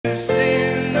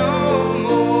Sin no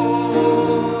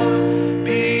more.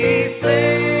 Be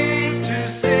saved to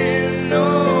sin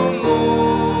no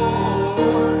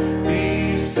more.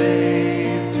 Be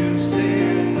saved to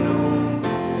sin no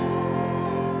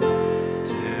more.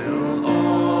 Till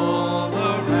all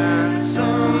the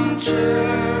ransomed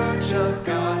church of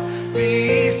God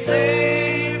be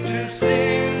saved to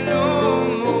sin no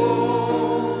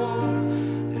more.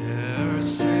 Their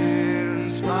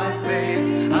sins by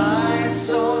faith I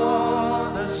saw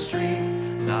the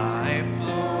stream, thy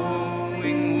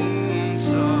flowing womb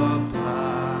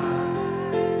supply.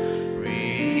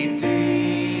 Redeeming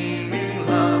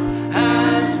love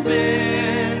has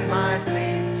been my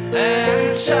theme,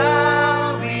 and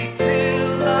shall be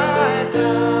till I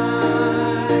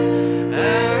die,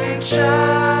 and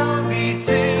shall be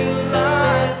till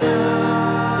I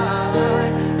die,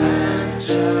 and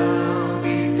shall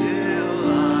be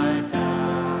till I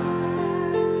die.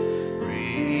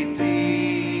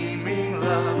 Redeeming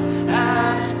love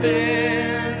has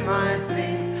been my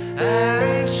theme,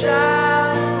 and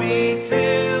shall be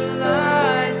till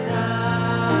I die.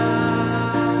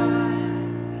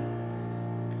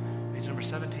 Page number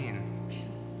 17.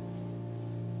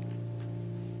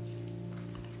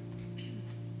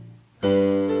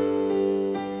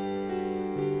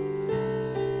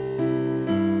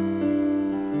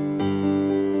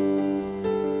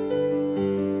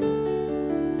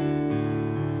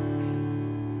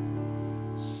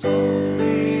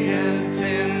 Softly and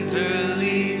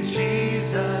tenderly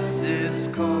Jesus is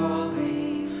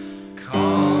calling,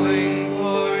 calling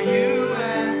for you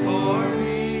and for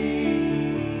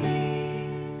me.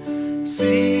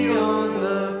 See on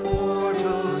the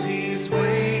portals he's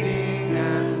waiting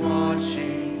and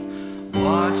watching,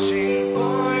 watching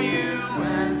for you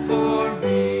and for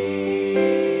me.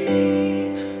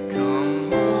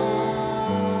 Come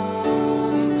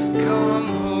home, come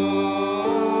home.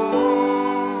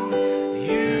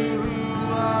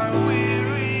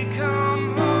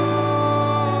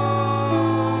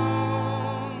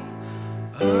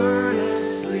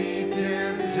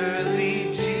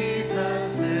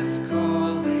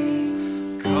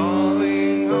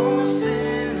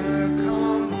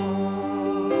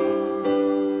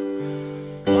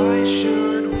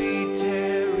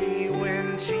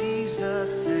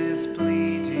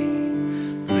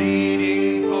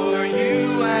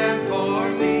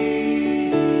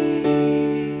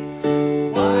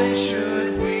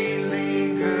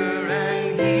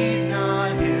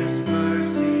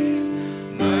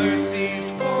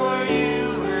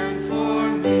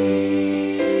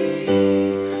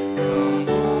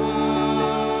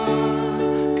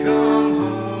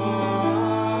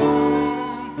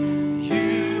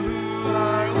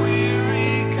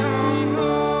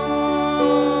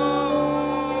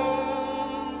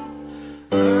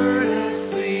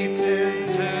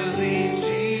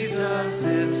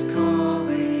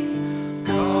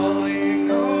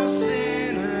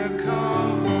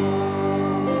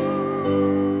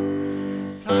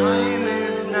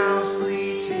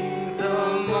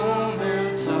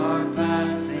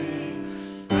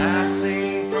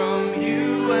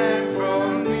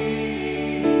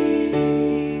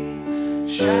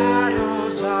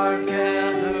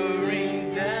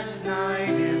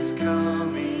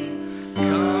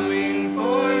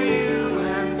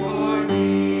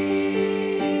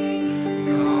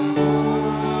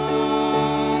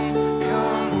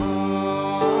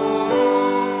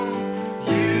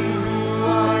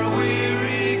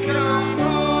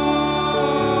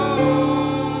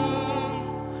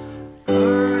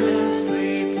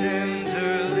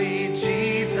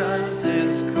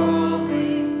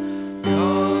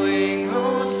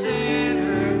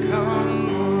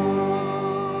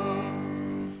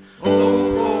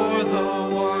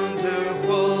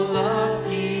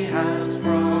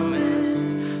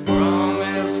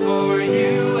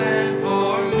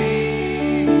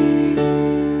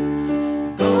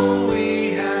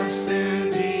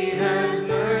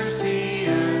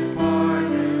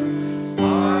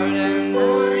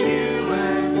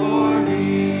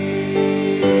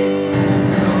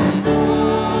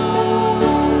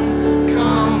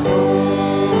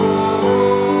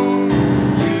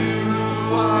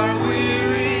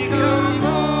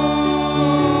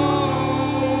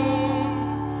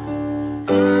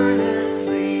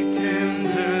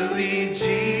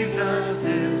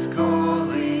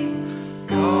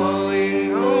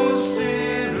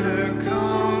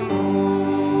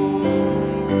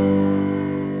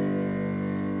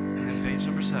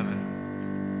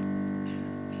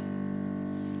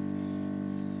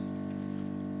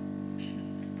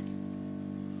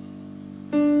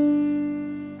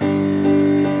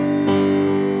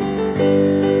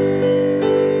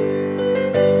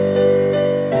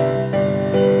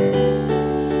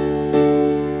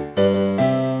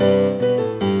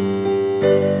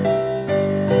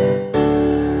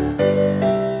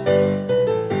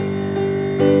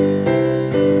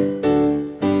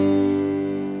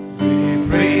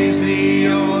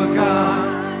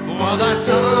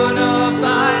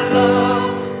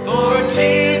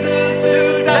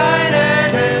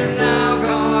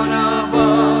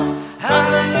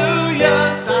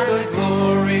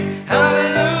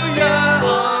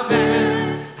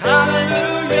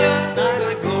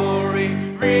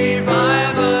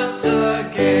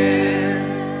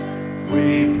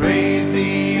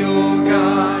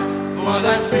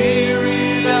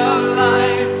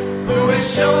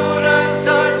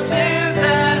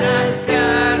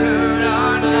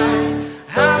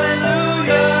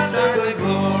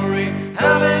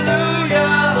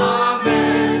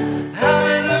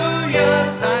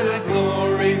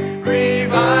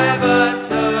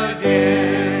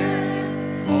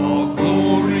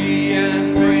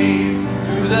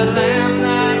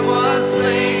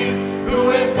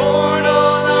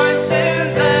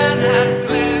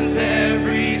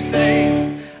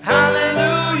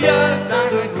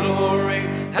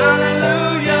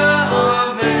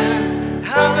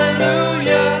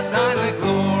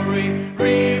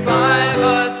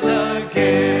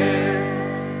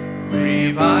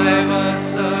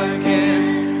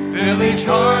 each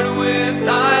heart with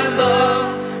thy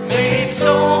love. May each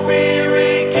soul be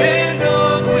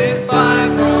rekindled with fire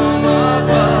from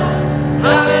above.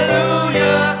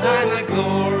 Hallelujah, thine the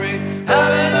glory.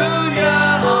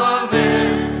 Hallelujah,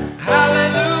 amen.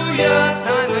 Hallelujah,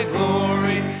 thine the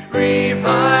glory.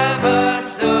 Revive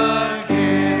us again.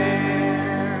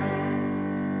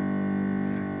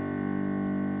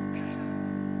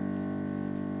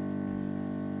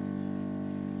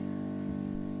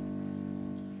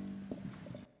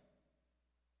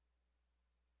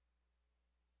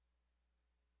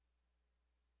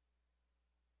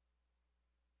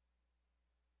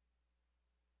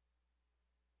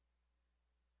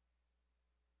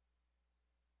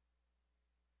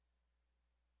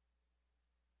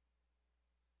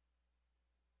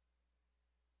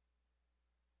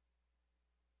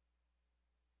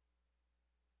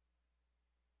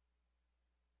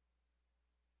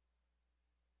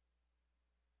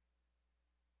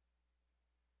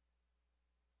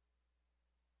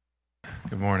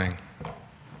 Good morning.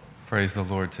 Praise the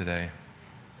Lord today.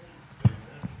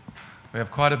 We have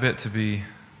quite a bit to be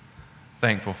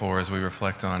thankful for as we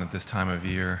reflect on at this time of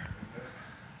year.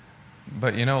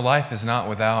 But you know, life is not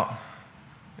without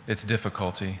its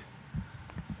difficulty.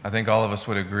 I think all of us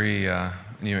would agree when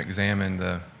you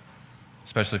examine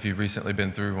especially if you've recently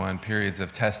been through one, periods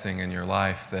of testing in your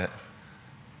life, that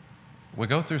we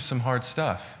go through some hard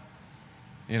stuff.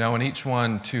 You know, and each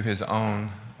one to his own.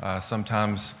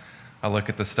 Sometimes I look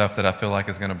at the stuff that I feel like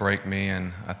is going to break me,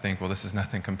 and I think, well, this is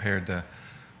nothing compared to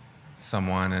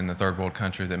someone in a third world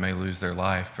country that may lose their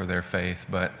life for their faith.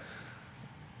 But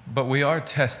we are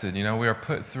tested. You know, we are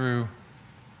put through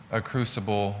a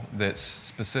crucible that's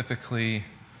specifically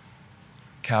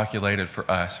calculated for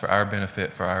us, for our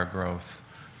benefit, for our growth.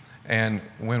 And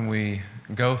when we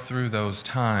go through those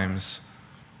times,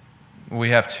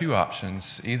 we have two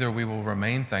options. Either we will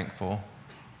remain thankful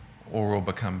or we'll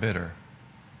become bitter.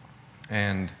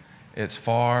 And it's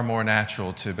far more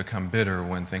natural to become bitter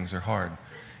when things are hard.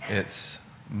 It's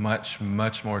much,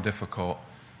 much more difficult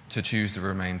to choose to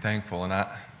remain thankful. And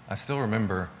I still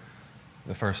remember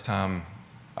the first time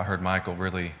I heard Michael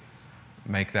really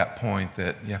make that point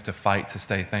that you have to fight to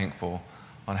stay thankful,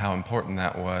 on how important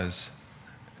that was.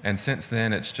 And since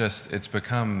then, it's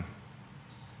become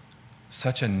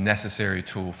such a necessary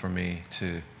tool for me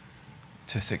to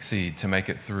succeed, to make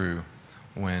it through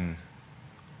when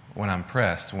I'm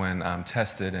pressed, when I'm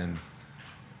tested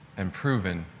and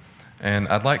proven. And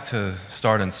I'd like to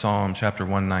start in Psalm chapter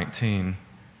 119.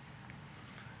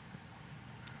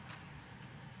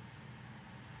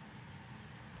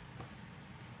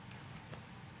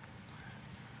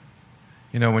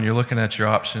 You know, when you're looking at your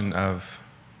option of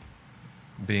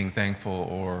being thankful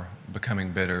or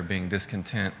becoming bitter, being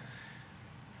discontent,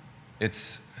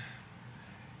 it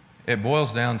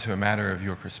boils down to a matter of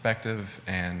your perspective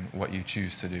and what you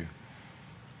choose to do.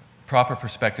 Proper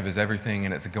perspective is everything,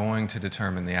 and it's going to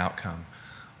determine the outcome.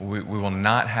 We will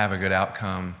not have a good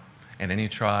outcome in any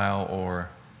trial or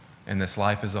in this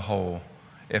life as a whole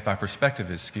if our perspective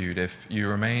is skewed. If you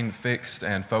remain fixed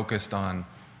and focused on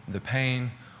the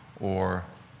pain or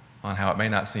on how it may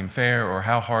not seem fair or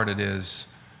how hard it is,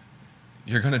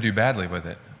 you're going to do badly with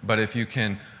it. But if you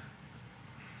can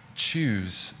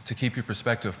choose to keep your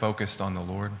perspective focused on the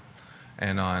Lord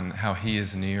and on how He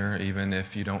is near, even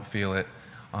if you don't feel it,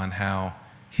 on how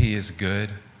He is good,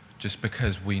 just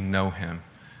because we know Him.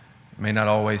 It may not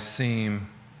always seem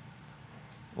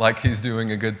like He's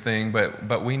doing a good thing,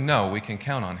 but we know we can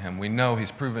count on Him. We know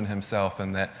He's proven Himself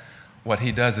and that what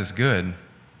He does is good.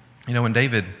 You know, when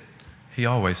David, he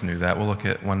always knew that. We'll look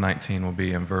at 119, will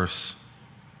be in verse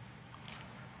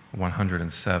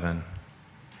 107.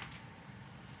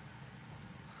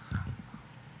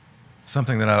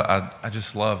 Something that I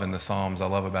just love in the Psalms, I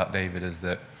love about David, is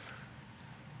that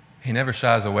he never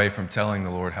shies away from telling the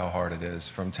Lord how hard it is,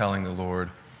 from telling the Lord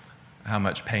how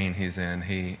much pain he's in.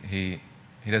 He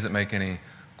doesn't make any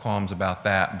qualms about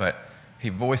that, but he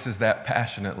voices that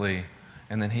passionately,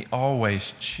 and then he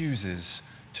always chooses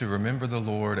to remember the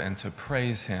Lord and to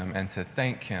praise Him and to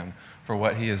thank Him for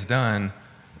what He has done,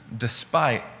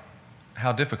 despite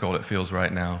how difficult it feels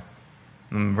right now.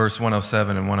 In verse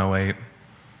 107 and 108,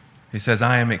 he says,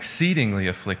 I am exceedingly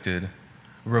afflicted.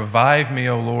 Revive me,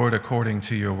 O Lord, according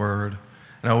to your word.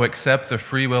 And O accept the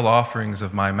freewill offerings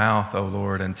of my mouth, O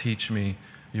Lord, and teach me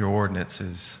your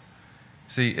ordinances.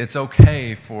 See, it's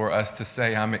okay for us to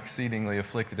say, I'm exceedingly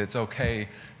afflicted. It's okay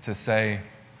to say,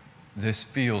 this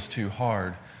feels too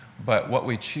hard. But what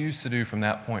we choose to do from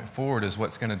that point forward is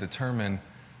what's going to determine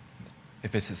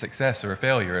if it's a success or a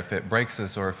failure, if it breaks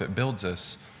us or if it builds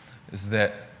us, is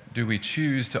that do we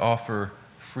choose to offer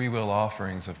free will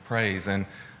offerings of praise. And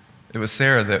it was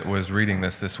Sarah that was reading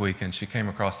this week, and she came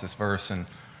across this verse and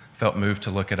felt moved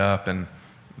to look it up. And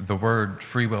the word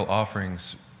free will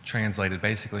offerings translated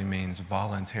basically means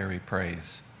voluntary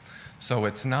praise. So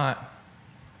it's not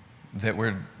that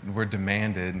we're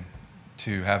demanded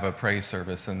to have a praise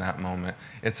service in that moment.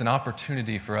 It's an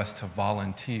opportunity for us to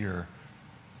volunteer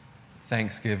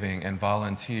thanksgiving and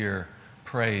volunteer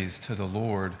praise to the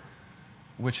Lord,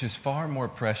 which is far more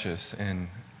precious in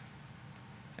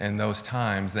those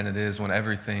times than it is when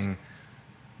everything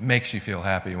makes you feel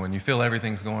happy. When you feel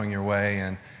everything's going your way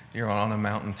and you're on a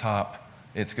mountaintop,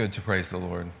 it's good to praise the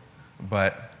Lord.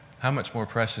 But how much more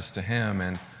precious to Him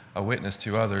and a witness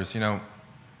to others.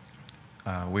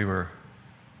 We were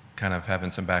kind of having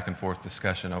some back and forth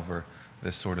discussion over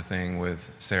this sort of thing with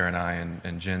Sarah and I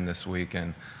and Jen this week,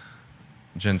 and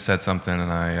Jen said something,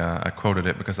 and I quoted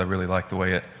it because I really liked the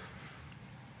way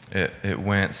it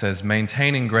went. It says,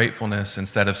 maintaining gratefulness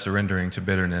instead of surrendering to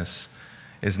bitterness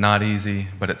is not easy,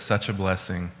 but it's such a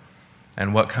blessing.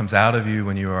 And what comes out of you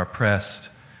when you are oppressed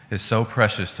is so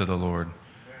precious to the Lord,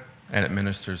 and it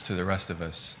ministers to the rest of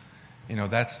us.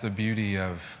 That's the beauty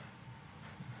of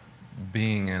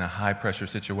being in a high-pressure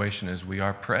situation, is we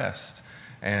are pressed.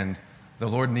 And the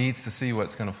Lord needs to see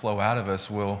what's going to flow out of us.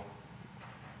 Will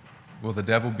the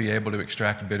devil be able to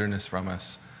extract bitterness from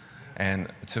us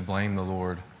and to blame the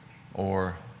Lord,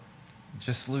 or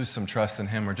just lose some trust in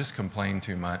Him, or just complain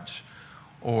too much?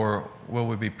 Or will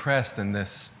we be pressed in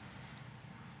this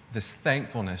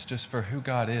thankfulness just for who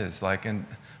God is? And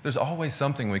there's always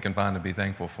something we can find to be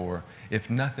thankful for, if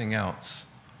nothing else,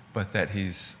 but that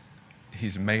He's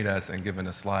made us and given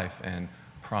us life and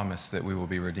promised that we will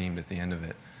be redeemed at the end of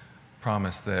it,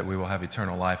 promised that we will have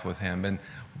eternal life with Him. And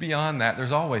beyond that,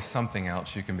 there's always something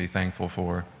else you can be thankful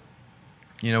for.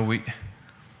 You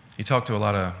talk to a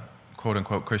lot of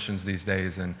quote-unquote Christians these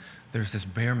days, and there's this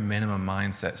bare minimum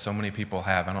mindset so many people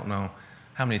have. I don't know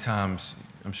how many times,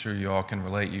 I'm sure you all can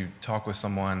relate, you talk with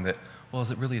someone that, well,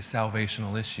 is it really a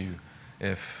salvational issue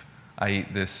if I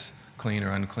eat this clean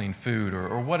or unclean food,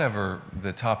 or whatever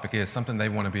the topic is, something they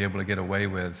want to be able to get away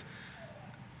with?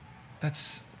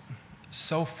 That's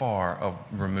so far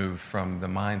removed from the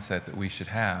mindset that we should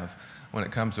have when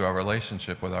it comes to our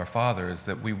relationship with our Father, is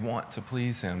that we want to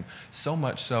please Him, so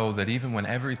much so that even when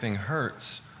everything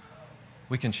hurts,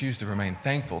 we can choose to remain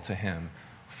thankful to Him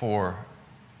for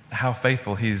how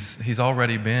faithful He's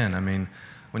already been. I mean,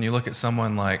 when you look at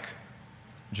someone like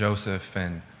Joseph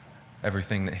and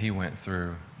everything that he went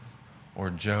through, or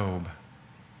Job,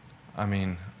 I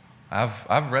mean,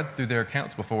 I've read through their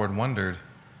accounts before and wondered,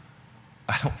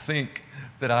 I don't think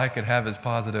that I could have as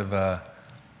positive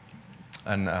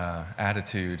an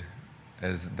attitude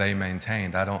as they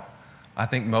maintained. I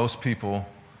think most people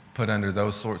put under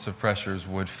those sorts of pressures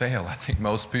would fail. I think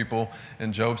most people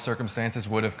in Job's circumstances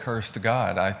would have cursed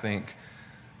God. I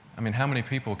mean, how many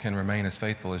people can remain as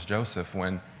faithful as Joseph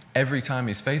when every time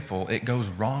he's faithful, it goes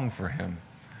wrong for him?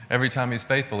 Every time he's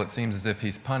faithful, it seems as if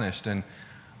he's punished. And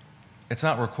it's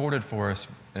not recorded for us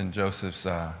in Joseph's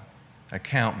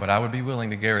account, but I would be willing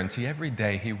to guarantee every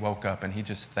day he woke up and he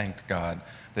just thanked God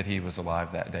that he was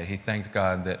alive that day. He thanked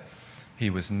God that He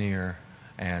was near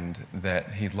and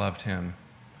that He loved him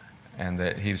and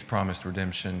that he was promised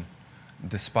redemption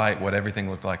despite what everything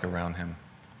looked like around him.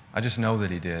 I just know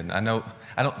that he did. I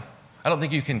don't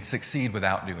think you can succeed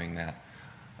without doing that.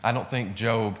 I don't think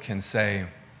Job can say,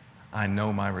 I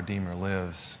know my Redeemer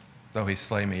lives. Though he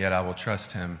slay me, yet I will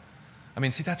trust him. I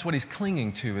mean, see, that's what he's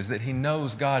clinging to, is that he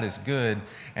knows God is good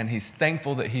and he's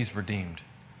thankful that he's redeemed.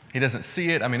 He doesn't see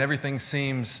it. I mean, everything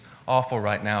seems awful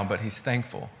right now, but he's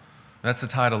thankful. That's the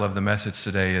title of the message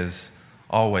today, is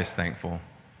Always Thankful.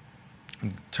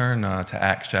 Turn to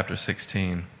Acts chapter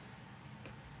 16.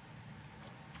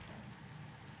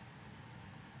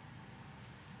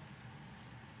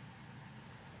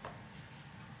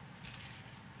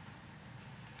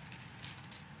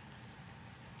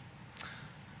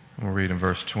 We'll read in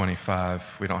verse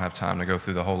 25. We don't have time to go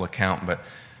through the whole account, but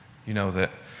you know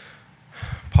that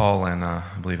Paul and I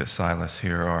believe it's Silas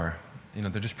here are,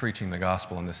 they're just preaching the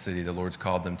gospel in this city the Lord's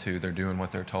called them to. They're doing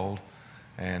what they're told.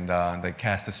 And they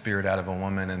cast the spirit out of a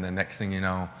woman, and the next thing you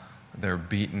know, they're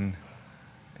beaten.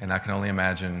 And I can only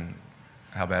imagine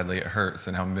how badly it hurts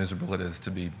and how miserable it is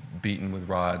to be beaten with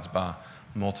rods by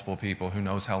multiple people. Who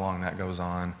knows how long that goes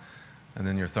on. And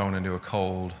then you're thrown into a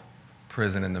cold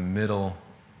prison in the middle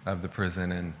of the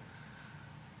prison. And,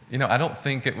 I don't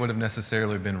think it would have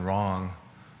necessarily been wrong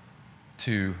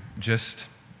to just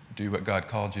do what God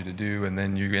called you to do, and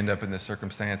then you end up in this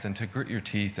circumstance, and to grit your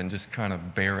teeth and just kind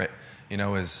of bear it,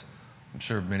 as I'm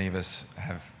sure many of us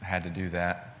have had to do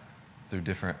that through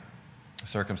different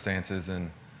circumstances, and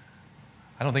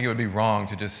I don't think it would be wrong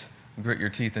to just grit your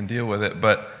teeth and deal with it.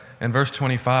 But in verse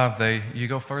 25, you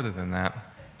go further than that.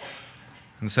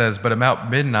 And it says, "But about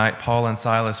midnight, Paul and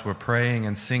Silas were praying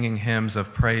and singing hymns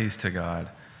of praise to God,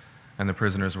 and the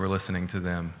prisoners were listening to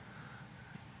them."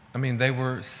 I mean, they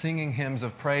were singing hymns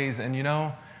of praise, and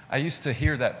I used to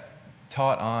hear that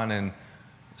taught on and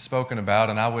spoken about,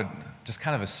 and I would just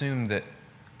kind of assume that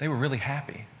they were really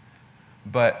happy.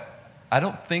 But I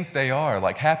don't think they are.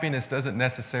 Like, happiness doesn't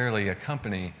necessarily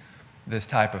accompany this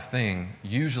type of thing.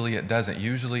 Usually it doesn't.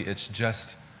 Usually it's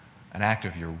just an act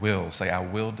of your will. Say, I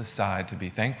will decide to be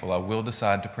thankful. I will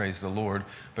decide to praise the Lord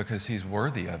because He's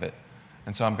worthy of it.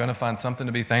 And so I'm going to find something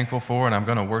to be thankful for, and I'm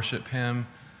going to worship Him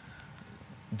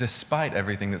despite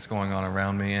everything that's going on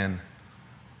around me. And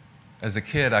as a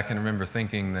kid, I can remember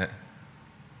thinking that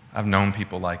I've known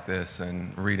people like this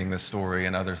and reading this story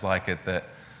and others like it, that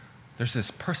there's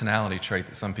this personality trait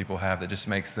that some people have that just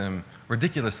makes them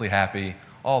ridiculously happy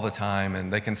all the time,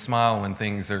 and they can smile when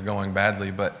things are going badly.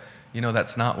 But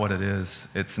that's not what it is.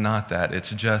 It's not that.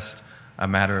 It's just a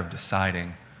matter of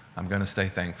deciding, I'm going to stay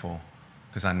thankful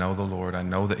because I know the Lord. I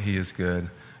know that He is good,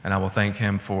 and I will thank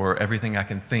Him for everything I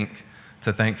can think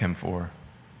to thank Him for.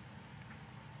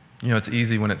 It's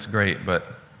easy when it's great, but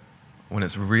when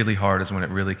it's really hard is when it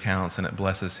really counts, and it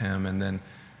blesses Him. And then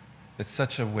it's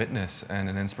such a witness and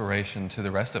an inspiration to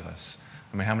the rest of us.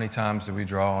 I mean, how many times do we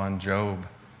draw on Job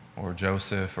or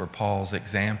Joseph or Paul's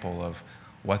example of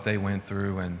what they went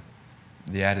through and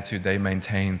the attitude they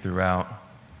maintained throughout?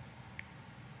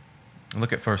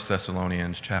 Look at 1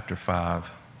 Thessalonians chapter 5.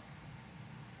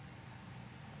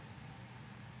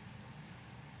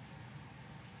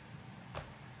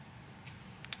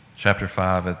 Chapter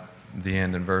 5 at the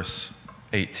end in verse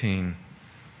 18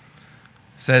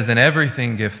 says, "In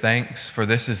everything give thanks, for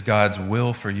this is God's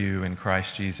will for you in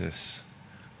Christ Jesus."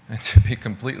 And to be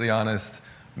completely honest,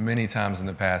 many times in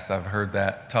the past I've heard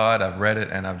that taught, I've read it,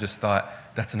 and I've just thought,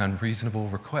 that's an unreasonable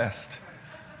request.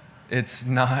 It's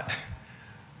not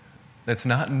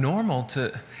normal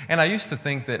to, and I used to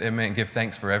think that it meant give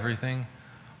thanks for everything,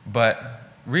 but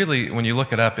really, when you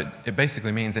look it up, it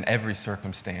basically means in every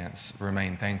circumstance,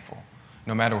 remain thankful.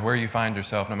 No matter where you find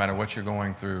yourself, no matter what you're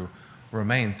going through,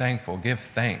 remain thankful, give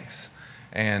thanks.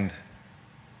 And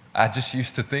I just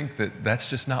used to think that that's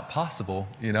just not possible.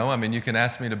 I mean, you can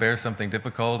ask me to bear something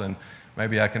difficult and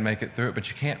maybe I can make it through it, but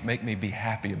you can't make me be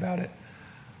happy about it.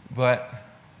 But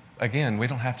again, we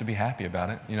don't have to be happy about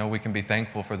it. We can be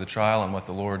thankful for the trial and what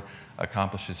the Lord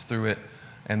accomplishes through it.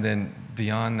 And then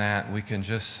beyond that, we can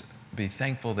just be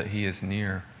thankful that He is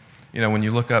near. When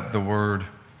you look up the word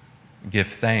give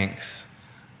thanks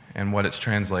and what it's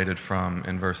translated from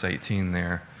in verse 18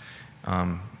 there,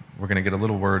 we're going to get a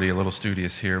little wordy, a little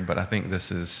studious here, but I think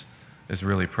this is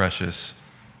really precious.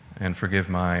 And forgive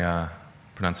my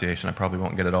pronunciation, I probably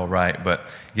won't get it all right, but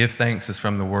give thanks is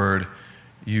from the word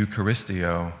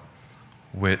Eucharistio,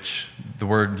 which the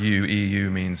word EU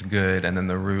means good, and then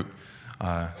the root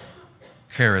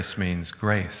charis means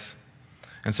grace.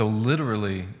 And so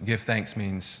literally, give thanks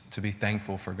means to be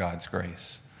thankful for God's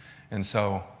grace. And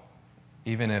so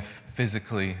even if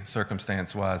physically,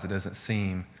 circumstance-wise, it doesn't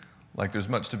seem like there's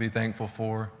much to be thankful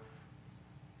for,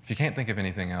 if you can't think of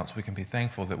anything else, we can be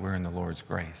thankful that we're in the Lord's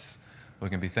grace. We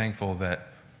can be thankful that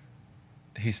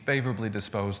He's favorably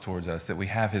disposed towards us, that we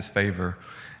have His favor.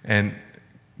 And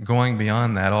going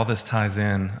beyond that, all this ties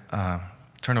in.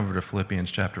 Turn over to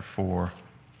Philippians chapter 4.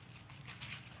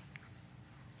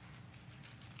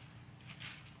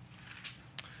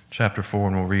 Chapter 4,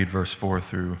 and we'll read verse 4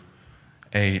 through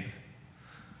 8. It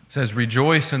says,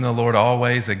 "Rejoice in the Lord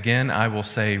always. Again, I will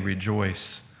say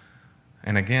rejoice."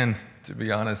 And again, to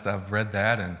be honest, I've read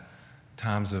that in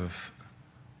times of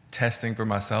testing for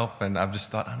myself, and I've just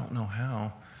thought, I don't know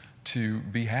how to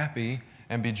be happy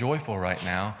and be joyful right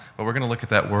now. But we're going to look at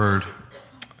that word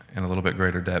in a little bit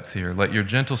greater depth here. "Let your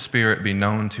gentle spirit be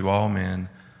known to all men.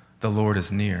 The Lord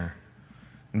is near.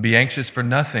 And be anxious for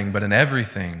nothing, but in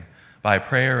everything, by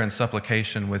prayer and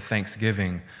supplication with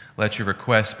thanksgiving, let your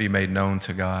requests be made known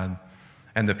to God.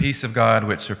 And the peace of God,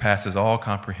 which surpasses all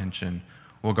comprehension,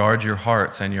 will guard your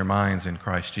hearts and your minds in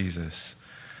Christ Jesus.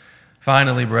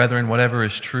 Finally, brethren, whatever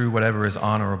is true, whatever is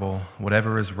honorable,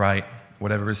 whatever is right,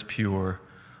 whatever is pure,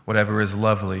 whatever is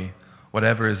lovely,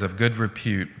 whatever is of good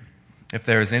repute, if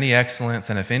there is any excellence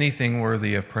and if anything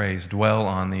worthy of praise, dwell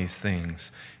on these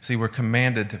things." See, we're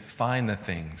commanded to find the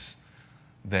things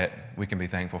that we can be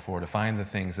thankful for, to find the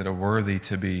things that are worthy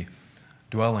to be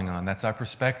dwelling on. That's our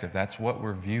perspective. That's what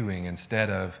we're viewing instead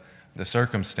of the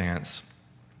circumstance.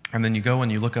 And then you go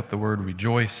and you look up the word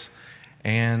rejoice,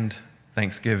 and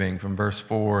thanksgiving from verse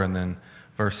 4 and then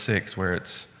verse 6, where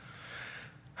it's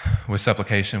with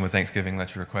supplication, with thanksgiving,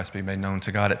 let your requests be made known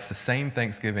to God. It's the same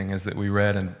thanksgiving as that we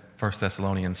read in 1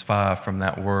 Thessalonians 5 from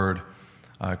that word,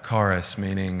 charis,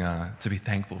 meaning to be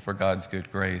thankful for God's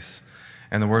good grace.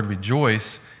 And the word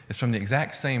rejoice is from the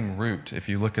exact same root. If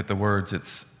you look at the words,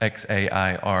 it's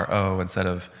X-A-I-R-O instead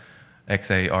of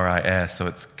X-A-R-I-S. So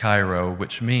it's Cairo,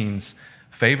 which means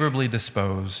favorably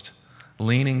disposed,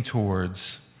 leaning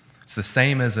towards. It's the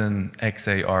same as in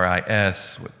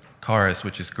X-A-R-I-S, charis,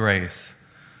 which is grace.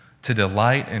 To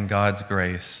delight in God's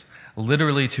grace,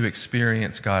 literally to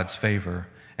experience God's favor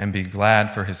and be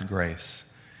glad for his grace.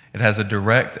 It has a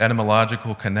direct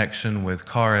etymological connection with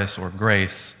charis or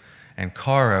grace, and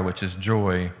chara, which is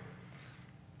joy,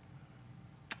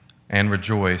 and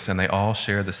rejoice, and they all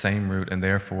share the same root and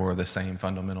therefore the same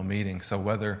fundamental meaning. So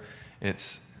whether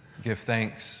it's give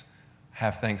thanks,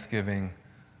 have thanksgiving,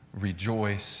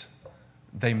 rejoice,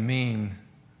 they mean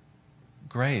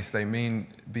grace. They mean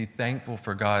be thankful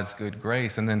for God's good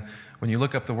grace. And then when you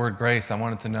look up the word grace, I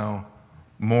wanted to know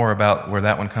more about where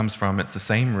that one comes from. It's the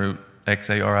same root,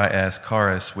 X-A-R-I-S,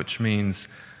 charis, which means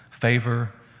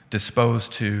favor,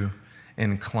 disposed to,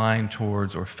 inclined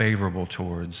towards, or favorable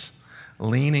towards,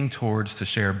 leaning towards to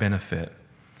share benefit.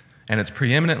 And it's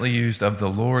preeminently used of the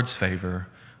Lord's favor,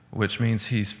 which means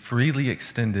he's freely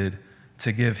extended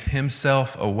to give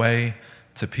himself away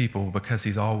to people because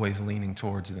he's always leaning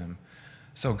towards them.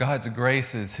 So God's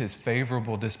grace is his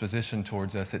favorable disposition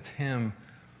towards us. It's him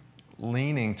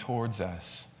leaning towards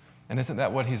us. And isn't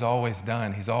that what he's always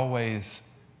done? He's always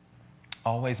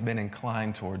been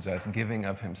inclined towards us, giving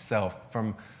of himself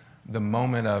from the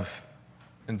moment of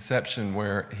inception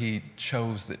where he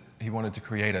chose that he wanted to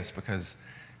create us because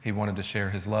he wanted to share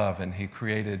his love, and he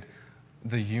created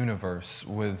the universe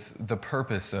with the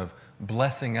purpose of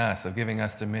blessing us, of giving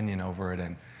us dominion over it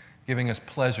and giving us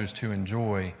pleasures to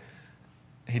enjoy.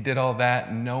 He did all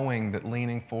that knowing that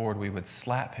leaning forward we would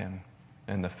slap him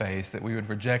in the face, that we would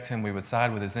reject him, we would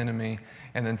side with his enemy,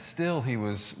 and then still he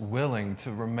was willing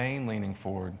to remain leaning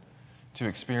forward, to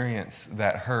experience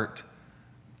that hurt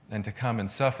and to come and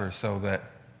suffer so that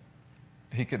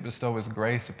he could bestow his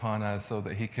grace upon us, so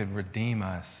that he could redeem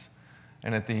us.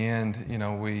 And at the end,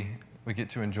 we get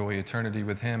to enjoy eternity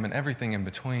with him and everything in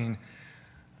between.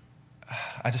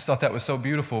 I just thought that was so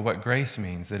beautiful what grace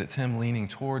means, that it's him leaning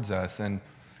towards us. And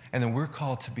then we're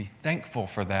called to be thankful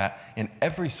for that in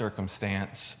every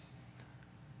circumstance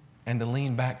and to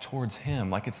lean back towards him.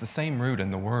 Like it's the same root in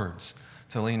the words,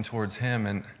 to lean towards him.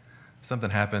 And something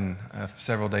happened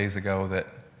several days ago that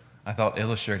I thought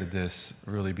illustrated this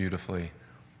really beautifully.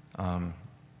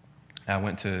 I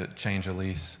went to change a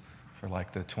lease for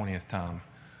like the 20th time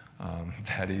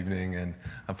that evening, and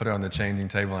I put it on the changing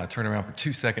table, and I turned around for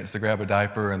 2 seconds to grab a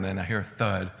diaper, and then I hear a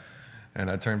thud. And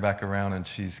I turned back around, and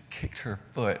she's kicked her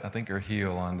foot, I think her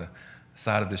heel, on the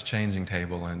side of this changing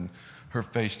table, and her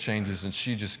face changes, and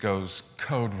she just goes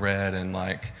code red and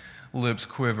like lips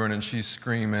quivering, and she's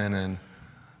screaming, and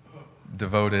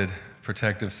devoted,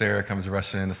 protective Sarah comes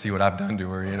rushing in to see what I've done to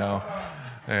her,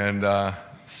 and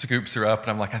scoops her up,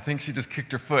 and I'm like, I think she just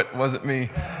kicked her foot. It wasn't me,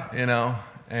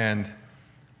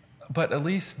 but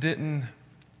Elise didn't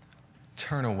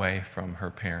turn away from her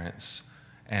parents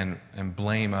and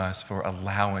blame us for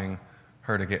allowing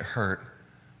her to get hurt.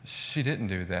 She didn't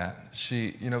do that.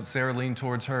 Sarah leaned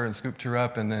towards her and scooped her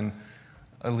up, and then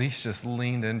Elise just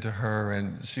leaned into her,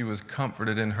 and she was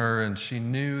comforted in her, and she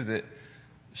knew that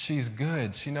she's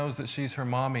good. She knows that she's her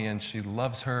mommy, and she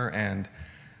loves her, and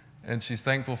she's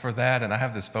thankful for that. And I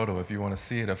have this photo, if you want to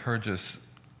see it, of her just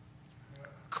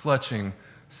clutching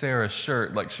Sarah's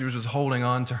shirt, like she was just holding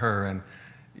on to her. And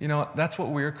that's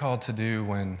what we're called to do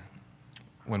when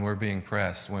we're being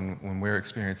pressed, when we're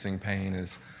experiencing pain,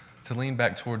 is to lean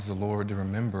back towards the Lord, to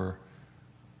remember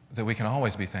that we can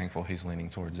always be thankful he's leaning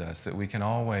towards us, that we can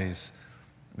always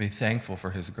be thankful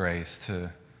for his grace, to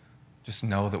just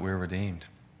know that we're redeemed.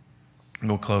 And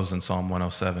we'll close in Psalm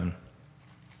 107.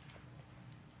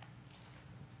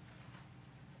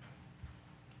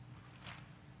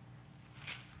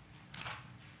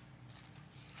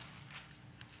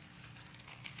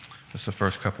 Just the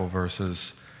first couple of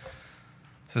verses.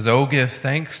 It says, "Oh, give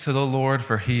thanks to the Lord,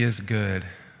 for he is good.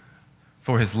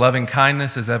 For his loving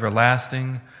kindness is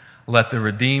everlasting. Let the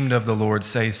redeemed of the Lord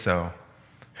say so,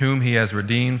 whom he has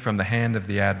redeemed from the hand of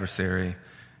the adversary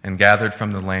and gathered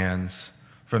from the lands,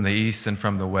 from the east and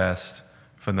from the west,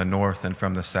 from the north and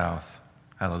from the south."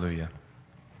 Hallelujah.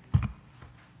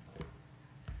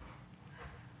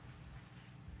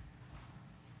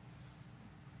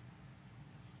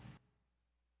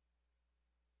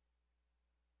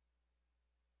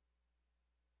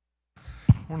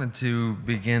 wanted to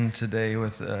begin today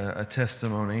with a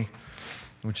testimony,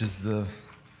 which is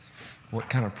what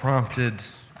kind of prompted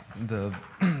the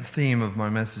theme of my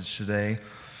message today,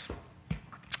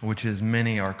 which is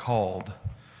many are called.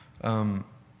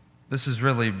 This is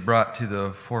really brought to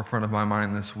the forefront of my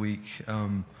mind this week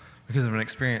because of an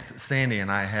experience that Sandy and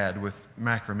I had with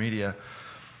Macromedia.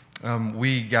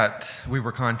 We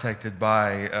were contacted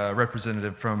by a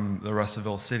representative from the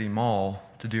Russellville City Mall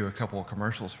to do a couple of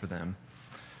commercials for them.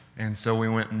 And so we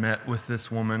went and met with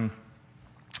this woman,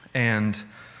 and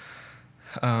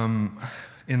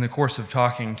in the course of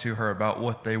talking to her about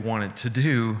what they wanted to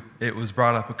do, it was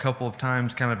brought up a couple of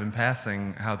times kind of in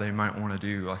passing how they might want to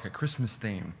do like a Christmas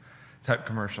theme type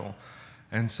commercial.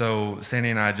 And so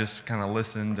Sandy and I just kind of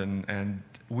listened, and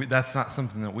that's not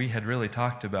something that we had really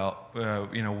talked about.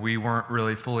 We weren't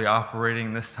really fully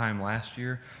operating this time last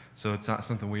year, so it's not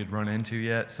something we had run into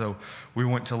yet. So we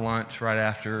went to lunch right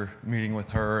after meeting with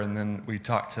her, and then we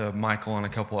talked to Michael and a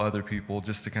couple other people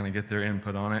just to kind of get their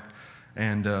input on it.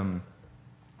 And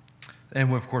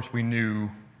of course we knew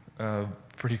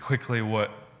pretty quickly what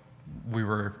we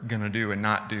were going to do and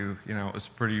not do.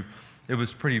 It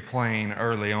was pretty plain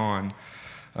early on.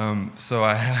 So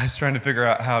I was trying to figure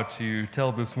out how to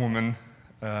tell this woman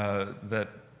that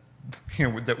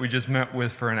we just met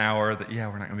with for an hour that,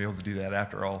 we're not going to be able to do that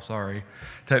after all, sorry,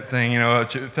 type thing.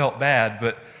 It felt bad,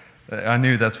 but I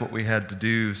knew that's what we had to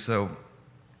do. So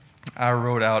I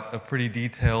wrote out a pretty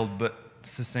detailed but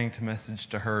succinct message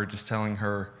to her, just telling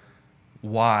her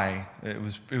why. It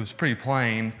was pretty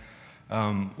plain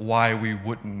why we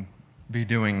wouldn't be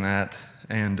doing that.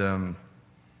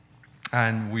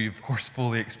 And we, of course,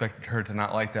 fully expected her to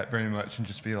not like that very much and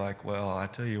just be like, well, I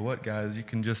tell you what, guys, you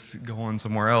can just go on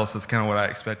somewhere else. That's kind of what I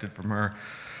expected from her.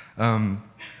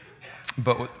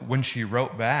 But when she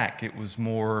wrote back, it was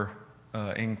more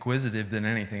inquisitive than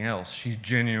anything else. She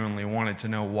genuinely wanted to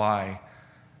know why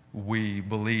we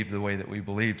believed the way that we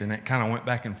believed. And it kind of went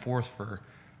back and forth for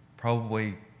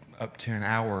probably up to an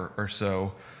hour or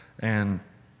so,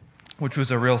 which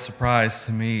was a real surprise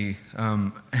to me.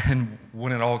 And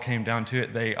when it all came down to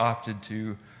it, they opted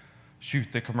to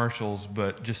shoot the commercials,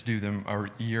 but just do them a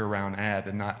year-round ad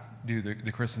and not do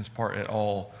the Christmas part at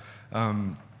all.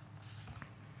 And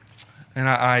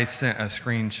I sent a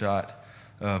screenshot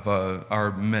of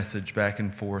our message back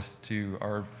and forth to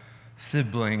our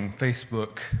sibling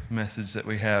Facebook message that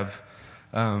we have.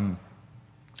 And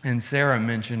Sarah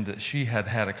mentioned that she had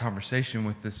a conversation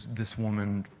with this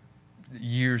woman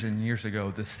years and years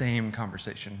ago, the same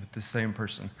conversation with the same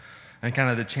person, and kind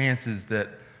of the chances that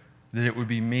it would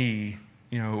be me,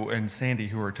 and Sandy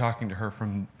who are talking to her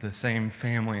from the same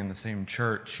family and the same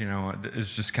church, is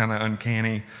just kind of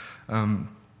uncanny.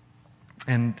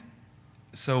 And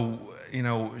so,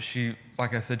 she,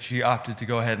 like I said, she opted to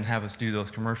go ahead and have us do those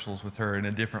commercials with her in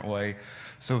a different way.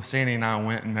 So Sandy and I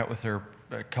went and met with her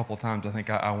a couple times. I think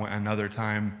I went another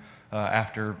time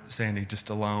after Sandy, just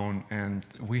alone, and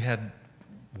we had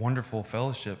wonderful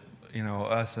fellowship,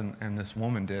 us and this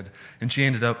woman did. And she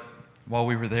ended up, while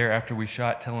we were there after we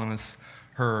shot, telling us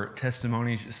her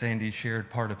testimony. Sandy shared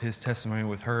part of his testimony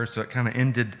with her, so it kind of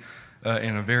ended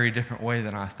in a very different way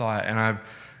than I thought. And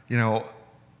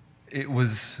it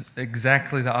was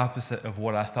exactly the opposite of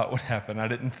what I thought would happen. I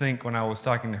didn't think when I was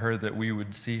talking to her that we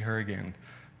would see her again,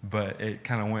 but it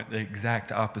kind of went the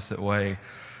exact opposite way.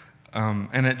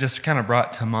 And it just kind of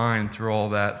brought to mind through all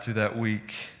that, through that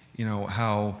week,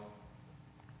 how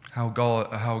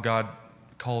God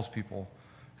calls people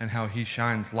and how He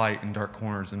shines light in dark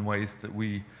corners in ways that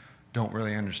we don't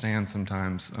really understand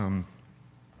sometimes.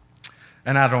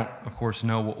 And I don't, of course,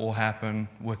 know what will happen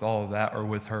with all of that or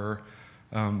with her,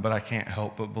 but I can't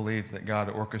help but believe that God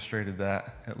orchestrated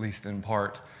that, at least in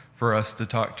part, for us to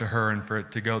talk to her and for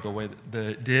it to go the way that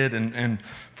it did, and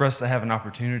for us to have an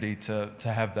opportunity to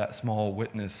have that small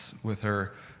witness with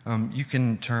her. You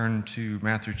can turn to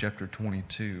Matthew chapter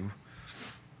 22.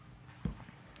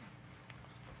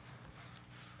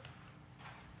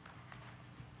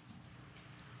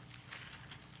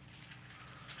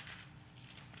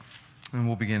 And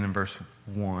we'll begin in verse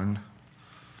 1.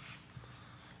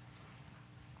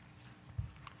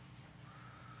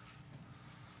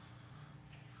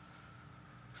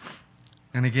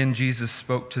 And again Jesus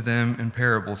spoke to them in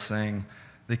parables, saying,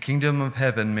 "The kingdom of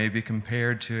heaven may be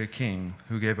compared to a king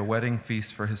who gave a wedding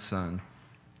feast for his son,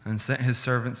 and sent his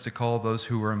servants to call those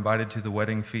who were invited to the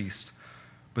wedding feast,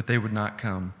 but they would not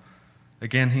come.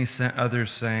 Again he sent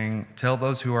others, saying, 'Tell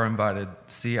those who are invited,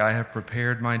 see, I have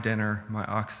prepared my dinner, my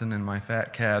oxen and my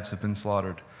fat calves have been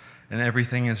slaughtered, and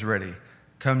everything is ready.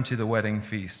 Come to the wedding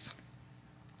feast.'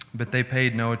 But they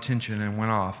paid no attention and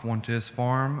went off, one to his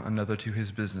farm, another to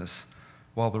his business,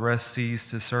 while the rest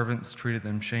seized his servants, treated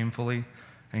them shamefully,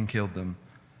 and killed them.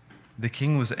 The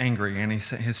king was angry, and he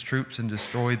sent his troops and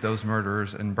destroyed those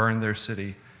murderers and burned their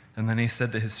city. And then he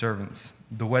said to his servants,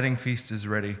 "The wedding feast is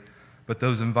ready, but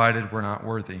those invited were not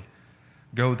worthy.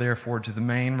 Go therefore to the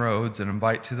main roads and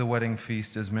invite to the wedding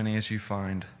feast as many as you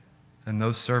find." And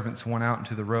those servants went out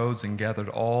into the roads and gathered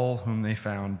all whom they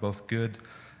found, both good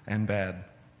and bad.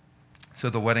 So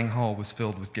the wedding hall was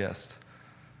filled with guests.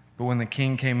 But when the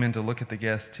king came in to look at the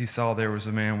guests, he saw there was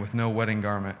a man with no wedding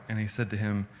garment, and he said to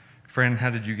him, "Friend, how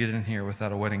did you get in here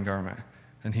without a wedding garment?"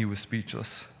 And he was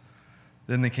speechless.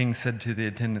 Then the king said to the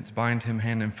attendants, "Bind him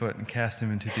hand and foot and cast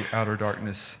him into the outer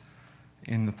darkness,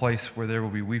 in the place where there will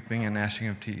be weeping and gnashing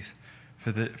of teeth.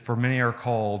 For many are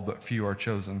called, but few are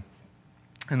chosen."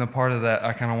 And the part of that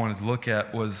I kind of wanted to look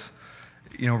at was,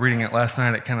 reading it last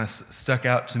night, it kind of stuck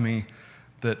out to me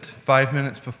that 5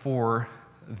 minutes before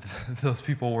those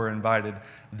people were invited,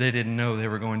 they didn't know they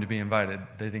were going to be invited.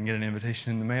 They didn't get an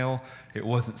invitation in the mail. It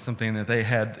wasn't something that they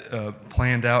had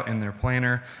planned out in their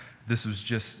planner. This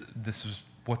was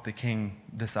what the king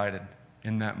decided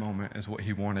in that moment is what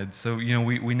he wanted. So,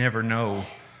 we never know,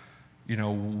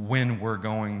 when we're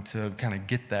going to kind of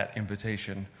get that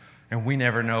invitation. And we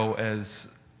never know as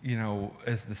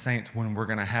the saints when we're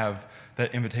going to have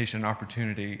that invitation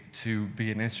opportunity to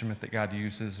be an instrument that God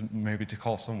uses, maybe to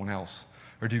call someone else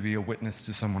or to be a witness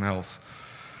to someone else.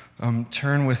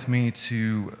 Turn with me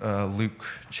to Luke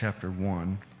chapter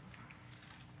 1.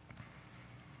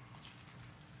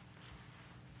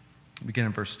 Begin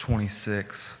in verse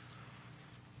 26.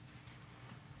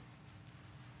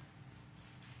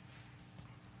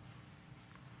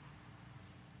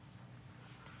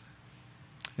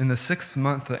 In the 6th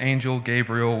month, the angel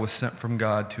Gabriel was sent from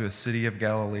God to a city of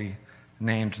Galilee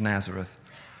named Nazareth,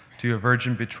 to a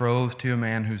virgin betrothed to a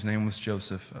man whose name was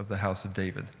Joseph, of the house of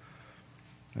David.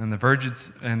 And the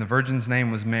virgin's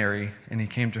name was Mary, and he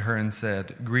came to her and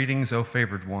said, "Greetings, O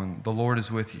favored one, the Lord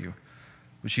is with you."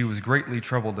 But she was greatly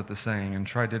troubled at the saying, and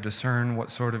tried to discern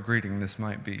what sort of greeting this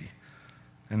might be.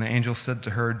 And the angel said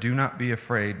to her, "Do not be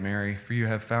afraid, Mary, for you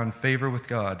have found favor with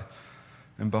God.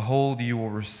 And behold, you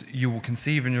will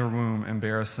conceive in your womb and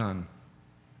bear a son,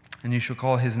 and you shall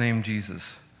call his name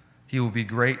Jesus. He will be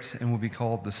great and will be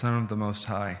called the Son of the Most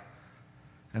High.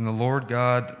 And the Lord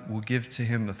God will give to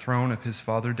him the throne of his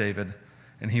father David,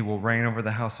 and he will reign over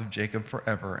the house of Jacob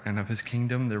forever, and of his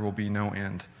kingdom there will be no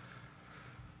end."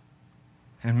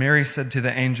 And Mary said to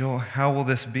the angel, "How will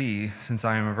this be, since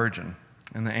I am a virgin?"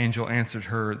 And the angel answered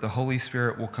her, "The Holy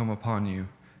Spirit will come upon you,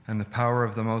 and the power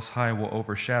of the Most High will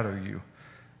overshadow you.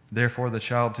 Therefore the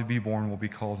child to be born will be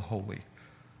called Holy,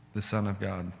 the Son of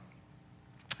God.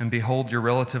 And behold, your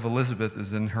relative Elizabeth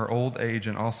is in her old age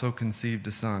and also conceived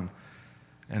a son.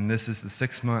 And this is the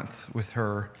 6th month with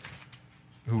her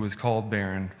who was called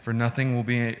barren. For nothing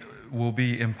will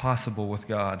be impossible with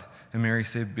God." And Mary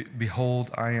said, "Behold,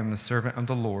 I am the servant of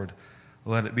the Lord.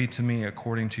 Let it be to me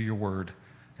according to your word."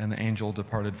 And the angel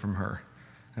departed from her.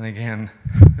 And again,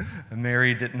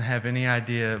 Mary didn't have any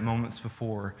idea moments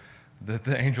before that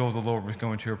the angel of the Lord was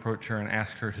going to approach her and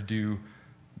ask her to do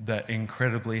that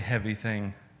incredibly heavy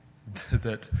thing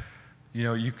that,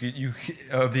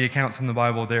 of the accounts in the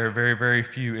Bible, there are very, very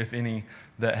few, if any,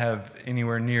 that have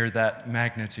anywhere near that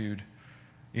magnitude,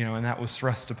 and that was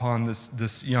thrust upon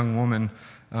this young woman.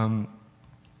 And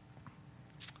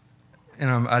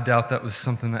I doubt that was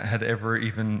something that had ever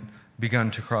even begun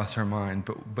to cross her mind,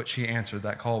 but she answered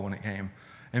that call when it came.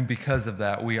 And because of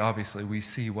that, we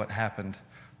see what happened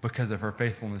because of her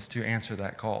faithfulness to answer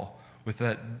that call with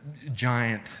that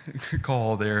giant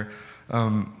call there.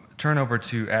 Turn over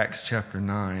to Acts chapter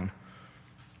 9.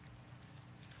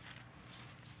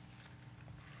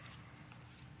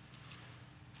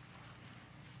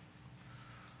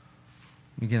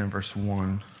 Begin in verse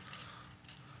 1.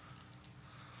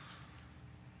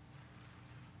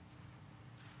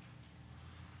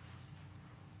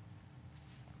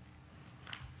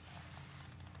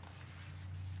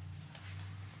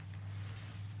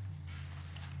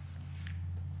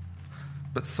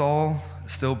 But Saul,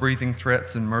 still breathing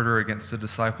threats and murder against the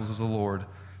disciples of the Lord,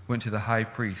 went to the high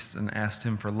priest and asked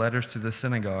him for letters to the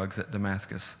synagogues at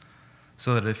Damascus,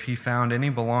 so that if he found any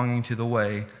belonging to the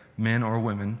way, men or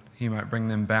women, he might bring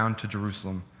them bound to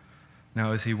Jerusalem.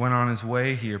 Now as he went on his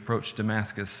way, he approached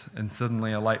Damascus, and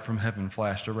suddenly a light from heaven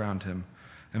flashed around him.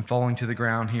 And falling to the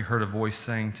ground, he heard a voice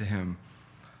saying to him,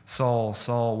 "Saul,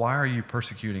 Saul, why are you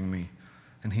persecuting me?"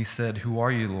 And he said, "Who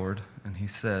are you, Lord?" And he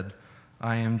said,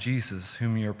 "I am Jesus,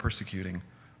 whom you are persecuting.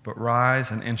 But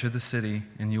rise and enter the city,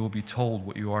 and you will be told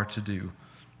what you are to do."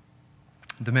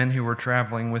 The men who were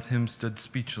traveling with him stood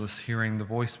speechless, hearing the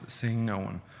voice but seeing no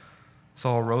one.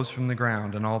 Saul rose from the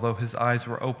ground, and although his eyes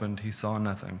were opened, he saw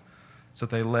nothing. So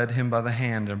they led him by the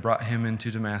hand and brought him into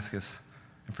Damascus.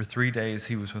 And for 3 days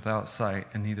he was without sight,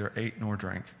 and neither ate nor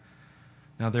drank.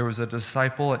 Now there was a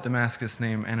disciple at Damascus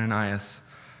named Ananias.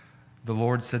 The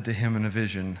Lord said to him in a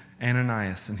vision,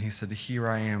 "Ananias," and he said, "Here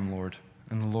I am, Lord."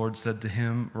 And the Lord said to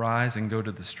him, "Rise and go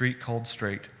to the street called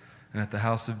Straight, and at the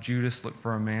house of Judas look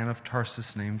for a man of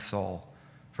Tarsus named Saul.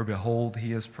 For behold,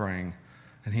 he is praying.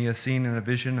 And he has seen in a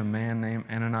vision a man named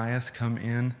Ananias come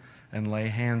in and lay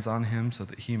hands on him so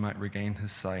that he might regain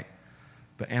his sight."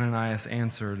 But Ananias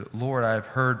answered, "Lord, I have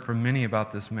heard from many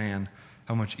about this man,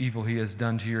 how much evil he has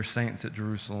done to your saints at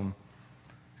Jerusalem.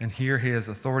 And here he has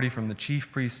authority from the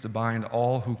chief priests to bind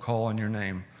all who call on your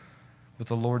name." But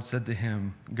the Lord said to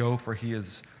him, "Go, for he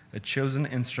is a chosen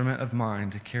instrument of mine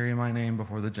to carry my name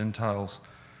before the Gentiles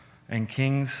and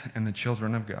kings and the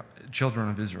children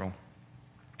of Israel.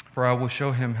 For I will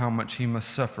show him how much he must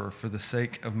suffer for the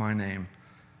sake of my name."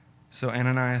 So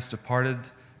Ananias departed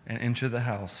and entered the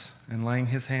house, and laying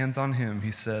his hands on him,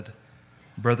 he said,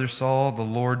 "Brother Saul, the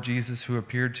Lord Jesus, who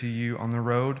appeared to you on the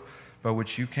road by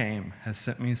which you came, has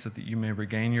sent me so that you may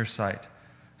regain your sight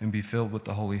and be filled with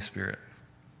the Holy Spirit."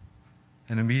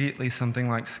 And immediately something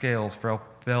like scales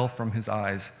fell from his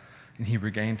eyes, and he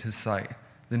regained his sight.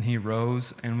 Then he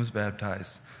rose and was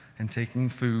baptized, and taking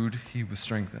food, he was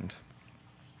strengthened.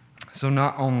 So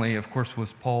not only, of course,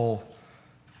 was Paul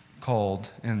called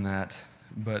in that,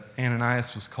 but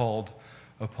Ananias was called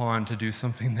upon to do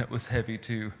something that was heavy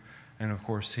too. And of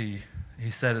course, he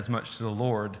said as much to the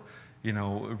Lord,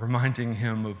 reminding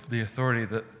him of the authority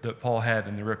that Paul had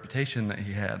and the reputation that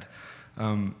he had.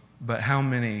 But how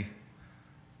many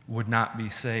would not be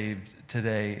saved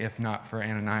today if not for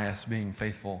Ananias being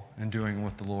faithful and doing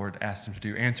what the Lord asked him to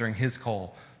do, answering his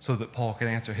call so that Paul could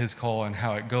answer his call, and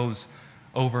how it goes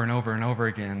over and over and over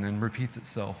again and repeats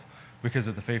itself because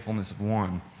of the faithfulness of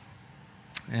one.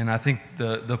 And I think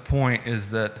the point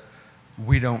is that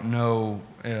we don't know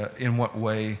in what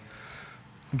way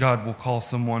God will call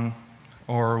someone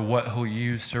or what he'll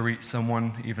use to reach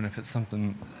someone, even if it's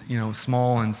something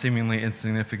small and seemingly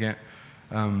insignificant.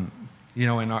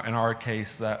 In our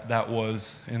case, that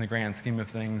was, in the grand scheme of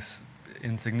things,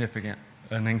 an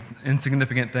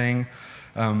insignificant thing.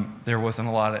 There wasn't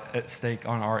a lot at stake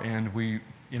on our end.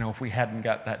 If we hadn't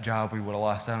got that job, we would have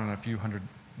lost out on a few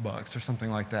 $100 or something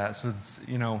like that. So it's,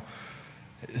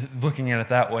 looking at it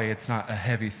that way, it's not a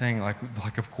heavy thing.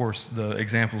 Like of course, the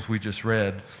examples we just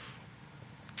read,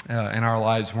 and our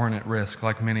lives weren't at risk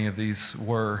like many of these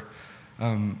were.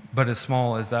 But as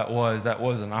small as that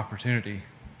was an opportunity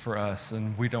for us,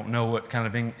 and we don't know what kind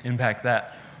of impact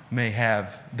that may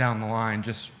have down the line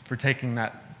just for taking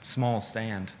that small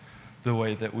stand the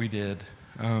way that we did.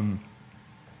 And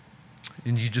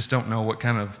you just don't know what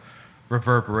kind of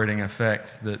reverberating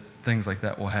effect that things like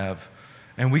that will have.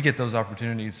 And we get those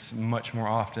opportunities much more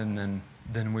often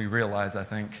than we realize, I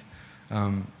think.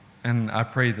 And I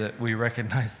pray that we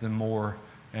recognize them more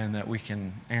and that we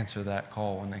can answer that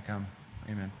call when they come.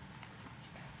 Amen.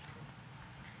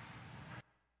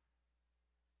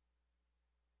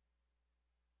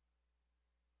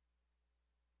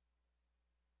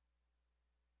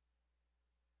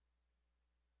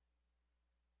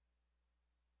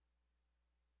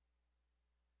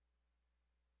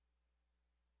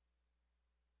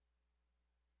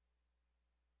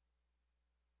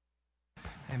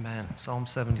 Amen. Psalm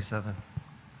 77.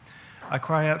 I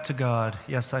cry out to God,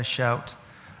 yes, I shout.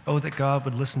 Oh, that God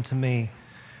would listen to me.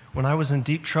 When I was in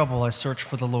deep trouble, I searched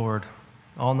for the Lord.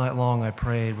 All night long I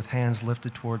prayed with hands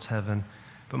lifted towards heaven,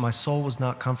 but my soul was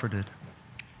not comforted.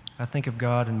 I think of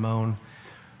God and moan,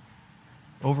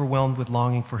 overwhelmed with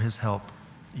longing for his help.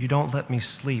 You don't let me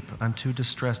sleep. I'm too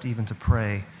distressed even to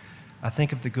pray. I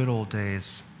think of the good old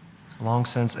days, long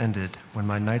since ended, when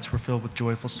my nights were filled with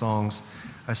joyful songs.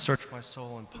 I search my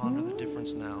soul and ponder the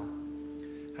difference now.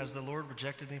 Has the Lord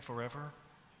rejected me forever?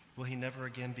 Will he never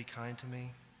again be kind to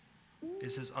me?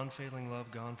 Is his unfailing love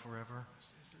gone forever?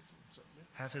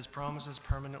 Have his promises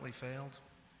permanently failed?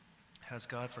 Has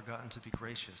God forgotten to be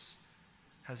gracious?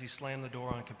 Has he slammed the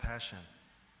door on compassion?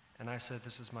 And I said,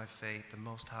 this is my fate. The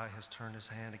Most High has turned his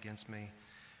hand against me.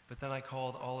 But then I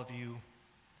called all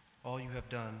you have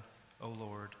done, O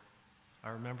Lord. I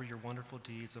remember your wonderful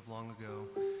deeds of long ago.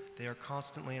 They are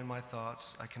constantly in my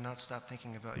thoughts. I cannot stop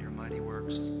thinking about your mighty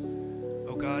works.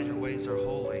 O God, your ways are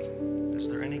holy. Is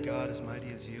there any God as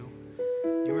mighty as you?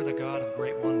 You are the God of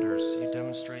great wonders. You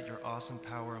demonstrate your awesome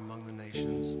power among the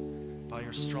nations. By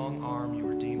your strong arm, you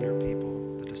redeem your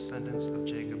people, the descendants of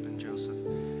Jacob and Joseph.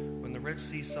 When the Red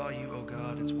Sea saw you, O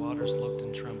God, its waters looked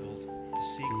and trembled. The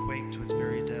sea quaked to its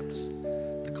very depths.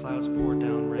 The clouds poured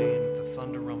down rain, the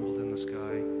thunder rumbled in the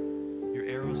sky. Your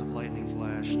arrows of lightning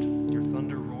flashed, your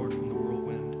thunder roared from the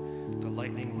whirlwind. The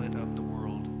lightning lit up the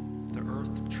world. The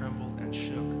earth trembled and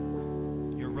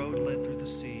shook. Your road led through the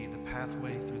sea, the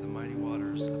pathway through the mighty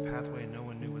waters, a pathway no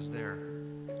one knew was there.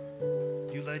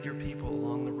 You led your people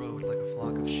along the road like a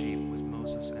flock of sheep with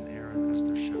Moses and Aaron as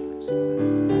their shepherds.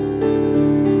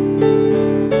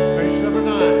 Verse number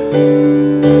 9.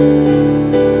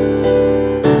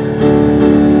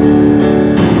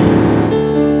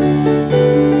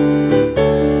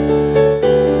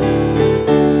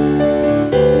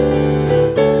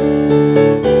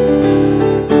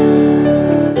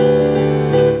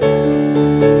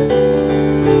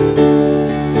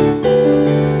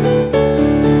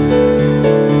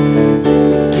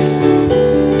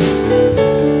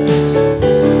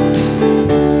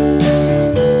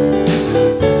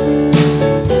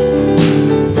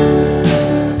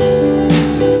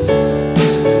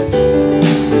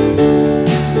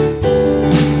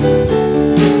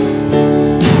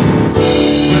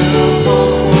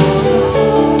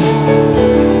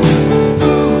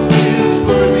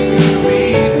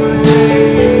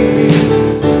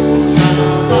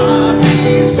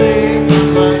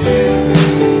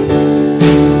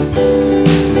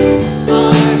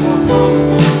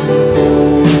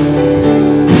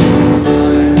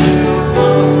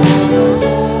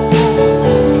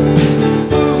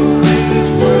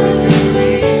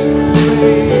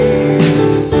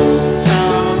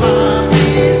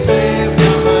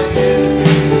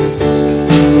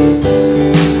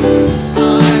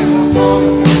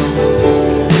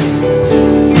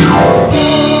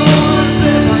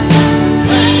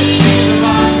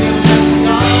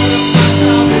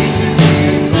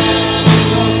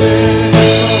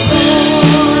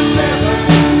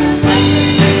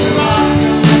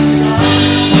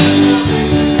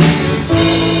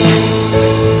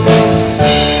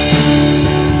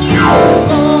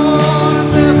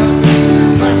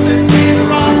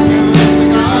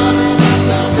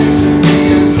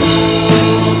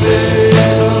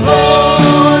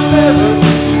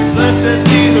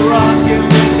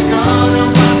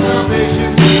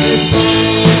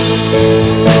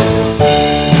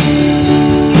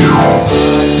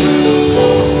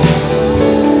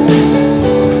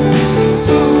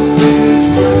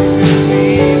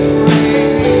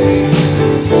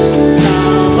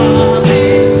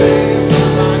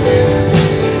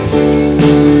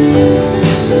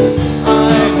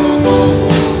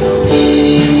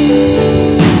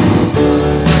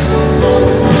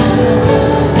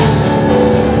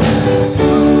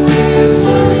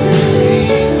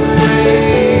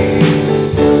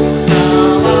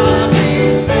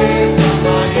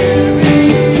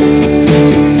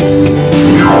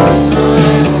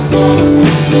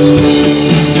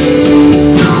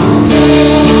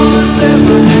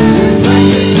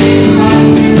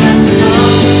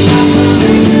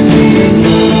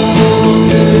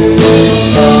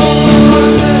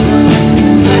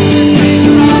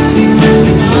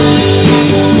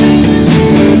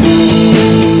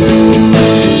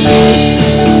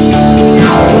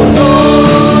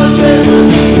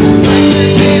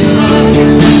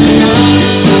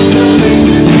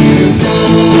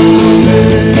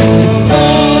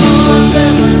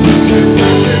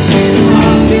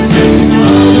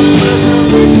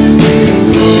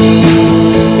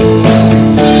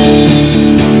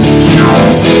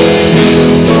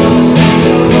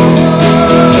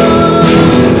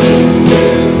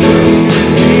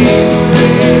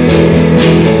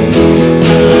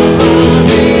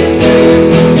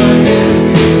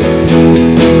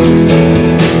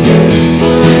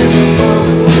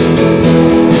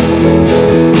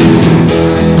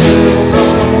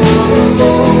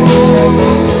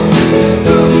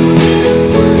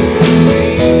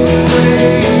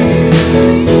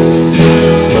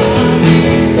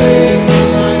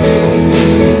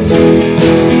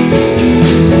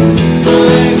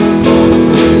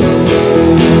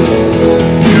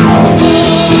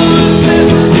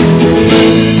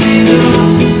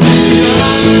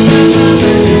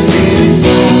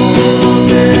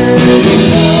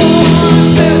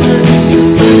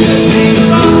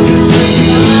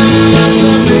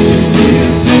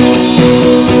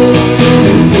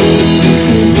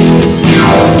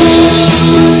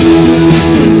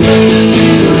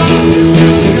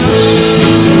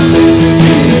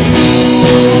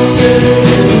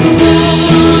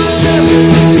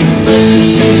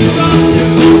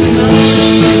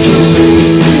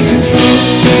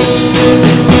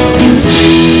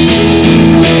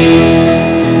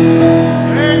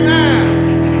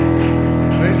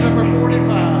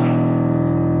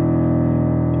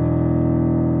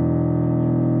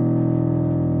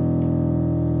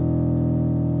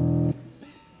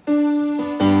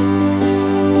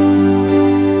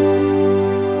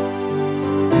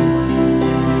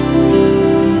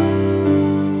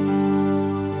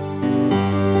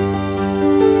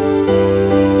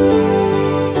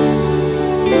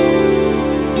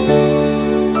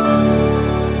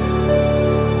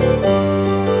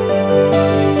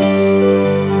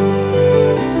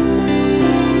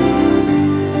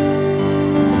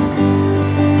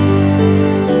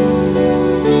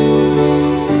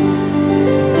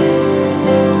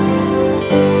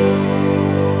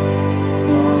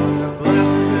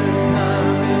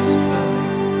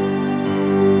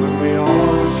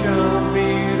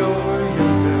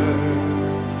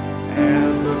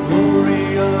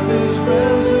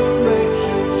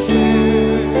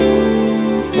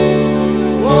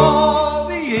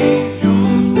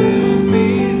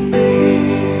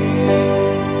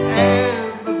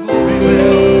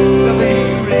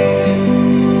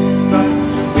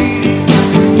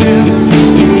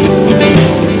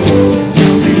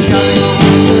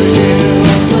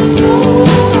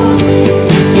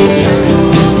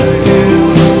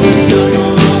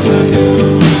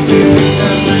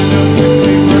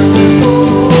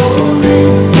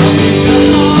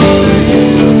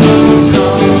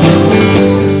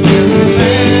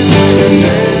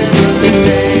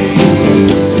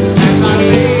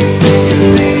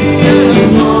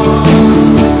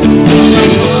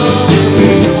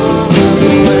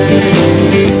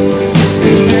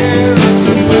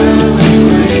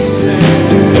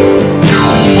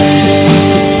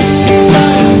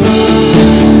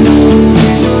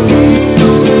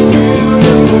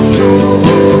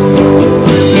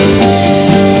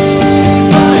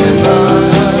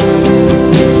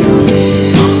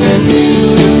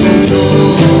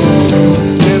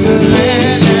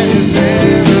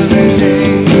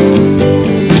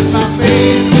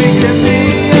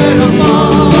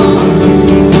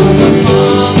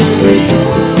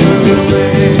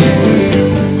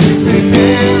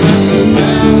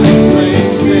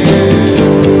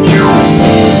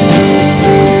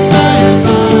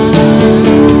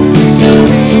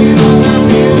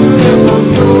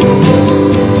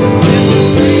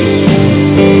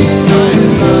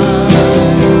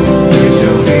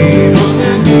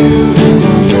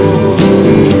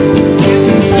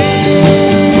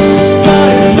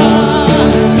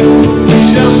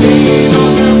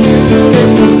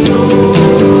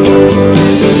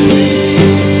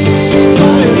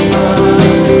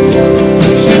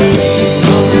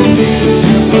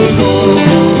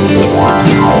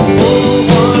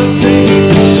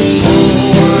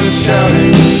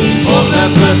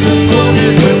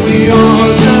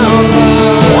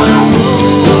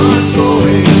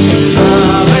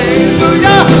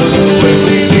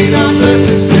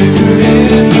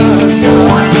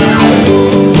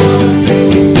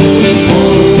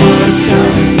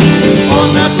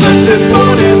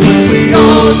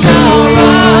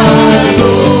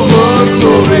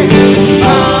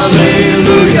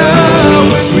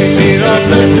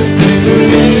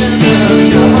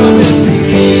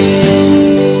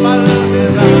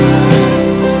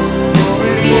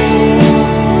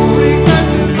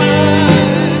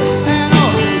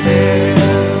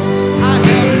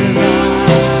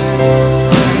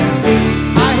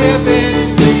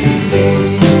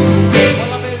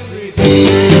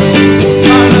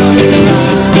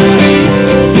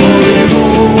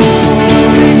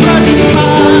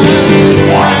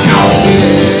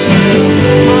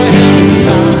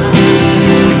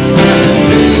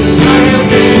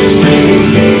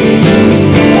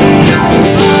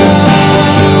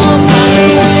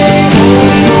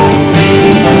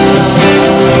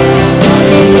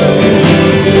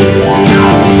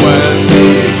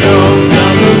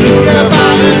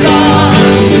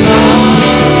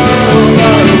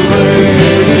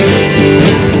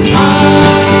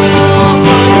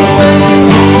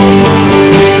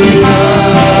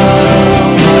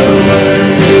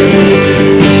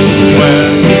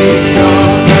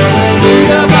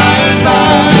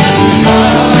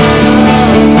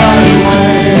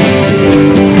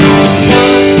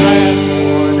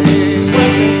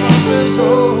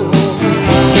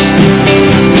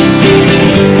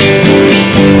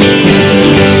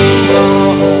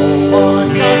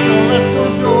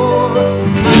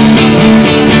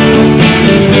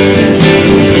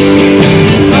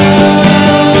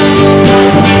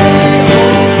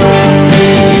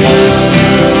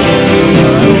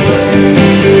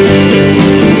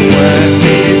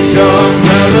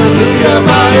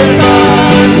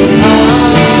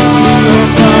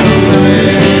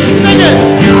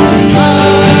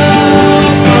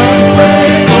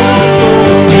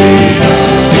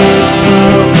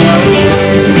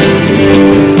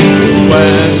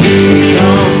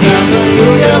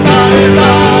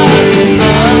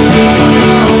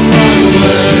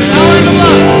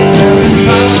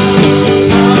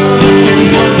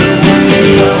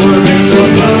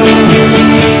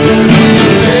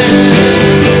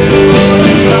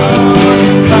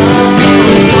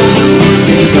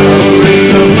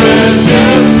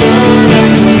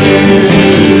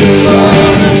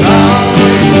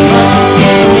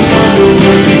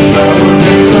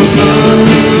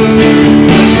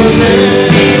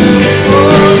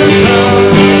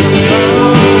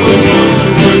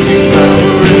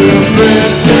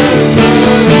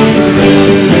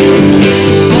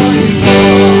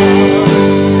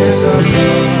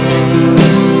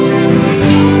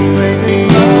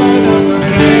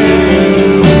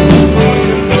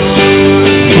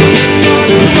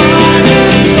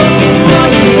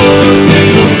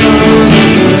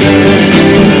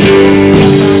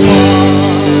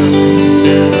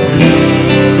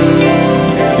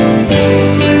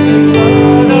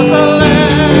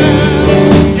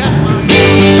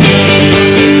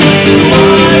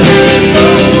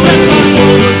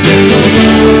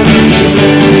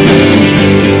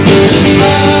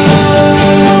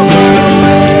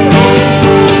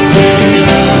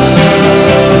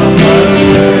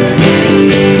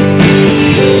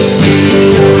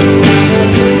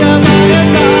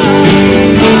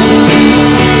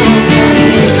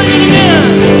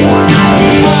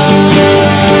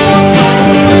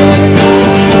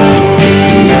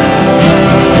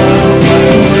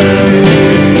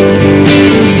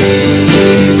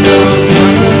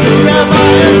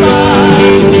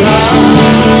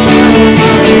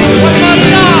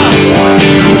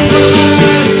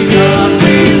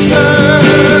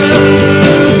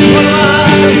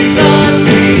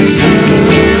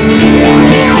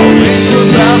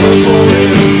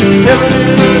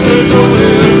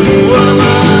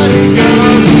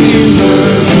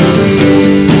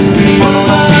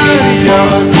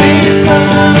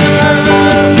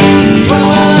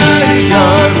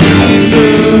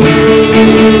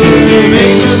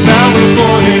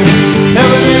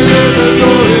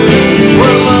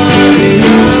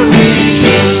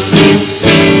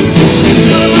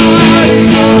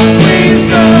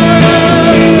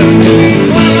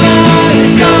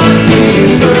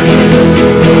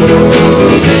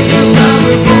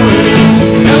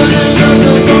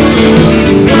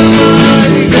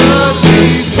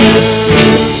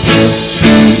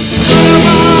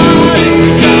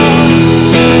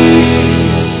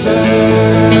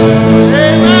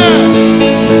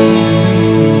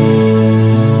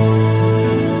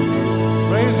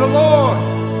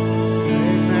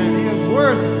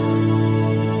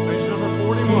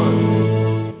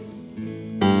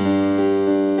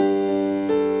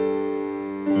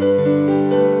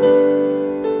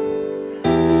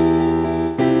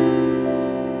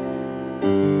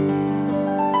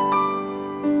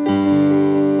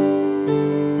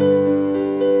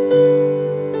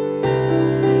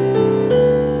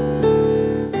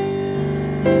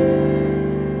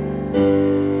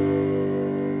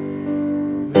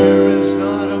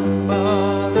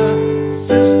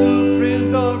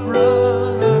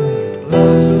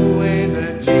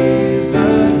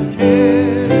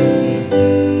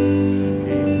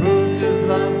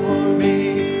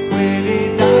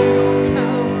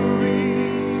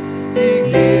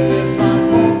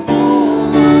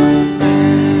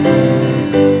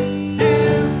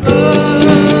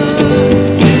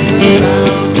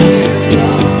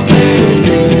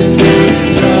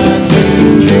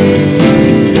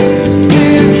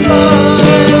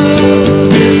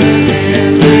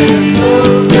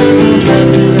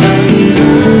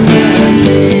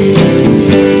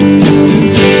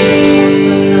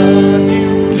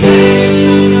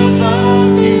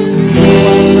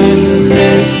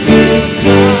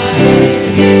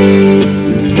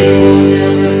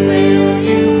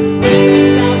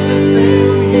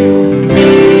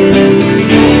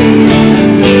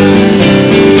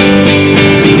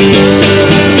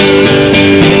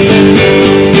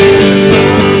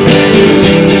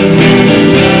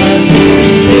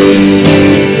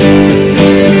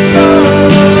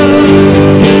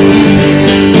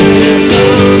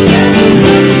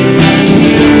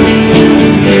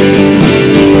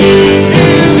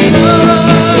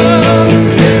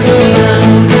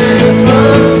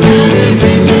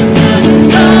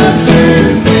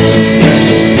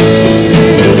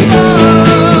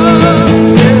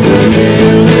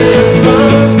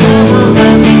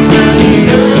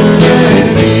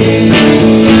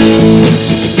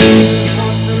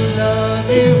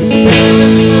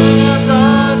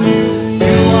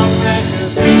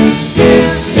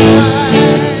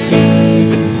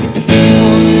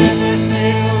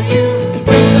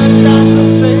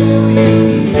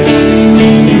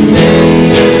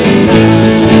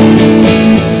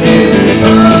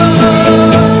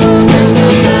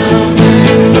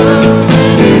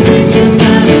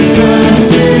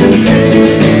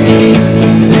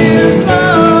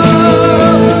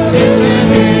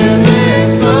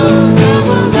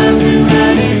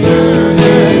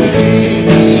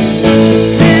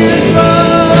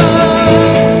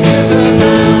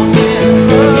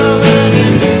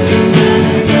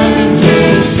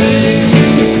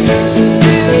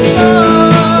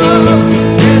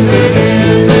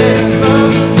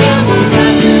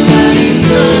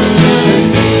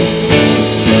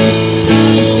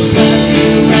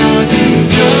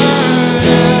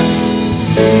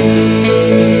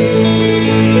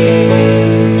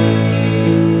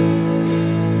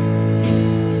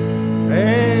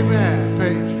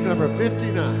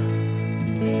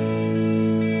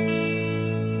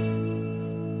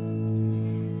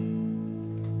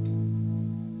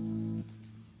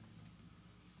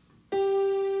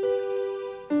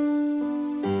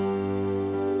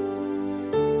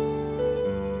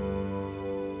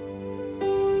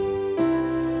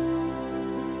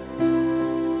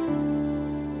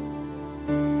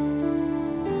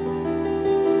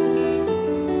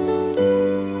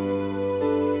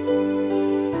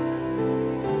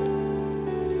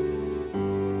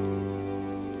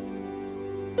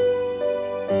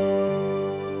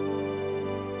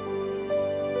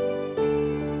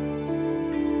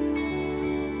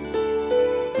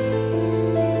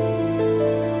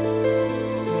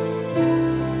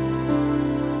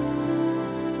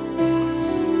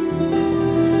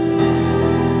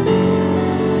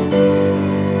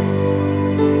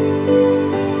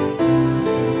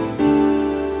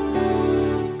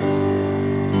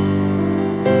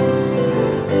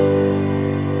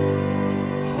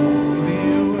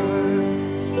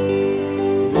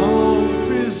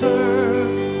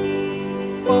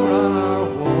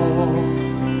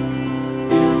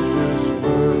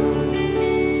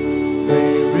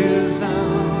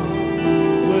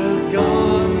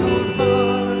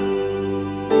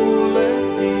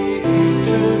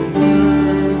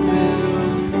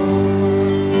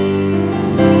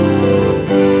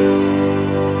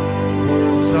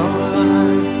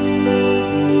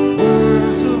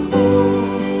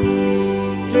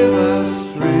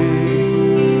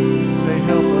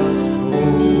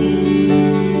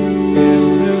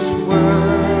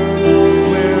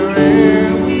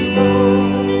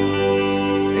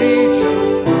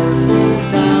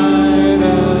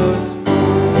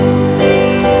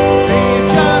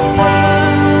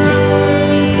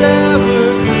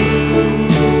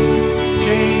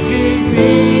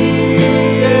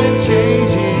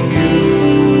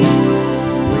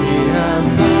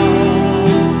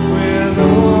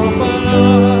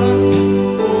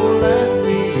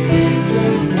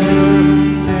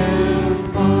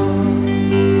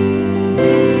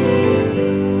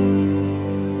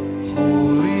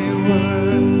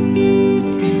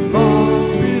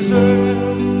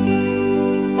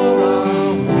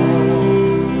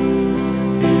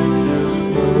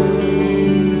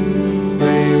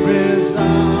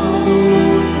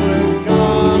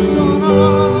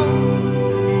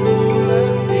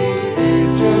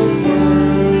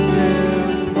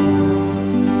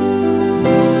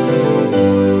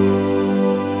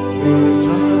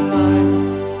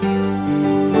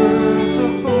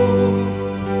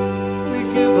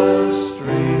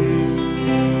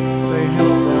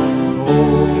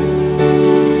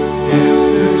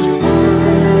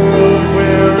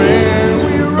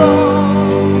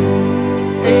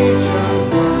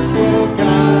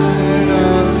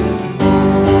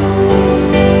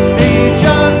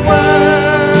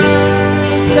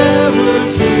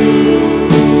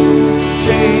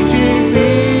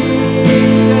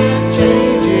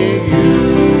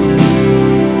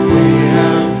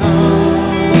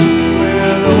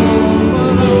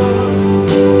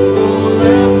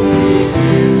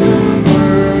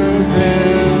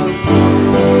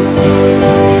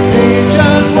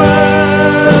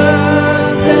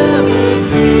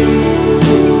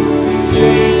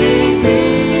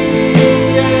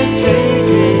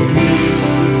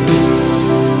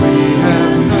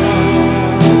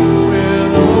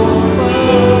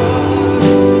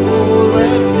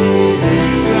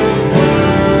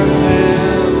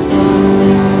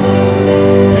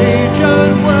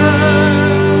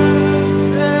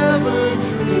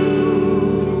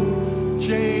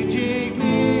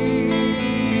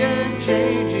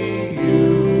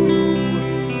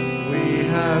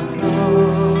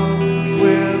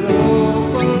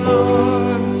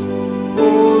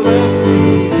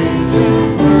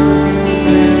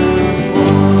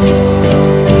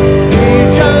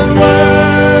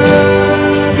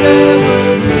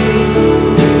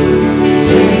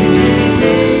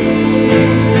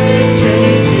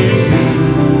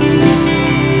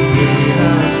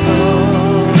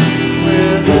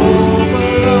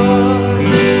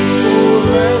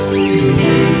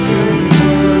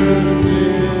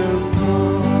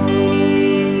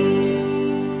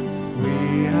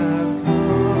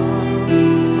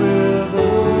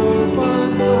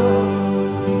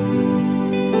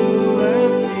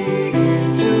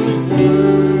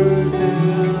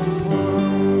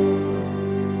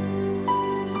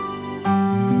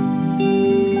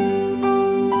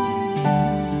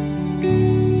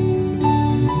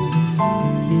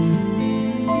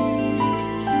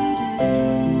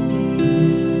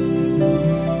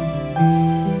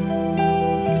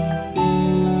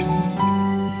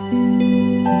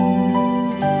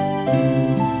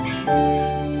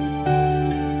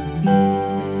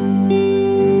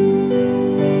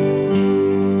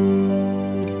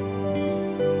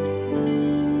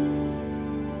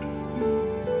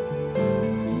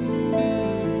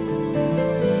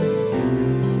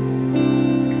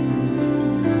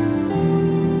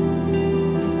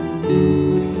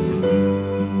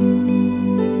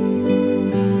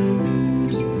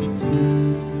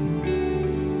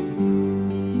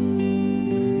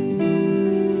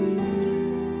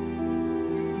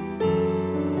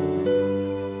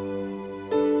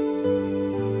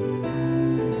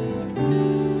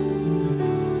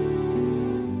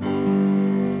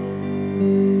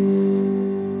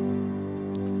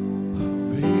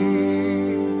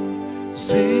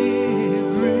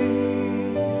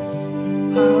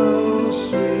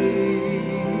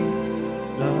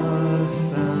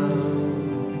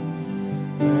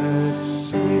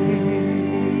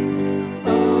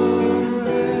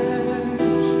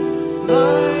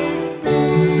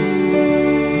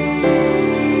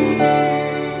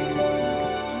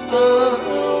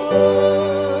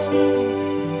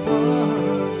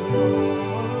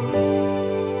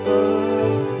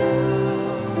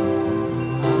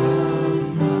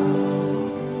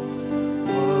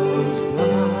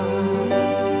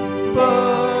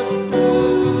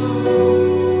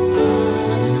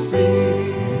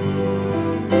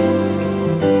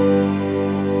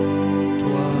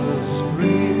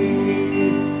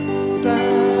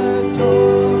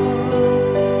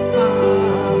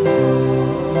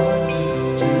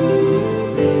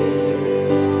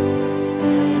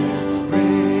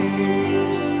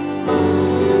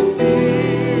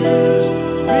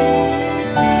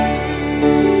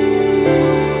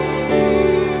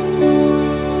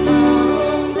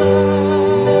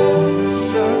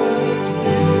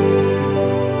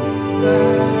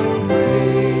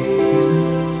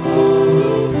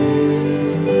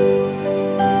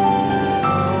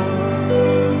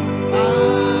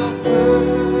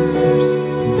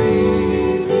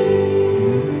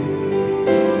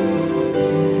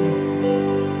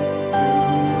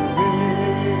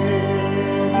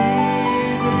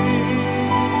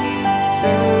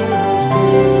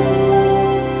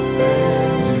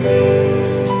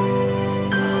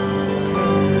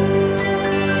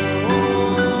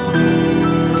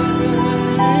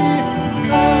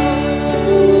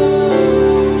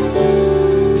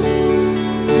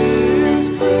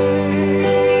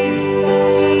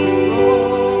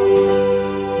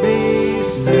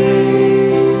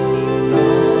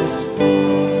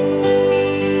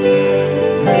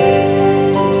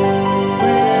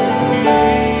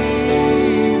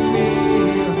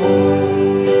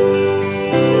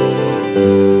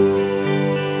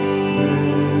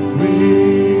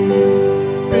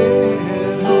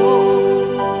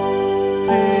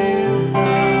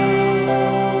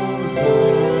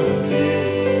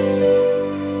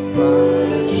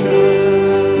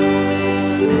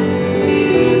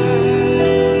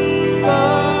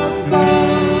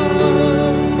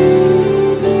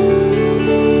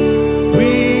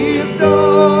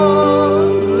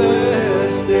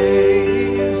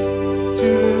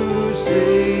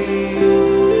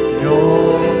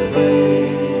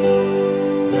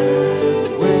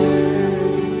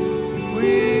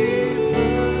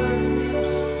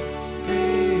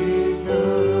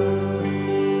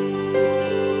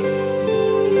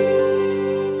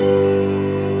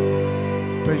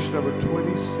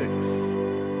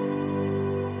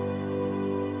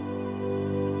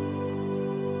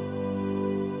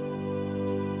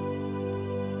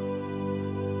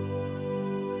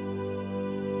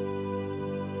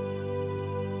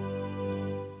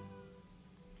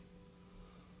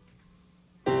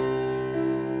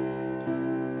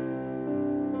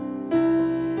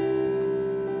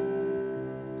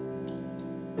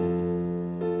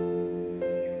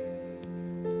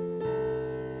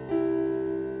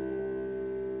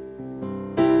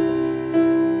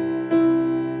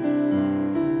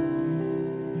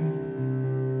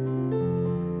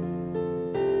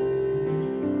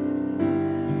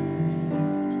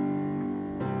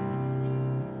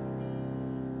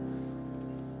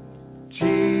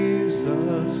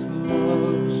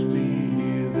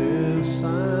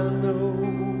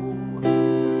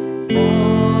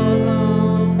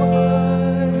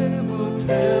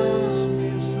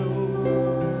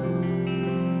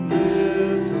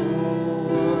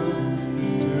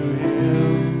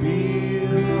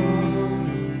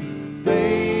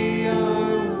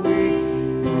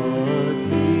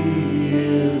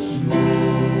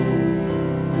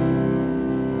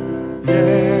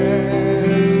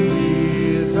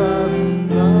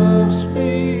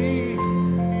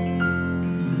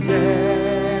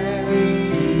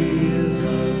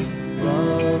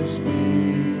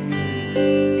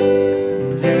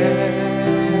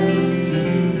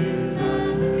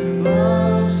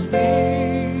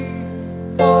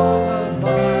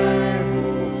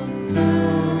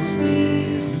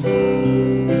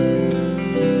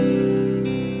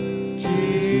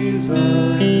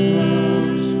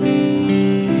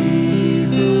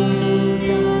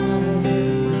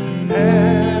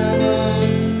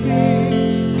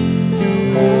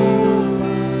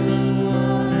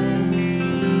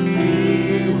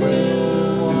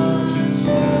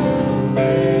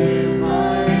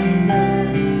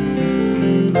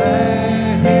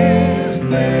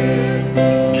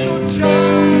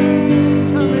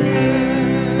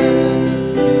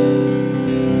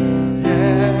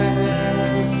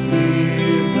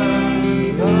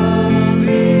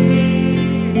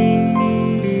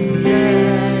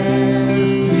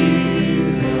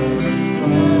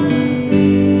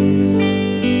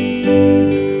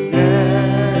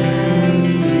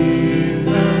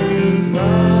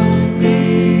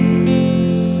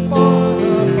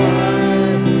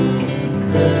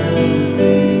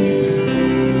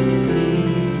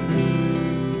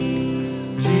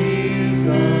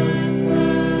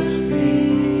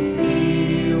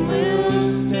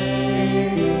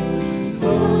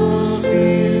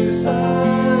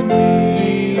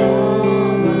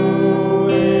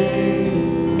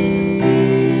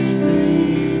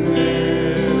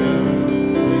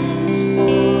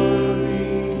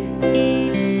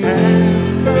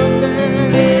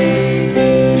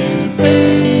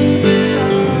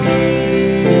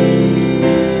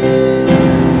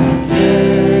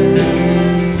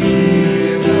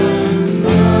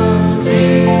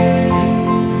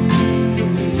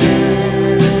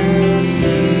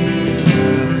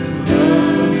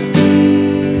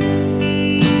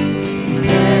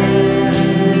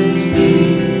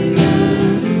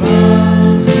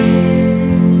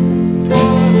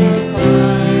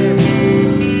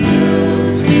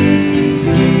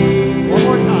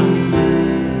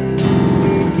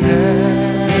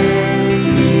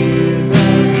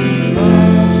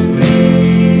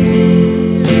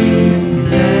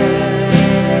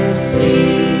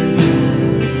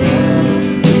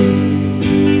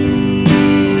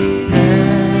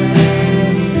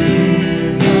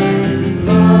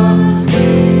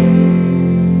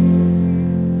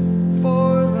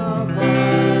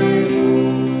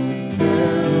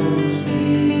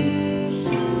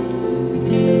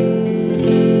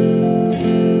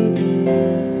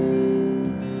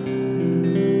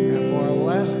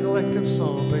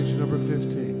 number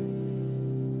 15.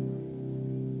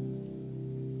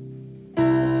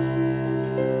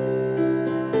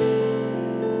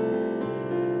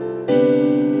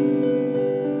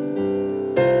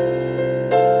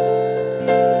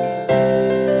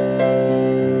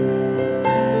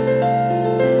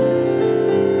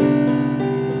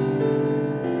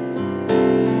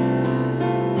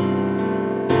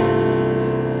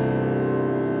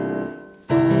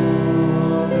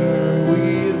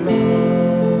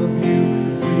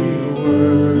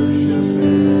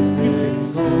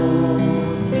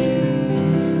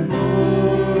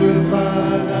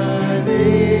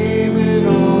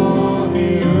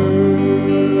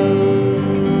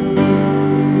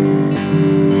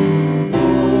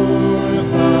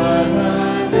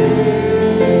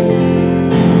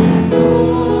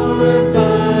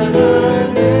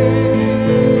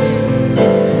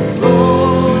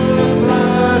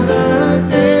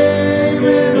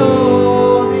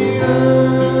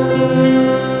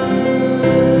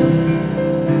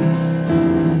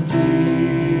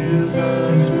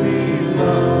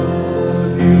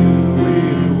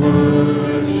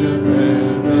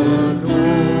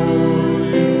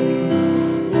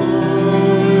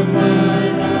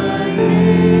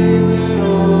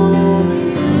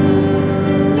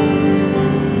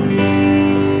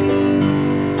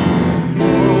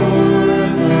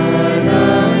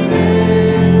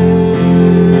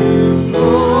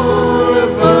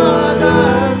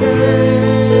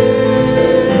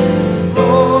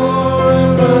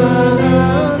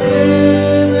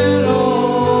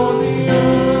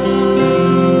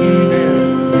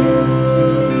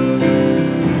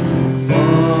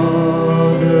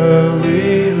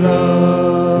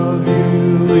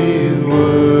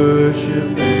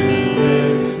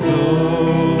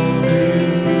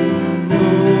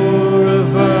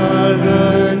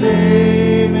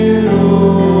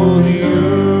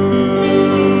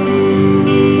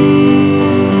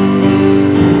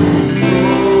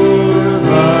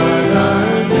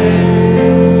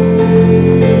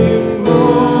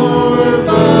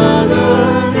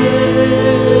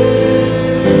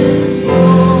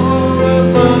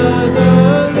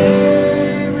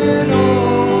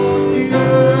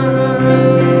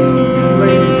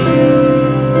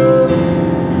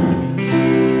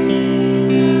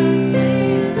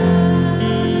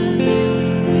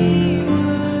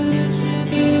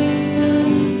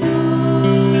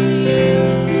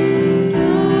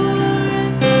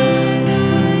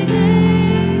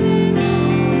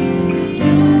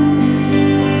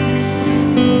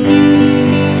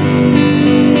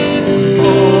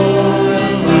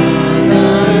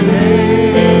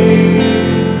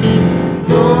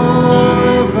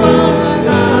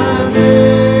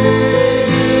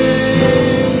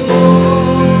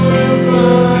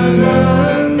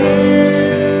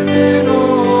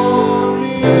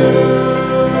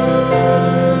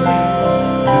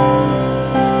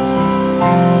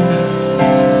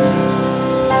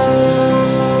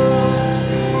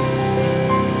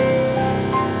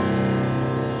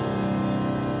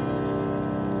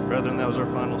 Brethren, that was our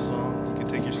final song. You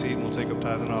can take your seat and we'll take up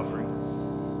tithe and offering.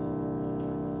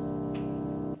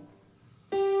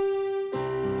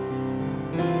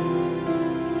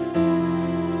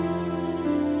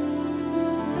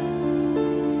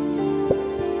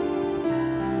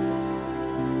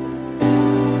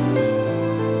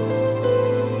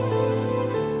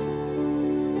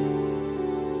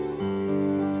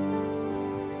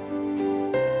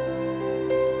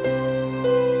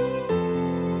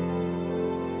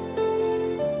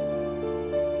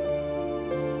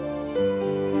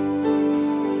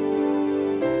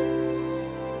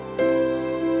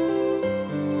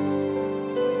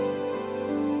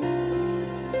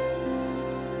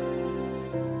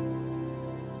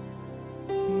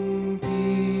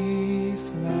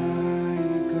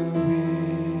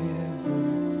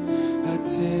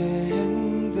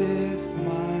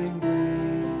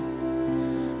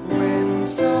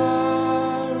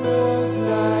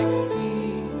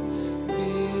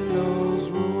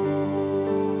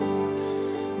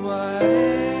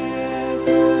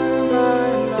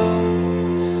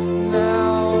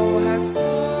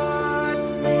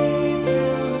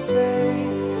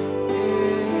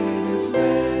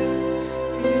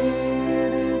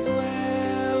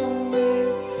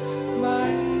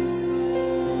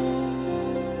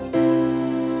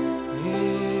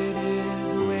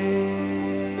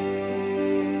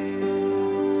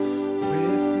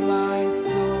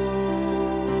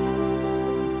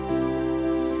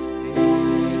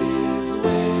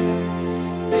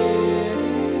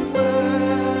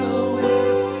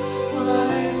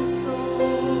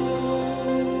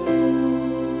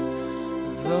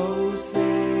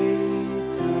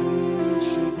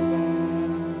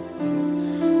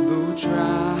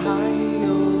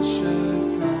 trial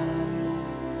should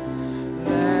come,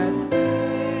 let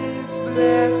this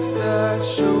blessed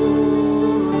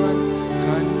assurance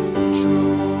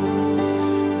control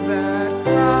that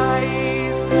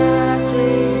Christ has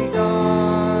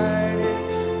regarded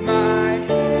my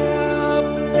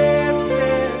helpless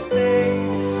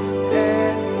estate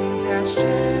and has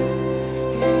shed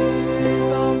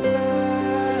his own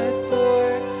blood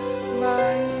for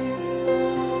my soul.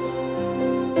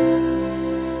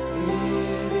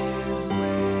 It is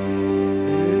well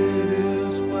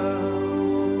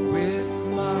with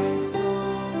my soul.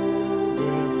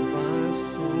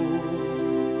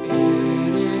 It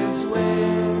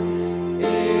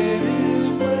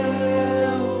is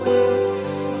well with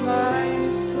my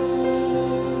soul.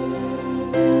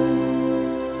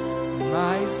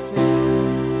 My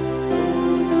sin,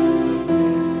 the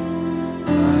bliss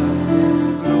of this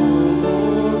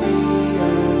glorious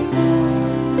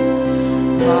thought.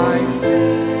 My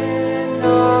sin,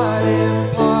 not in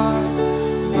part,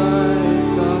 but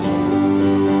the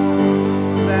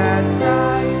whole, that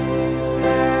Christ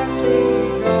has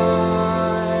regarded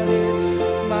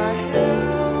my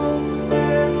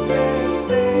helpless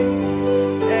estate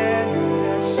and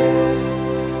has shed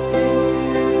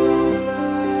his own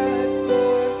blood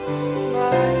for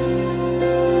my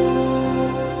soul.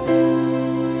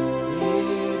 It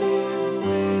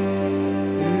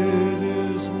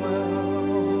is well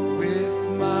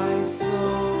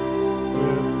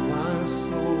with my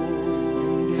soul.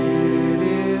 And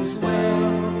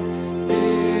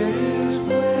it is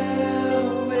well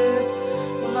with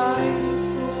my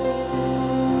soul.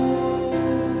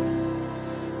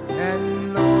 And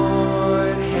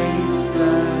Lord, haste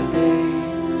the day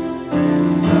when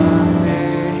the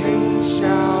face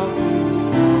shall be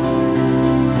sight,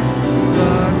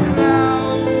 the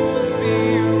clouds be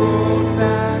rolled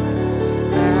back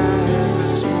as a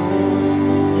scroll,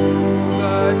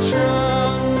 the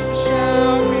trump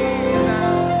shall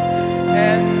resound,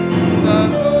 and the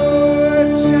Lord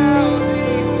shall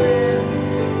descend.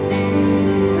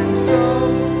 Even so,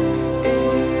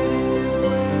 it is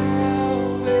well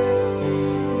with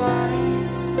my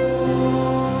soul.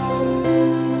 And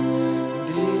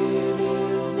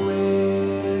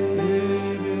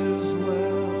it is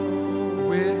well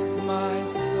with my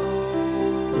soul.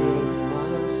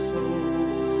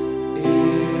 It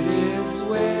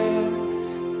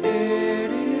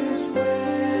is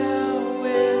well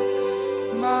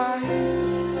with my soul.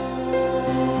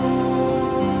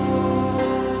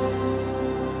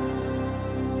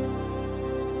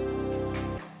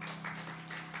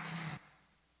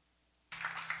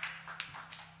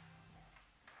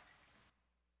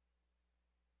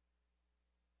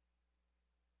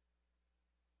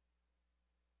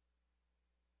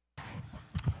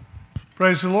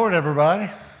 Praise the Lord,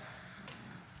 everybody.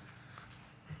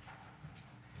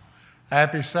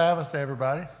 Happy Sabbath to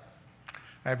everybody.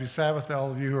 Happy Sabbath to all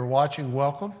of you who are watching.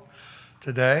 Welcome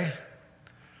today.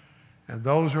 And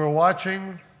those who are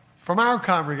watching from our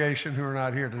congregation who are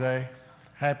not here today,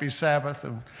 happy Sabbath,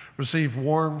 and receive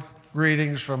warm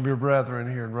greetings from your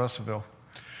brethren here in Russellville.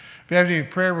 If you have any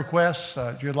prayer requests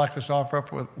you'd like us to offer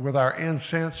up with our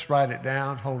incense, write it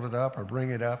down, hold it up, or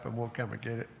bring it up, and we'll come and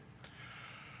get it.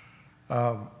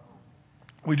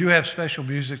 We do have special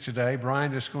music today.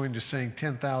 Brian is going to sing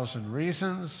 10,000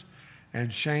 Reasons,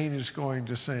 and Shane is going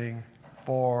to sing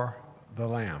For the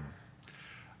Lamb.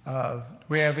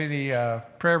 We have any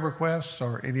prayer requests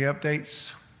or any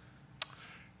updates?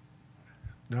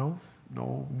 No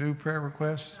new prayer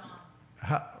requests?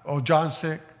 John's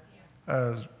sick?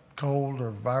 Cold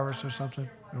or virus or something?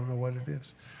 I don't know what it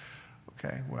is.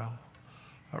 Okay, well,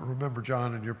 remember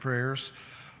John in your prayers.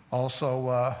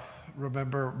 Also,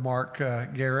 remember Mark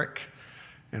Garrick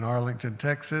in Arlington,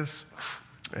 Texas,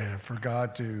 and for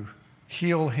God to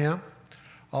heal him.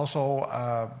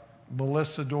 Also,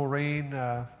 Melissa Doreen,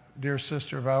 dear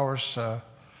sister of ours,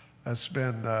 that's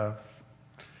been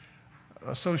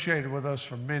associated with us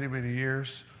for many, many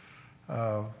years,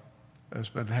 has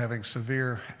been having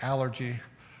severe allergy,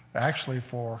 actually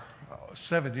for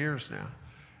 7 years now.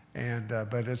 And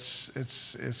but it's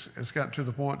gotten to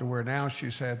the point to where now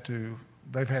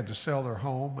they've had to sell their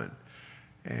home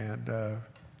and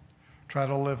try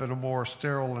to live in a more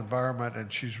sterile environment,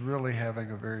 and she's really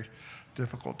having a very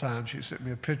difficult time. She sent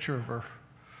me a picture of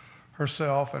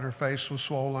herself, and her face was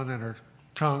swollen and her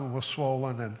tongue was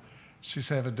swollen, and she's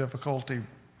having difficulty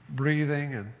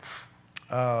breathing, and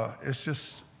it's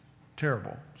just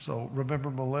terrible. So remember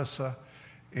Melissa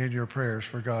in your prayers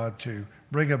for God to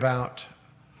bring about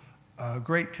a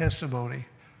great testimony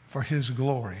for his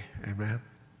glory. Amen.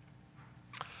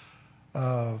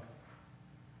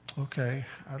 Okay,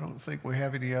 I don't think we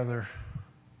have any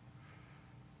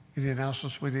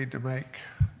announcements we need to make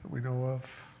that we know of.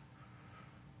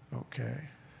 Okay.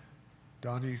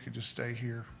 Donnie, you can just stay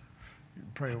here. You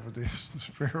can pray over this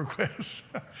prayer request.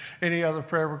 Any other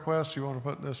prayer requests you want to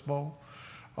put in this bowl?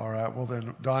 All right, well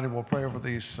then Donnie will pray over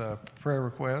these prayer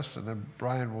requests, and then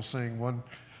Brian will sing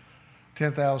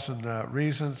 10,000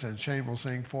 Reasons, and Shane will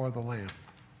sing For the Lamb.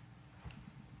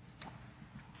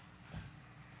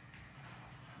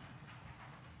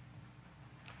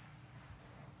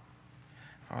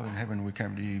 Father in heaven, we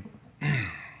come to you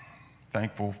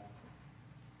thankful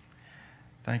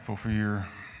for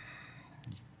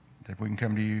that we can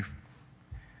come to you,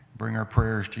 bring our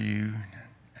prayers to you,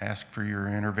 ask for your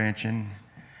intervention,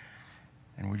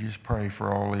 and we just pray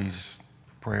for all these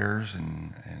prayers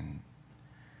and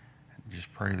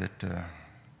just pray that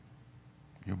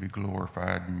you'll be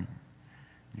glorified and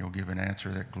you'll give an answer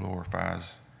that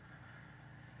glorifies.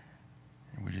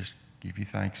 And we just give you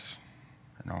thanks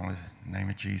in all in the name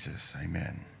of Jesus.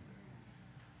 Amen.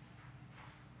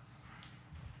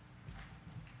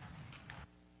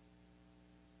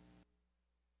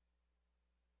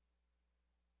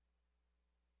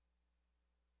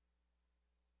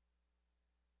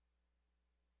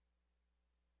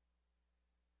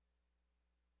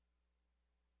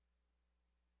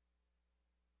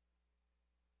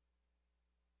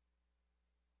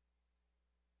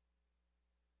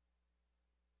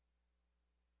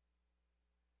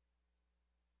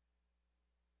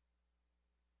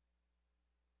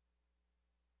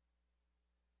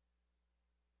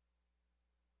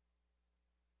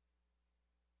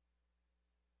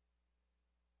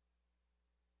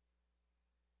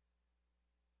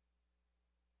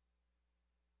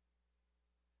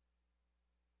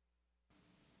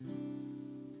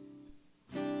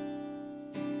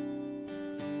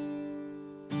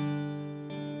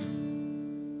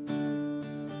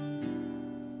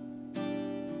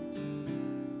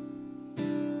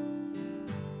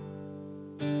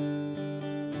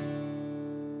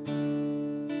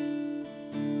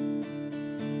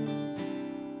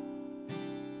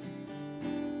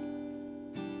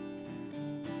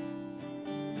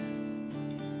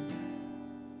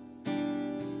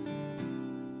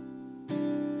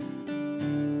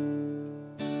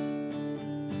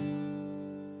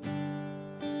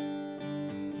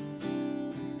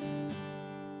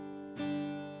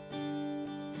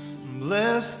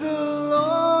 Bless the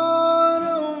Lord,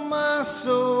 oh my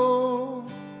soul,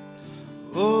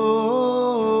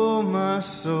 oh my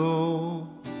soul,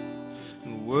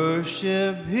 and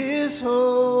worship his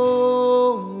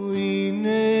holy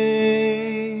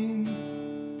name,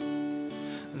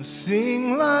 and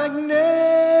sing like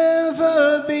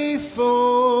never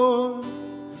before,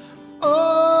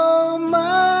 oh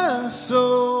my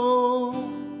soul,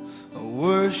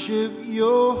 worship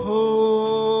your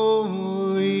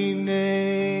holy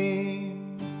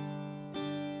name.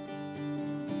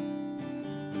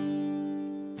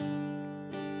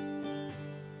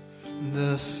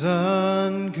 The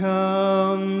sun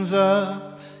comes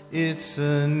up, it's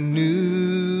a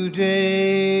new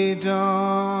day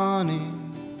dawning.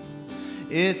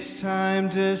 It's time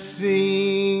to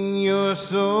sing your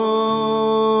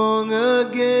song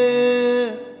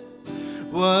again.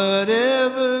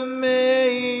 Whatever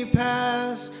may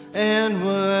pass and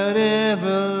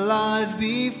whatever lies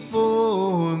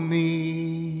before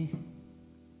me,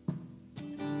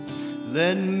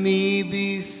 let me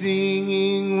be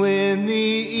singing when the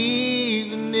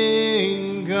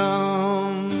evening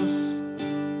comes.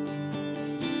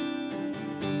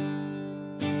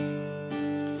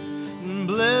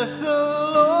 Bless the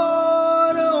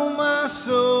Lord, oh my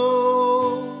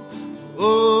soul,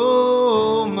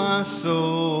 oh my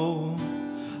soul,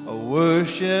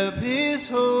 worship his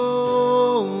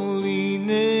holy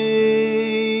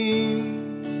name,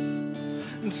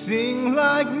 and sing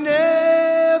like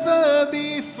never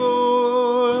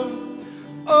before,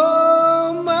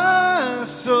 oh my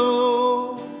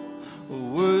soul,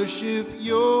 worship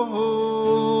your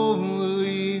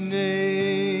holy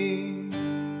name.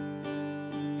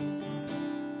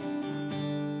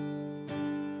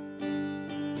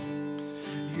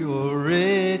 You're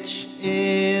rich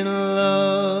in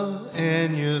love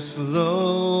and you're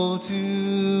slow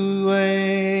to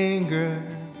anger.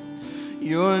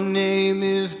 Your name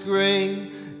is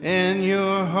great and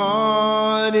your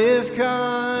heart is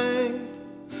kind.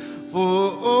 For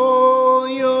all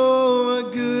your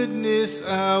goodness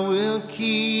I will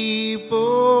keep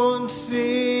on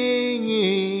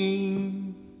singing.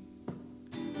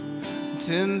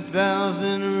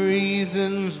 10,000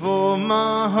 reasons for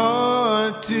my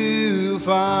heart to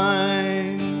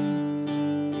find.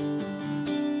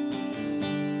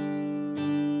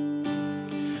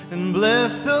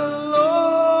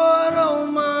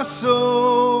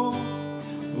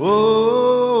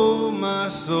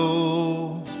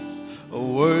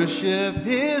 worship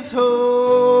his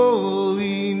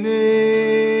holy name.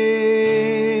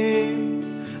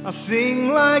 I'll sing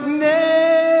like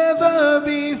never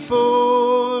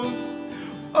before.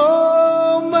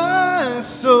 Oh, my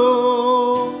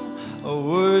soul, I'll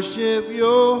worship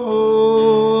your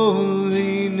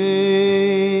holy name.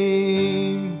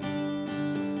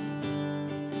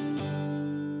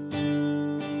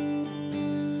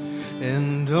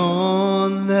 And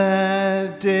on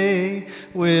that day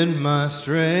when my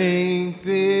strength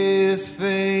is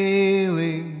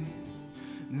failing,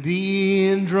 the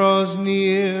end draws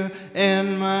near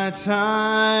and my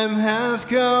time has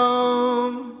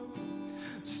come,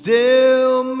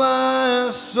 still my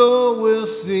soul will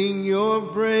sing your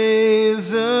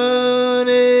praise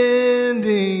unending.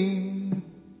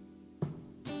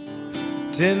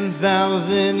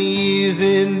 10,000 years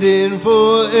and then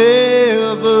forevermore,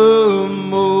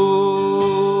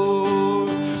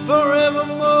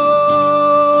 forevermore.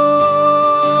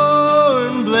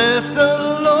 And bless the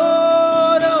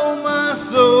Lord, oh my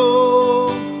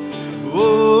soul,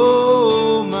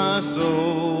 oh my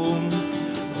soul.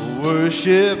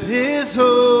 Worship his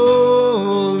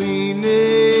holy name.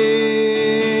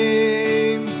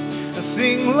 I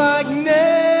sing like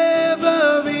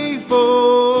never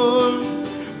before.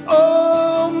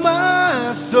 Oh,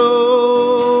 my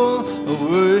soul, I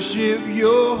worship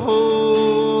your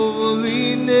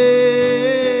holy name.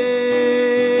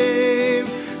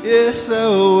 Yes, I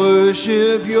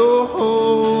worship your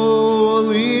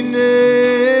holy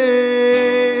name.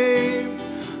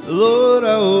 Lord,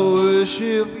 I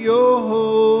worship your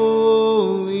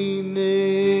holy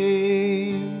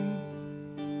name.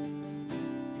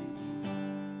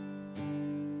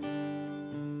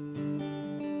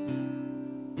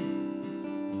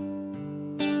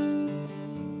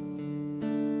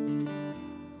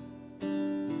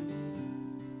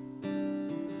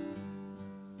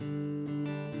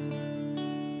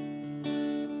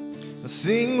 I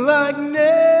sing like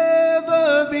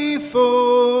never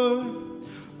before.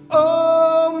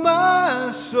 Oh,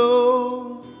 my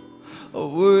soul, I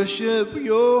worship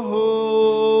your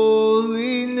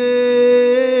holy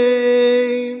name.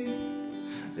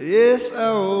 Yes,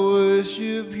 I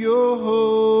worship your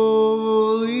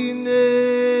holy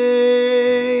name.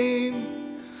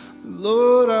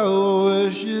 Lord, I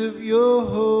worship your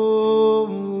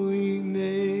holy name.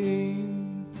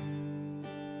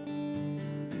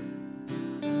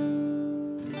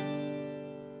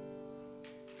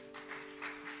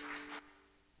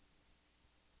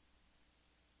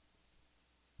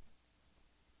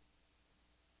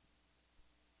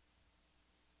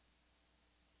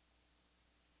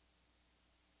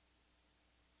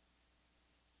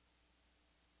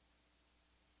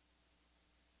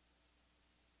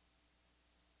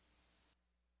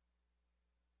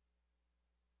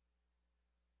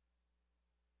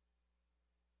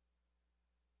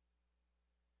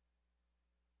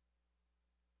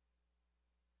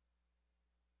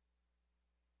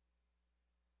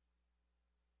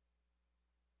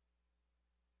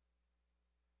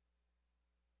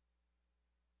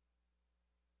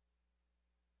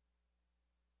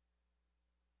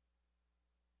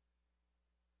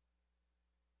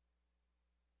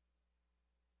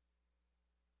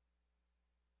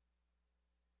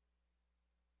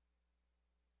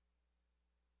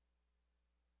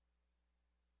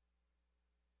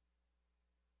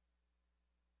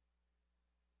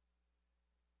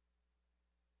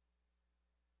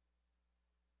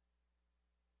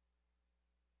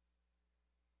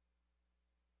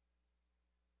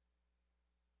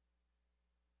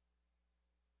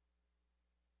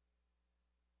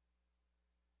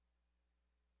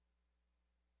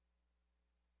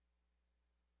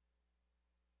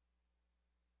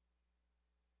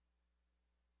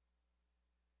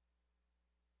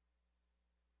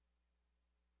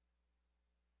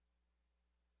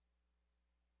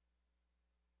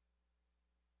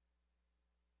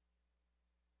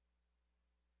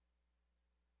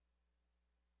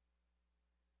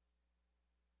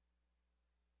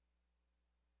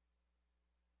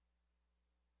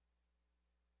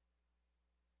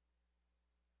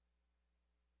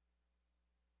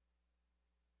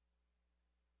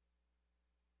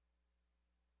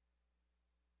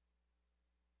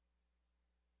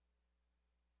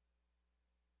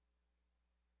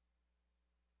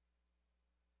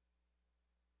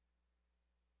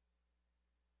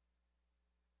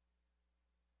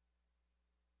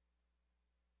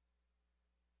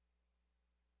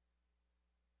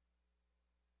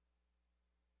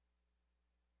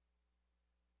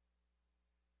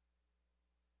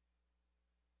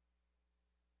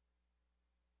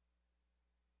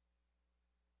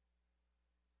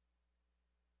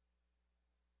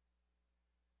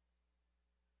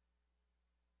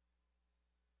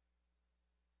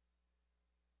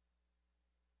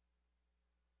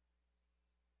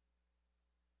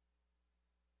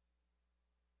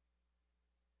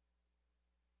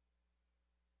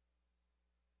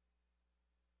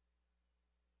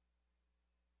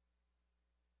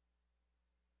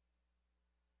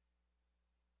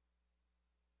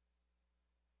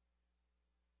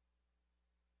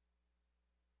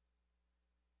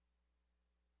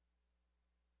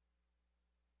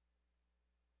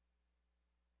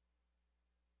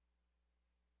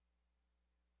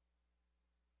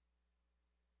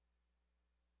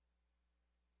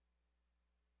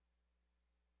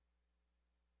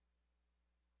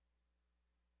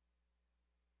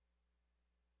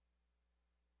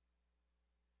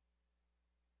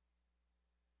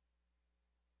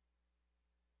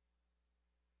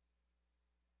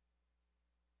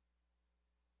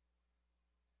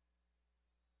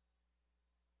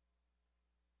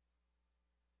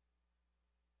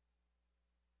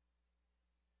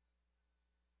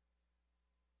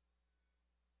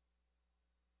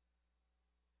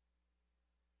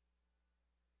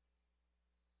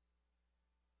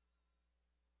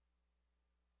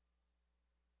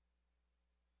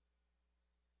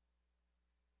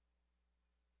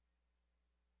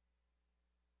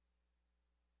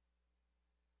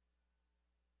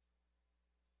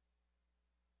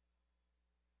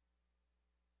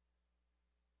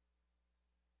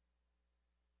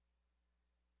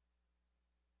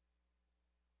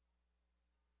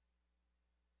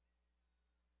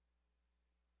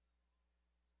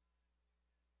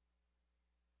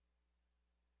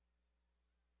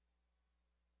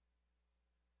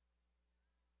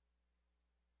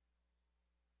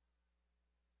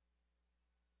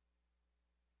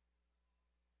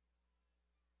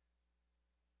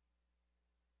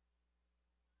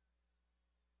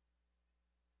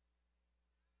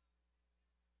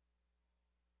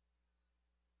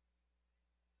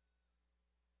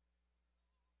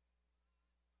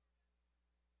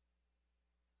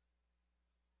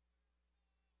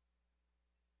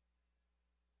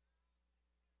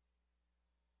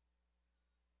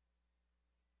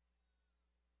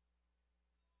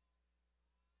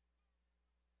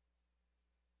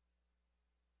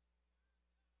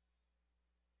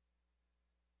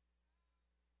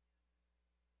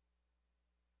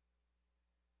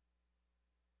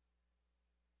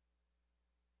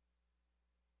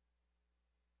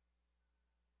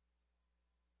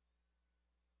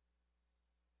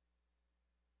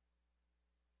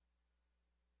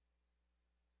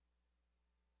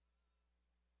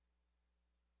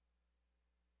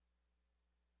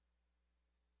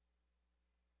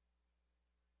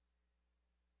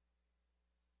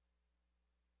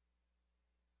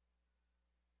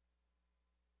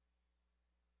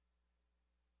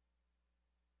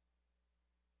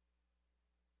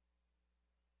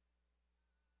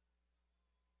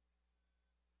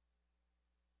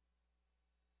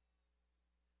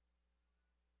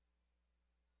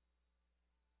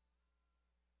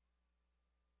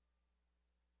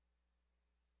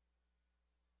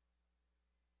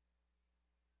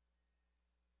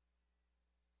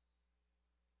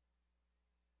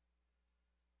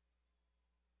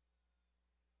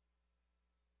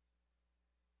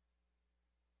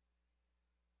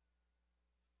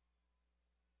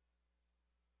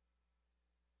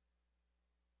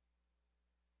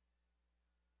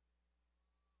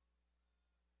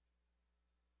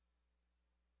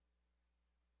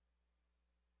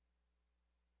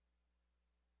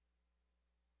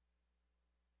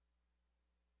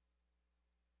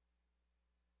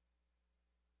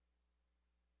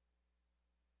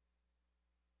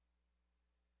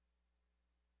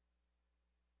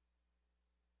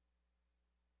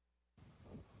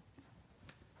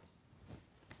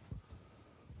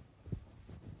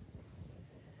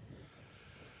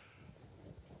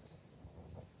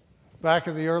 Back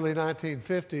in the early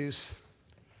 1950s,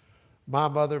 my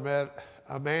mother met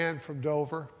a man from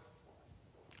Dover.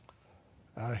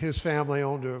 His family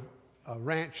owned a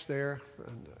ranch there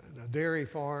and a dairy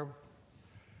farm.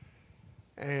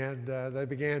 And they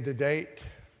began to date,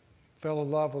 fell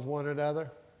in love with one another,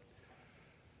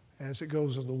 as it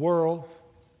goes in the world.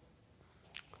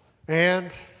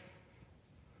 And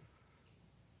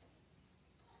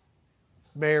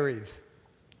married.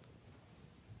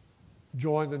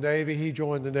 Joined the Navy, he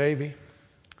joined the Navy.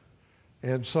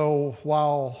 And so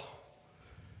while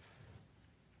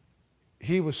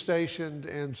he was stationed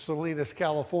in Salinas,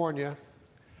 California,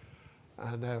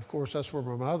 and of course that's where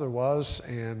my mother was,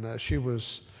 and she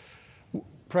was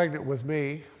pregnant with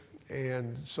me,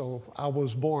 and so I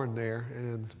was born there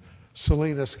in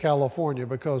Salinas, California,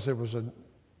 because there was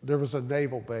a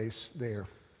naval base there.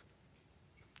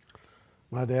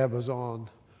 My dad was on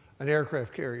an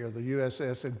aircraft carrier, the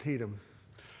USS Antietam.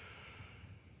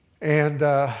 And,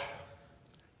 I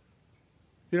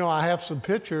have some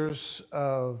pictures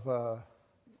of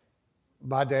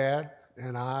my dad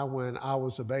and I when I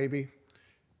was a baby,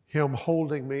 him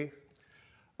holding me.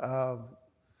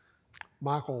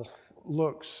 Michael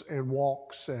looks and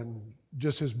walks, and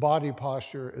just his body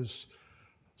posture is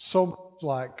so much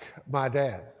like my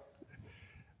dad.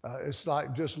 It's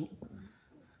like just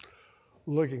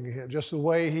looking at him, just the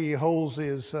way he holds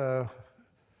his arms,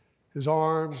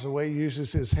 the way he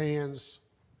uses his hands,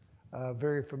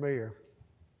 very familiar.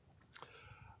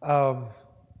 But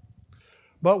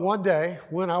one day,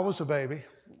 when I was a baby,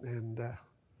 and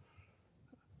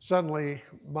suddenly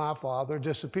my father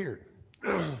disappeared.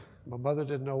 My mother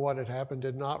didn't know what had happened,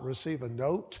 did not receive a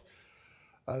note.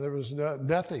 There was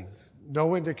nothing,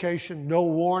 no indication, no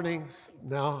warning.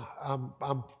 Now,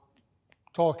 I'm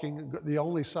talking, the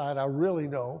only side I really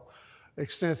know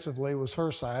extensively was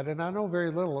her side, and I know very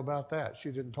little about that.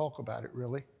 She didn't talk about it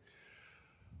really.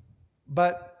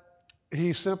 But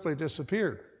he simply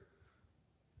disappeared.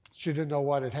 She didn't know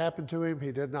what had happened to him.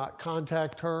 He did not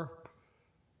contact her.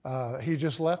 He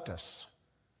just left us.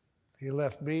 He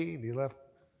left me, and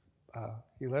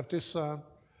he left his son,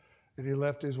 and he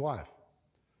left his wife.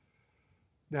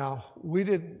 Now,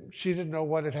 she didn't know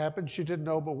what had happened. She didn't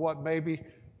know but what maybe,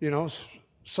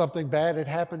 something bad had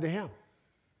happened to him.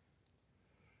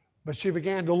 But she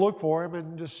began to look for him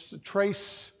and just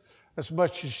trace as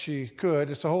much as she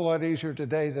could. It's a whole lot easier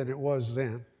today than it was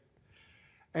then.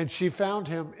 And she found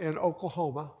him in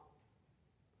Oklahoma,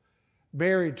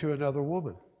 married to another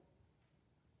woman.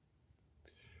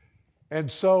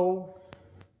 And so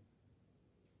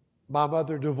my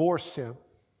mother divorced him.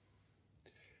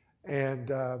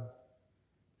 And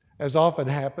as often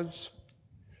happens,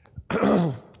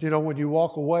 when you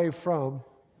walk away from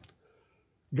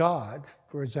God,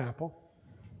 for example,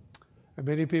 and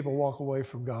many people walk away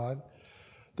from God,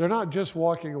 they're not just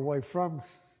walking away from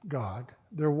God,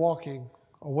 they're walking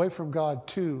away from God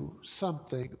to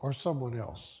something or someone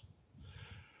else.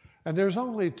 And there's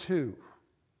only two.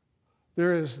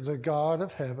 There is the God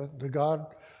of heaven, the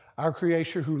God, our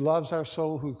creator, who loves our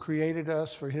soul, who created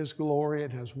us for his glory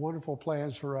and has wonderful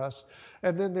plans for us.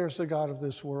 And then there's the God of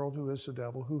this world, who is the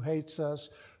devil, who hates us,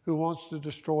 who wants to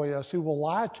destroy us, who will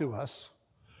lie to us,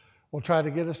 will try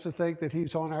to get us to think that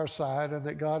he's on our side and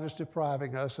that God is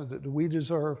depriving us and that we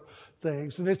deserve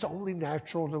things. And it's only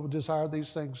natural to desire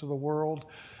these things of the world.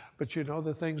 But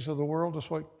the things of the world is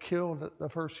what killed the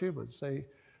first humans.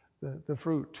 The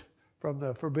fruit from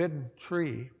the forbidden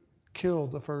tree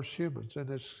killed the first humans. And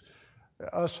it's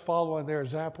us following their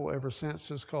example ever since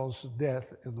has caused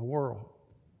death in the world.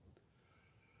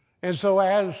 And so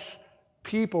as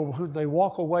people who they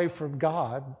walk away from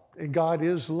God, and God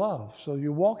is love. So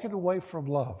you're walking away from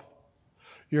love.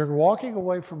 You're walking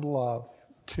away from love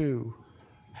to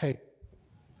hate.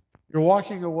 You're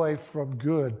walking away from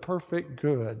good, perfect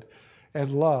good,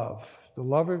 and love, the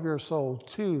love of your soul,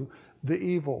 to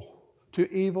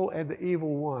evil and the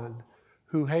evil one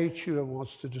who hates you and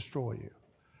wants to destroy you.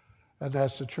 And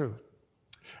that's the truth.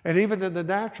 And even in the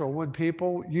natural, when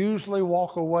people usually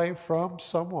walk away from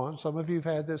someone, some of you have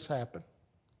had this happen,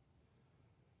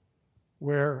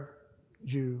 where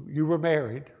you were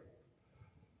married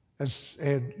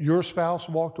and your spouse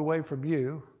walked away from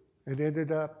you and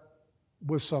ended up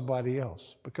with somebody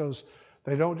else, because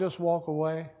they don't just walk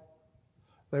away,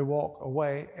 they walk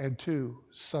away and to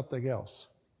something else.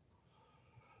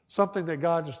 Something that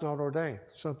God has not ordained,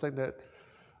 something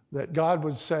that God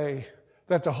would say,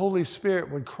 that the Holy Spirit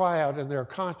would cry out in their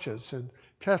conscience and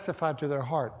testify to their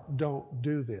heart, don't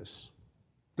do this.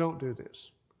 Don't do this.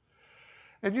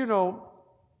 And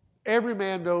every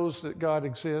man knows that God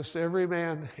exists. Every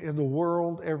man in the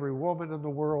world, every woman in the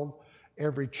world,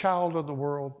 Every child in the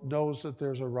world knows that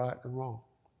there's a right and wrong.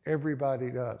 Everybody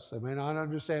does. They may not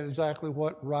understand exactly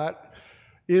what right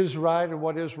is right and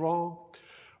what is wrong,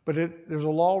 but there's a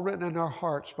law written in our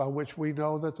hearts by which we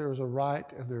know that there is a right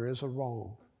and there is a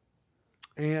wrong.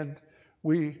 And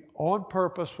we, on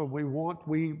purpose, when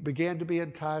we began to be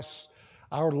enticed,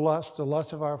 our lust, the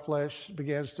lust of our flesh,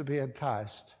 begins to be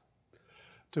enticed.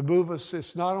 To move us,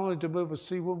 it's not only to move us,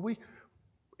 see,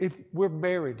 if we're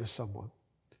married to someone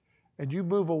and you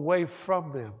move away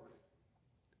from them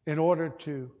in order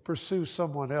to pursue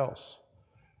someone else,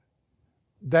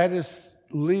 that is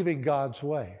leaving God's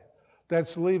way.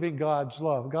 That's leaving God's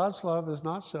love. God's love is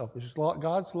not selfish.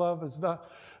 God's love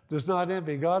does not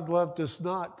envy. God's love does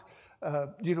not,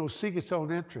 seek its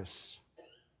own interests.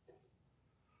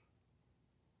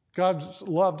 God's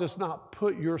love does not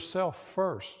put yourself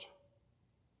first.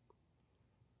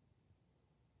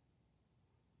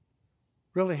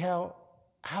 Really, how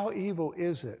evil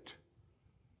is it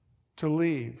to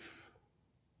leave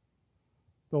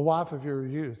the wife of your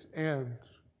youth and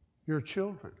your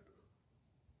children?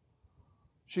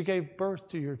 She gave birth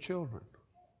to your children.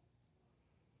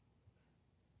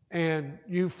 And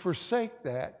you forsake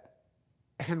that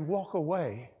and walk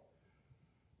away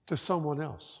to someone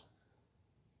else.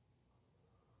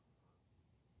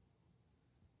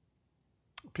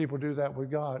 People do that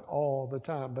with God all the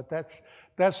time, but that's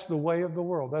the way of the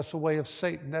world. That's the way of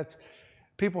Satan.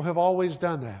 People have always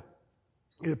done that.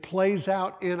 It plays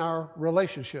out in our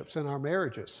relationships, in our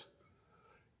marriages,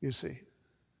 you see.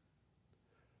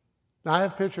 Now, I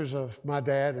have pictures of my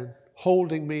dad and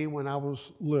holding me when I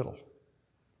was little.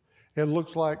 It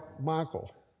looks like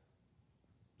Michael.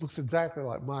 Looks exactly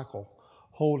like Michael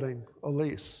holding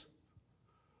Elise.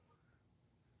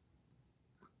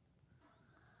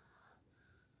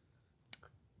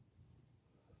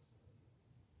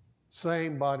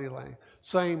 Same body length,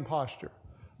 same posture,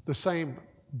 the same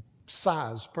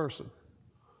size person.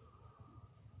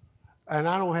 And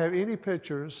I don't have any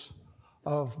pictures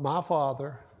of my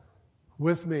father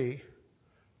with me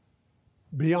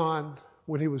beyond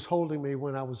when he was holding me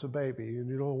when I was a baby. And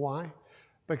you know why?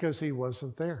 Because he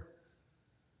wasn't there.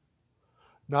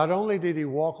 Not only did he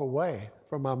walk away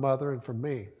from my mother and from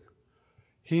me,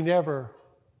 he never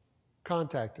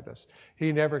contacted us.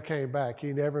 He never came back.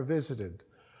 He never visited.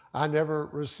 I never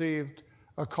received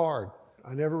a card.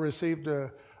 I never received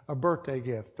a birthday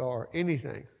gift or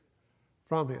anything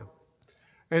from him.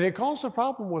 And it caused a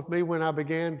problem with me when I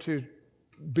began to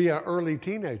be an early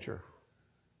teenager,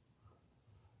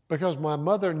 because my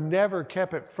mother never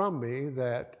kept it from me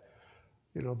that,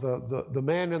 the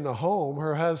man in the home,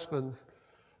 her husband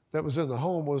that was in the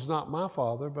home, was not my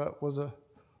father, but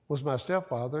was my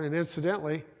stepfather. And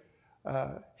incidentally,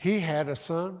 he had a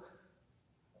son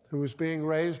who was being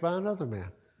raised by another man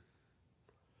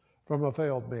from a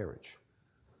failed marriage.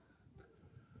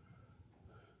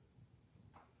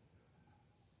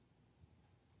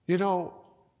 The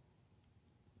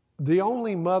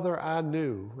only mother I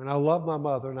knew, and I loved my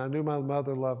mother, and I knew my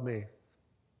mother loved me,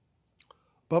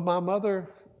 but my mother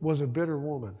was a bitter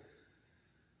woman.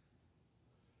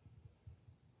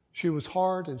 She was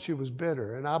hard and she was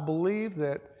bitter, and I believe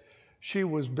that she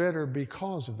was bitter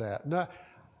because of that. Now,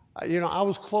 I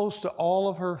was close to all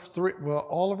of her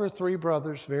three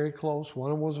brothers, very close.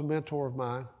 One of them was a mentor of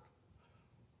mine.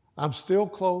 I'm still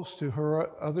close to her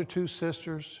other two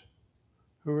sisters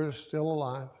who are still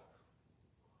alive.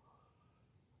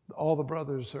 All the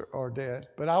brothers are dead,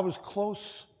 but I was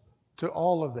close to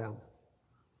all of them.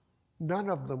 None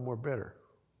of them were bitter.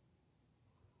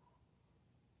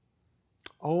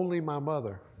 Only my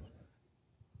mother.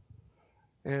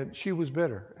 And she was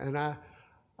bitter, and I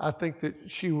think that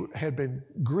she had been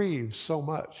grieved so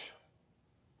much.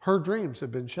 Her dreams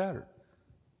had been shattered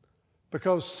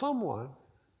because someone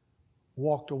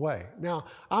walked away. Now,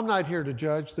 I'm not here to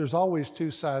judge. There's always two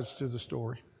sides to the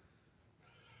story.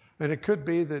 And it could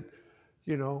be that,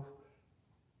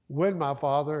 when my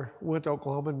father went to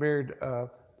Oklahoma and married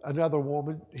another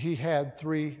woman, he had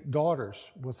 3 daughters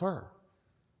with her.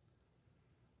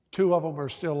 2 of them are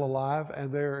still alive,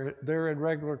 and they're in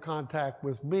regular contact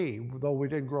with me, though we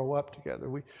didn't grow up together.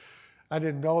 I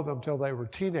didn't know them till they were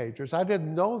teenagers. I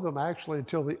didn't know them actually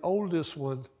until the oldest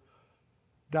one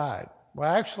died.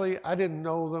 Well, actually, I didn't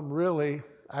know them really.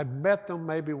 I'd met them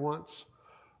maybe once,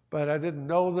 but I didn't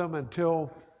know them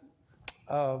until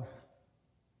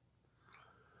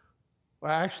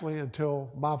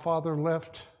until my father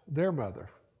left their mother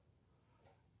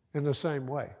in the same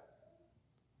way.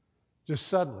 Just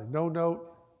suddenly, no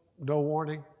note, no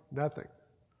warning, nothing.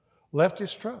 Left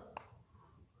his truck.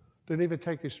 Didn't even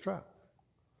take his truck.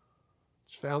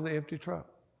 Just found the empty truck.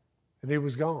 And he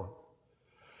was gone.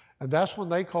 And that's when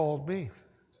they called me,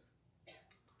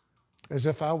 as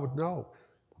if I would know.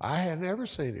 I had never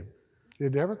seen him.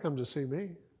 He'd never come to see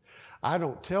me. I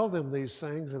don't tell them these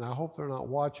things, and I hope they're not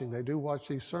watching. They do watch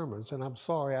these sermons, and I'm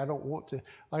sorry. I don't want to,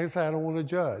 like I say, I don't want to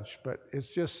judge, but it's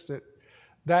just that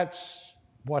that's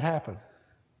what happened.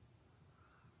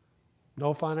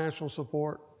 No financial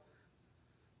support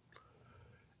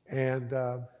and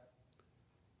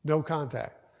no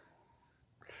contact.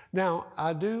 Now,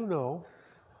 I do know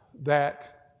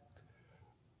that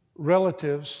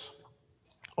relatives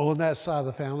on that side of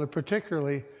the family,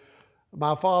 particularly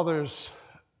my father's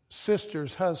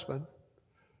sister's husband,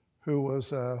 who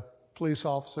was a police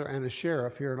officer and a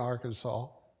sheriff here in Arkansas.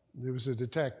 He was a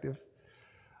detective.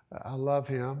 I love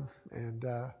him.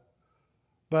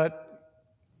 But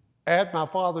at my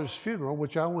father's funeral,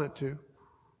 which I went to,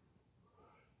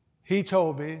 he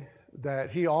told me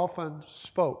that he often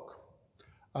spoke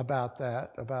about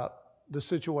that, about the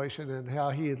situation and how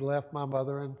he had left my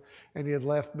mother and he had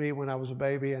left me when I was a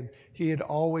baby. And he had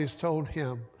always told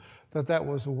him that that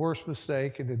was the worst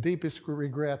mistake and the deepest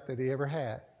regret that he ever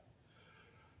had.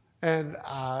 And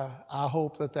I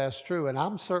hope that that's true. And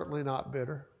I'm certainly not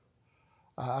bitter.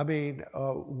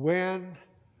 When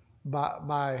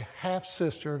my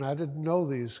half-sister, and I didn't know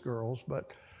these girls,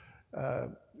 but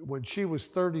when she was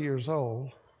 30 years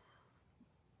old,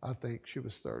 I think she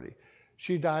was 30,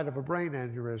 she died of a brain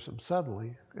aneurysm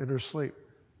suddenly in her sleep.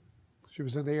 She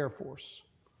was in the Air Force,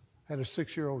 had a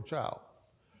 6-year-old child.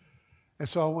 And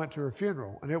so I went to her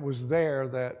funeral, and it was there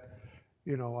that,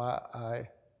 I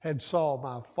had saw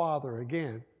my father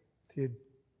again. He had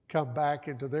come back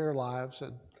into their lives,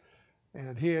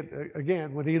 and he had,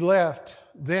 again, when he left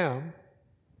them,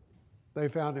 they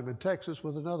found him in Texas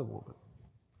with another woman.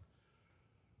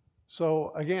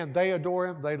 So again, they adore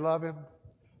him, they love him,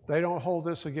 they don't hold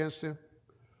this against him.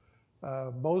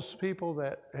 Most people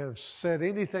that have said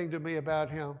anything to me about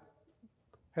him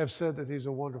have said that he's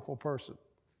a wonderful person.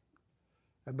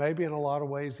 And maybe in a lot of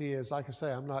ways he is. Like I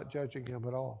say, I'm not judging him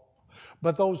at all.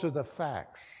 But those are the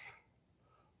facts.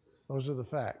 Those are the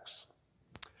facts.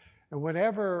 And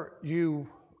whenever you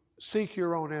seek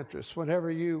your own interests,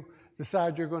 whenever you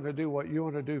decide you're going to do what you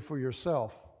want to do for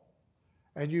yourself,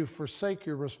 and you forsake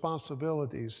your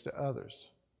responsibilities to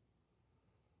others,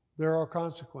 there are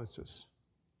consequences.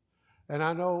 And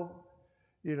I know,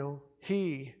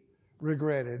 he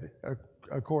regretted,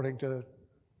 according to,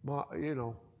 my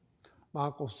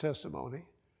uncle's testimony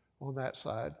on that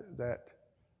side, that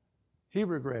he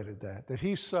regretted that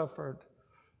he suffered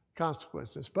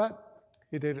consequences. But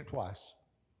he did it twice,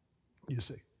 you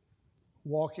see,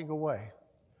 walking away.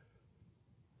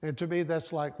 And to me,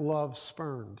 that's like love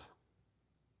spurned.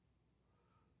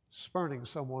 Spurning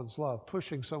someone's love,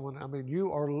 pushing someone.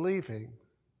 You are leaving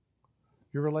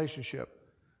your relationship,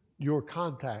 your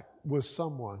contact with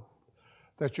someone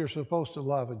that you're supposed to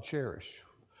love and cherish,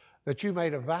 that you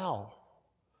made a vow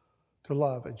to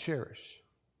love and cherish.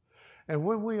 And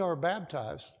when we are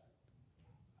baptized,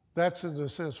 that's in a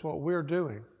sense what we're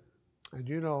doing.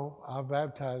 And I've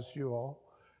baptized you all,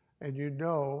 and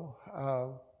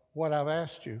what I've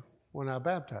asked you when I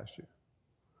baptized you.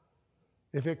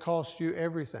 If it costs you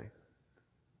everything,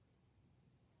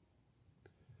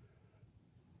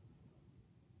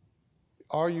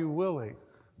 are you willing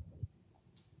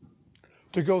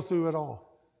to go through it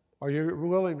all? Are you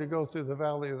willing to go through the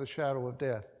valley of the shadow of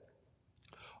death?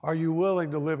 Are you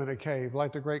willing to live in a cave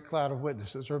like the great cloud of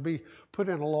witnesses, or be put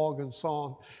in a log and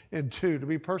sawn in two, to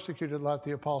be persecuted like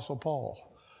the Apostle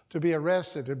Paul, to be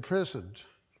arrested, imprisoned?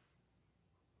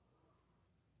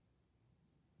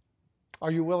 Are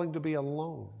you willing to be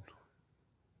alone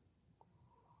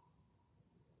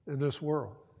in this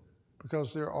world?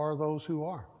 Because there are those who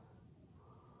are.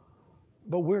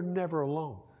 But we're never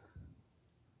alone.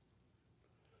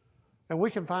 And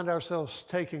we can find ourselves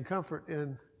taking comfort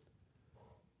in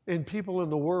people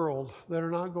in the world that are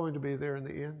not going to be there in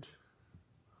the end.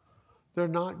 They're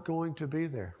not going to be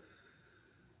there.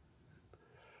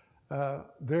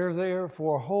 They're there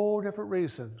for a whole different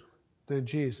reason than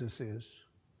Jesus is.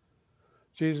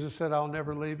 Jesus said, I'll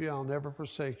never leave you, I'll never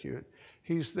forsake you.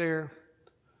 He's there,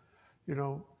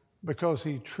 because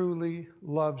he truly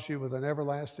loves you with an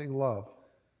everlasting love.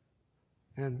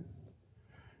 And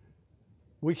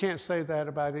we can't say that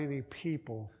about any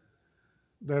people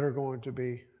that are going to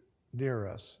be near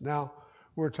us. Now,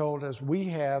 we're told as we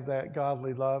have that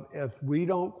godly love, if we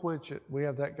don't quench it, we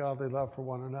have that godly love for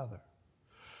one another.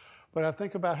 But I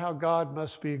think about how God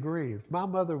must be grieved. My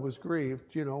mother was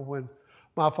grieved, when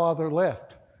my father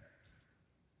left.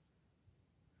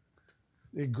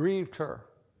 It grieved her.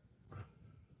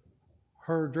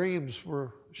 Her dreams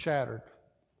were shattered.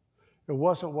 It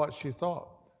wasn't what she thought.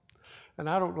 And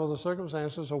I don't know the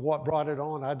circumstances of what brought it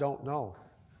on. I don't know.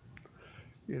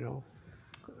 You know,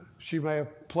 she may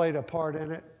have played a part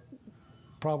in it,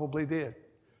 probably did.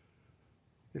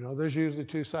 You know, there's usually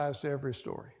two sides to every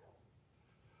story.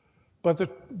 But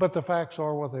the facts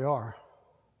are what they are.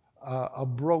 A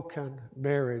broken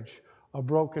marriage, a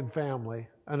broken family,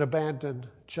 an abandoned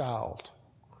child,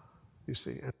 you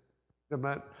see. And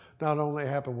that not only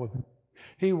happened with me,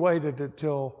 he waited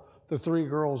until the 3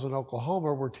 girls in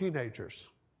Oklahoma were teenagers.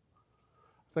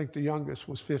 I think the youngest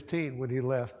was 15 when he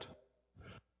left.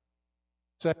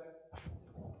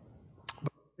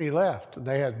 He left, and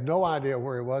they had no idea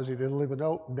where he was. He didn't leave a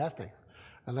note, nothing.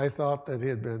 And they thought that he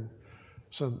had been,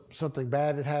 something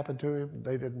bad had happened to him.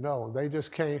 They didn't know. They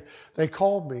just came, they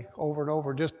called me over and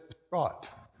over, just distraught.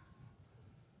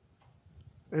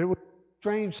 And it was a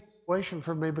strange situation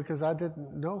for me because I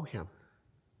didn't know him.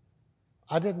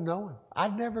 I didn't know him.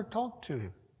 I'd never talked to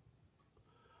him.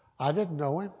 I didn't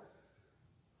know him.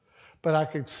 But I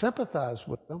could sympathize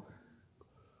with him.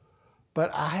 But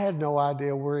I had no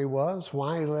idea where he was,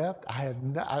 why he left.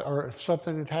 Or if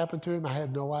something had happened to him, I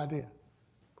had no idea.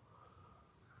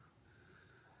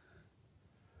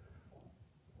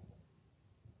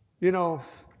 You know,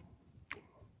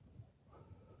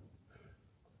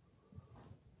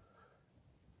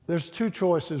 there's 2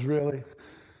 choices really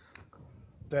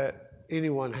that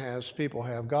anyone has, people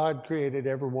have. God created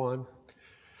everyone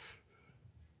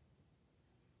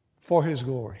for His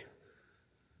glory.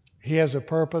 He has a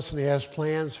purpose and He has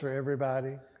plans for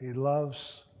everybody. He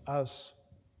loves us.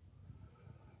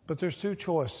 But there's 2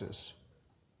 choices.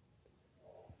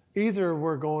 Either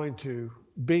we're going to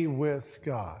be with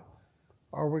God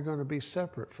or we're going to be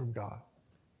separate from God.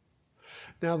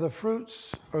 Now the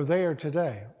fruits are there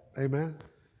today. Amen.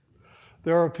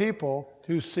 There are people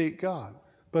who seek God,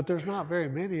 but there's not very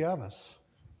many of us.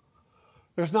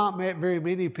 There's not very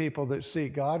many people that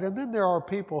seek God. And then there are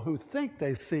people who think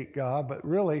they seek God, but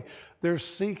really they're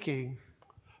trying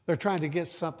to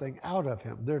get something out of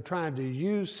Him. They're trying to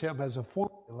use Him as a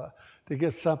formula to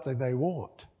get something they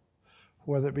want,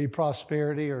 whether it be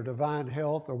prosperity or divine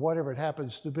health or whatever it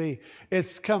happens to be.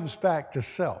 It comes back to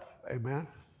self. Amen.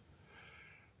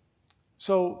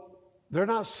 So they're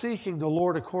not seeking the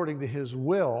Lord according to His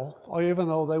will, or even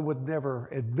though they would never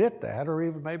admit that, or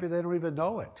even maybe they don't even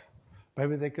know it.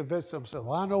 Maybe they convince themselves,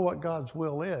 well, I know what God's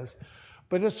will is.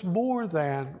 But it's more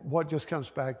than what just comes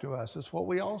back to us. It's what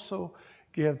we also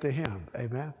give to Him.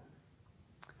 Amen?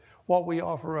 What we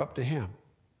offer up to Him.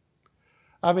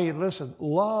 I mean, listen,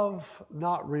 love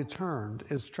not returned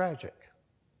is tragic,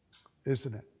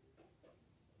 isn't it?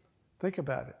 Think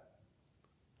about it.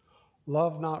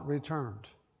 Love not returned.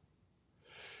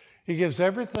 He gives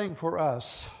everything for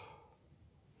us.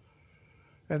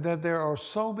 And then there are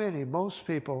so many, most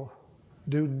people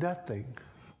do nothing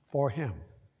for Him.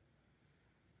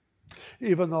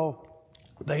 Even though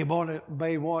they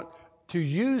may want to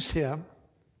use Him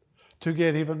to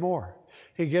get even more.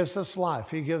 He gives us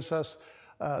life. He gives us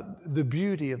the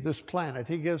beauty of this planet.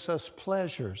 He gives us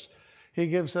pleasures. He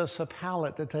gives us a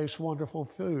palate that tastes wonderful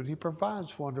food. He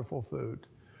provides wonderful food.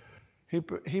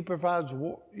 He provides,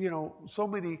 so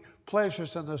many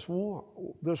pleasures in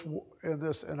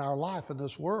in our life in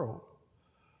this world.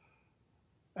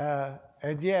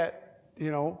 And yet,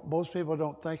 most people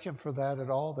don't thank Him for that at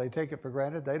all. They take it for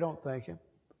granted. They don't thank Him.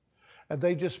 And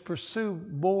they just pursue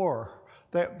more.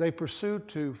 They pursue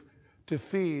to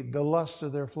feed the lust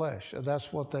of their flesh. And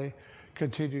that's what they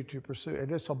continue to pursue.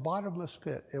 And it's a bottomless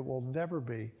pit. It will never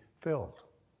be filled.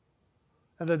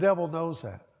 And the devil knows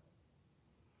that.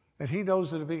 And he knows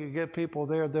that if he can get people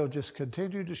there, they'll just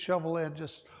continue to shovel in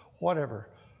just whatever.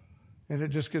 And it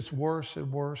just gets worse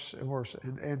and worse and worse.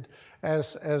 And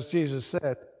as Jesus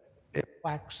said, it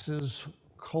waxes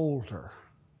colder.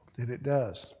 And it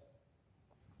does.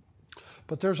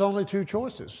 But there's only 2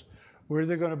 choices. We're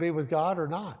either going to be with God or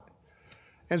not.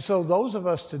 And so those of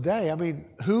us today, I mean,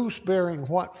 who's bearing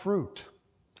what fruit?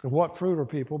 And what fruit are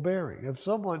people bearing? If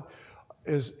someone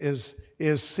is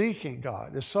seeking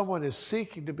God, if someone is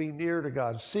seeking to be near to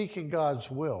God, seeking God's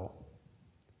will,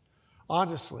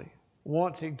 honestly,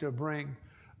 wanting to bring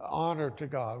honor to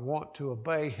God, want to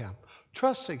obey Him,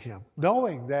 trusting Him,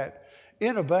 knowing that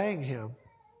in obeying Him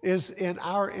is in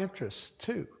our interest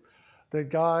too, that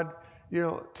God,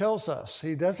 tells us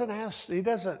He doesn't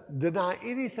deny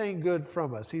anything good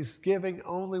from us. He's giving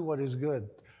only what is good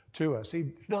to us.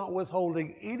 He's not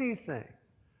withholding anything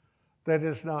that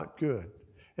is not good.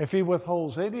 If He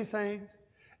withholds anything,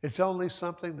 it's only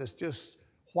something that's just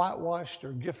whitewashed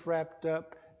or gift wrapped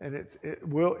up, and it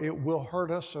will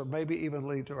hurt us or maybe even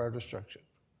lead to our destruction.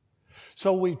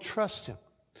 So we trust Him.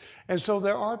 And so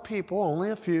there are people, only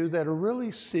a few, that are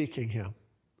really seeking Him,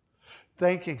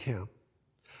 thanking Him,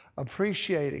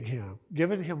 appreciating Him,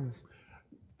 giving Him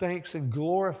thanks and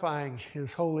glorifying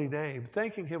His holy name,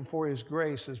 thanking Him for His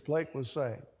grace, as Blake was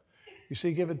saying. You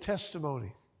see, giving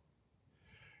testimony.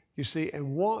 You see,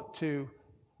 and want to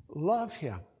love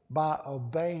Him by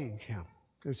obeying Him.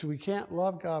 Because we can't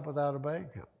love God without obeying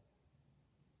Him.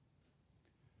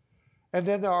 And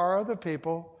then there are other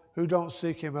people who don't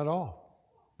seek Him at all.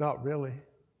 Not really.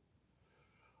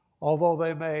 Although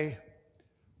they may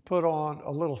put on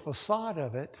a little facade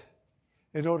of it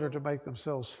in order to make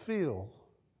themselves feel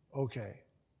okay,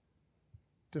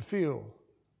 to feel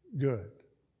good.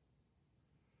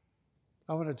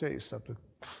 I want to tell you something.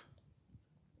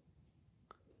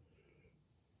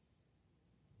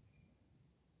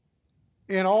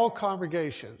 In all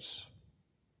congregations,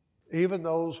 even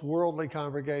those worldly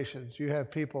congregations, you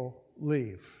have people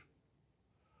leave.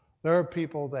 There are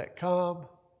people that come,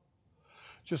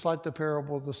 just like the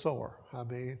parable of the sower. I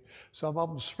mean, some of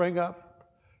them spring up,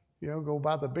 go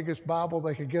buy the biggest Bible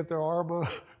they could get their arm on,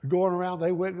 going around,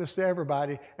 they witness to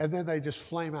everybody, and then they just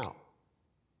flame out.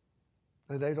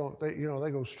 And they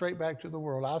go straight back to the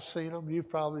world. I've seen them, you've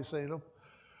probably seen them.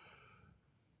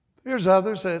 There's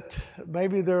others that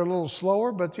maybe they're a little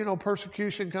slower, but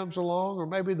persecution comes along, or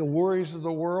maybe the worries of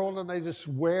the world, and they just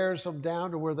wears them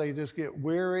down to where they just get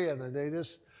weary, and then they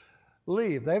just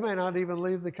leave. They may not even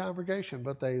leave the congregation,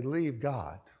 but they leave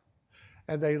God.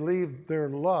 And they leave their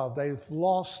love. They've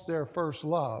lost their first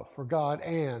love for God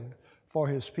and for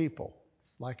His people,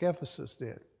 like Ephesus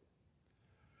did.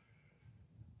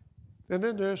 And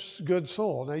then there's good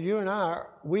soul. Now you and I,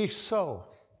 we sow.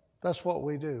 That's what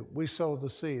we do. We sow the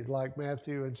seed like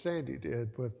Matthew and Sandy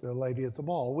did with the lady at the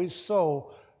mall. We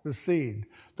sow the seed.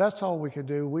 That's all we can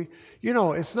do.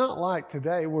 It's not like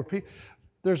today where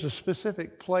there's a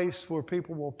specific place where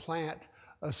people will plant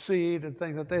a seed and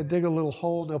think that they dig a little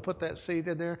hole and they'll put that seed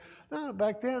in there. No,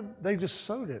 back then they just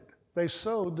sowed it. They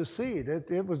sowed the seed.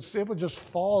 It would just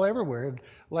fall everywhere and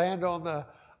land on the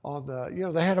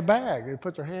they had a bag. They'd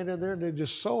put their hand in there and they'd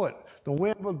just sow it. The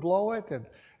wind would blow it, and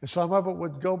some of it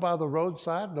would go by the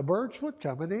roadside, and the birds would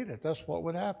come and eat it. That's what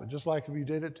would happen, just like if you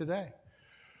did it today.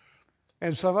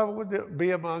 And some of it would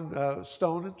be among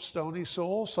stony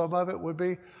soil. Some of it would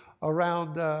be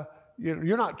around,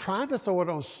 you're not trying to throw it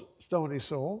on stony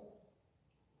soil,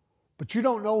 but you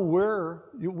don't know where.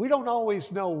 We don't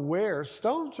always know where.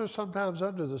 Stones are sometimes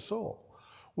under the soil.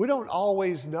 We don't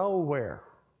always know where.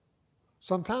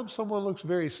 Sometimes someone looks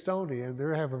very stony and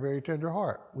they have a very tender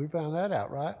heart. We found that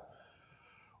out, right?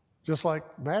 Just like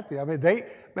Matthew. I mean,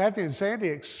 Matthew and Sandy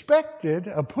expected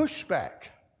a pushback,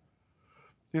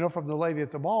 from the lady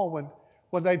at the mall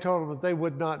when they told them that they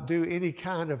would not do any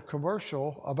kind of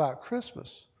commercial about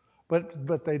Christmas.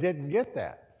 But they didn't get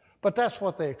that. But that's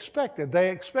what they expected.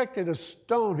 They expected a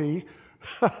stony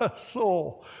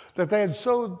soul, that they had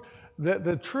sowed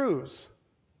the truth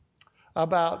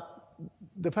about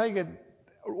the pagan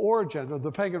origin or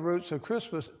the pagan roots of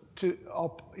Christmas to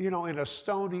in a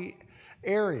stony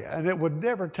area, and it would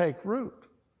never take root.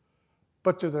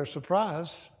 But to their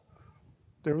surprise,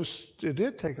 it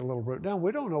did take a little root. Now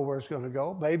we don't know where it's going to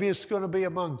go. Maybe it's going to be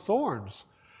among thorns.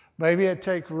 Maybe it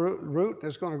take root and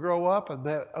it's going to grow up, and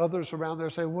that others around there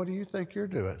say, "What do you think you're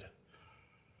doing?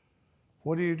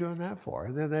 What are you doing that for?"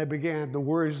 And then they began the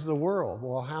worries of the world.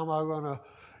 Well, how am I going to,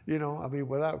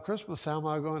 without Christmas, how am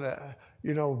I going to,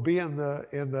 be in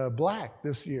the black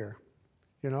this year?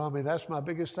 That's my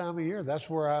biggest time of year. That's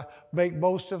where I make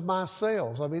most of my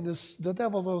sales. The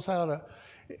devil knows how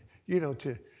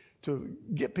to, to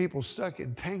get people stuck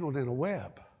and tangled in a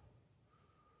web.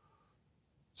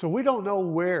 So we don't know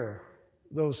where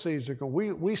those seeds are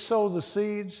going. We sow the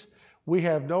seeds. We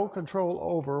have no control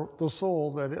over the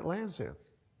soil that it lands in.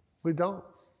 We don't.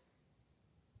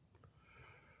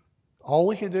 All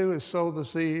we can do is sow the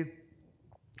seed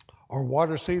or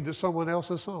water seed that someone else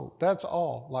has sown. That's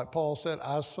all. Like Paul said,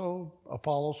 I sowed,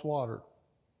 Apollos watered.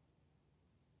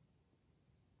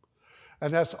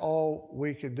 And that's all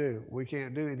we can do. We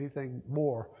can't do anything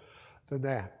more than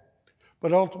that.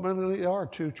 But ultimately, there are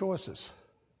two choices.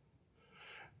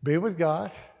 Be with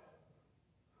God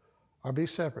or be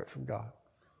separate from God.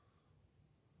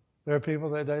 There are people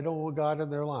that they don't want God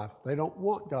in their life. They don't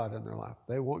want God in their life.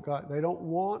 They want God. They don't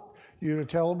want you to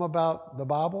tell them about the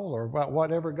Bible or about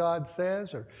whatever God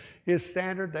says or His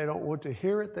standard. They don't want to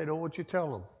hear it. They don't want you to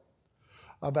tell them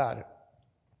about it.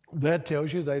 That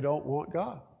tells you they don't want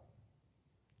God.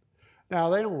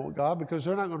 Now, they don't want God because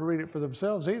they're not going to read it for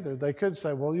themselves either. They could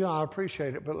say, well, I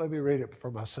appreciate it, but let me read it for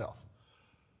myself.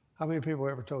 How many people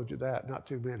ever told you that? Not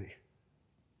too many.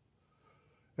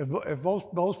 If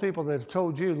most people that have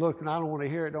told you, look, and I don't want to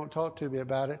hear it, don't talk to me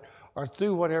about it, or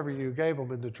threw whatever you gave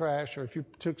them in the trash, or if you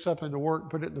took something to work,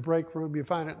 put it in the break room, you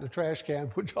find it in the trash can,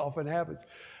 which often happens.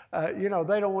 They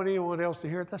don't want anyone else to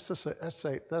hear it. That's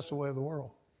the way of the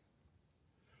world.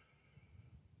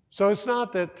 So it's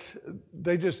not that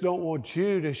they just don't want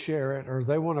you to share it or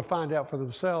they want to find out for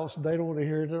themselves. They don't want to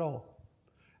hear it at all.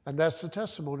 And that's the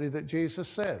testimony that Jesus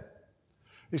said.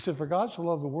 He said, for God so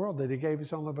loved the world that he gave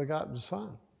his only begotten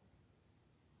Son,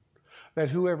 that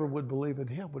whoever would believe in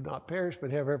him would not perish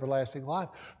but have everlasting life.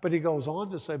 But he goes on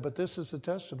to say, but this is the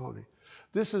testimony.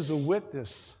 This is a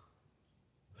witness.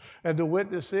 And the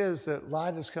witness is that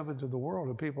light has come into the world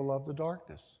and people love the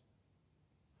darkness.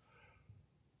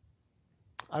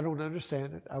 I don't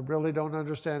understand it. I really don't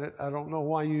understand it. I don't know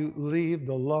why you leave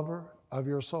the lover of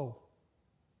your soul.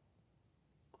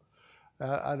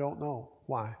 I don't know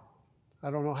why. I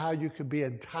don't know how you could be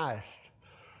enticed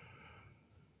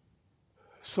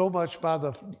so much by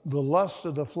the lust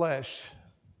of the flesh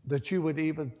that you would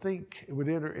even think it would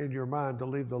enter in your mind to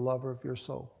leave the lover of your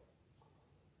soul,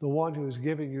 the one who is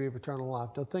giving you eternal life.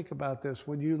 Now think about this.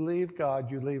 When you leave God,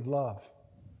 you leave love.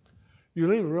 You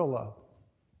leave real love.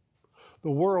 The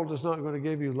world is not going to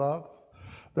give you love.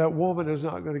 That woman is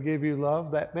not going to give you love.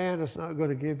 That man is not going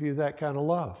to give you that kind of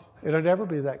love. It'll never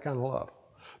be that kind of love.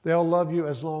 They'll love you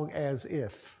as long as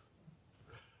if.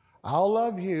 I'll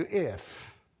love you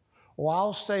if. Or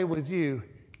I'll stay with you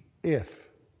if.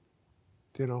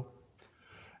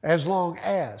 As long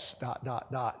as, ...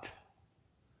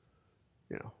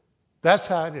 That's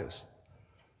how it is.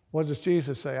 What does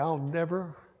Jesus say? I'll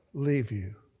never leave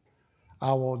you.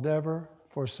 I will never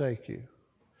forsake you.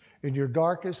 In your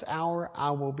darkest hour,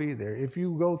 I will be there. If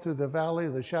you go through the valley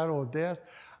of the shadow of death,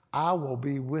 I will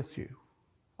be with you.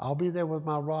 I'll be there with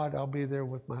my rod. I'll be there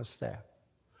with my staff.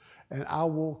 And I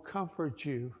will comfort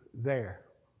you there.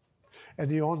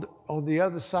 And on the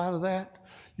other side of that,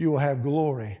 you will have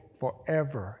glory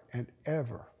forever and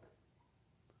ever.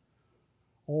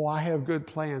 Oh, I have good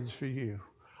plans for you.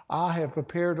 I have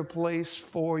prepared a place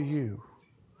for you.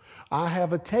 I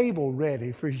have a table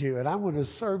ready for you, and I'm going to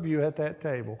serve you at that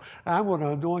table. I'm going to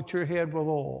anoint your head with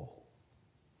oil,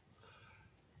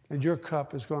 and your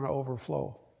cup is going to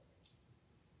overflow.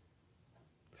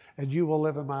 And you will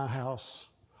live in my house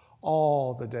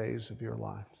all the days of your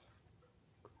life.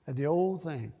 And the old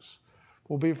things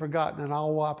will be forgotten, and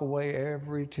I'll wipe away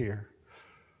every tear.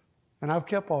 And I've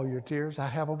kept all your tears. I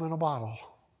have them in a bottle.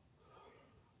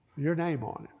 Your name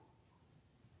on it.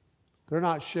 They're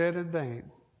not shed in vain.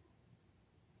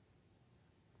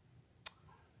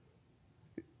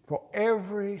 For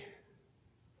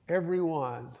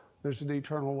everyone, there's an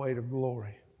eternal weight of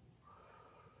glory.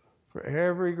 For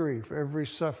every grief, every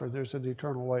suffering, there's an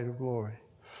eternal weight of glory.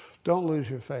 Don't lose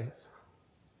your faith.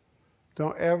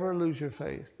 Don't ever lose your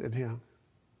faith in him.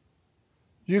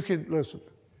 You can, listen,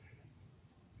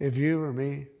 if you or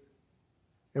me,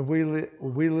 if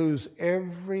we lose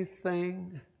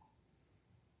everything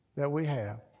that we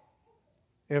have,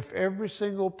 if every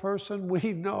single person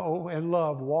we know and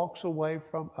love walks away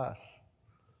from us,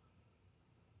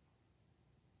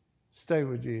 stay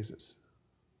with Jesus.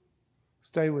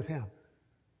 Stay with him.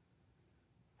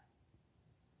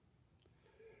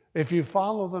 If you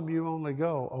follow them, you only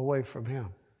go away from him.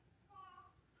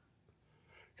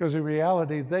 Because in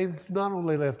reality, they've not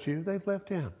only left you, they've left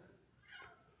him.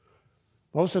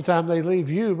 Most of the time they leave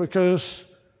you because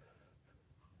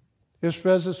his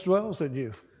presence dwells in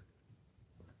you.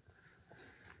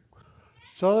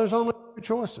 So there's only two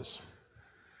choices.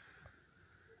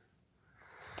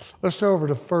 Let's go over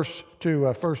to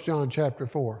 1 John chapter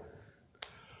 4.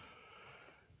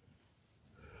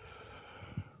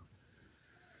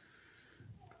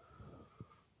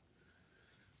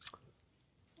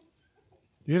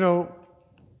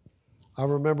 I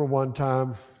remember one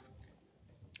time,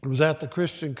 it was at the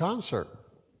Christian concert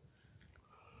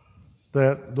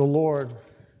that the Lord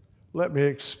let me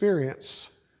experience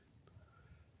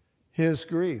his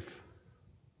grief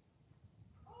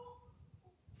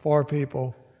for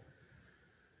people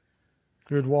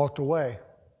who had walked away.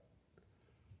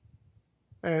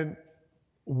 And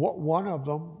one of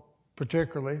them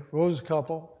particularly was a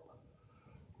couple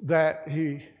that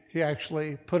he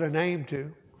actually put a name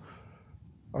to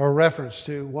or a reference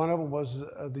to. One of them was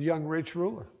the young rich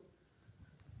ruler.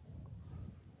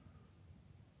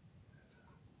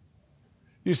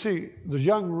 You see, the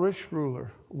young rich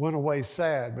ruler went away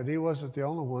sad, but he wasn't the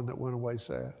only one that went away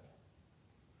sad.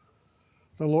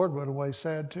 The Lord went away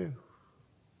sad too.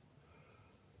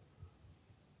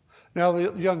 Now,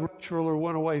 the young rich ruler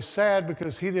went away sad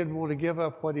because he didn't want to give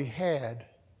up what he had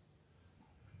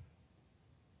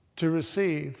to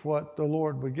receive what the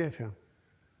Lord would give him.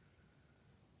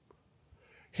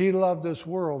 He loved this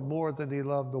world more than he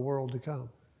loved the world to come.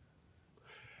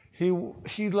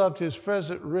 He loved his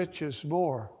present riches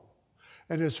more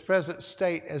and his present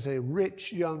state as a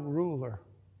rich young ruler.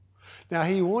 Now,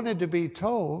 he wanted to be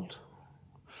told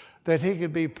that he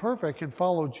could be perfect and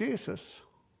follow Jesus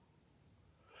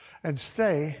and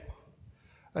stay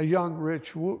a young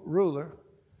rich ruler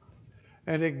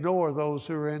and ignore those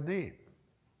who are in need.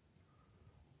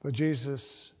 But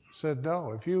Jesus said,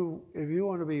 no, if you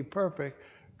want to be perfect,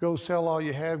 go sell all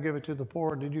you have, give it to the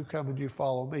poor, and then you come and you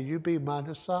follow me. You be my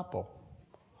disciple.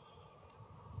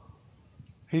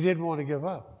 He didn't want to give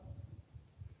up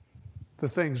the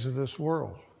things of this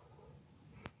world.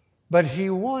 But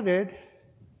he wanted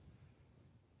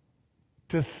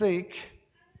to think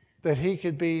that he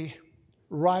could be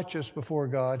righteous before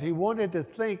God. He wanted to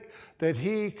think that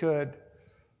he could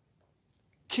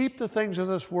keep the things of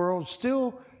this world,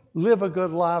 still live a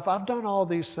good life. I've done all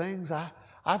these things.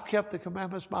 I've kept the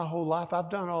commandments my whole life. I've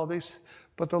done all these.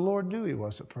 But the Lord knew he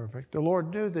wasn't perfect. The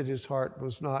Lord knew that his heart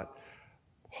was not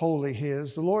wholly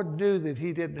his. The Lord knew that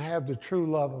he didn't have the true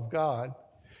love of God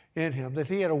in him, that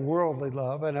he had a worldly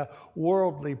love and a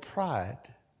worldly pride.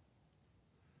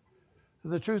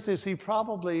 And the truth is, he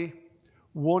probably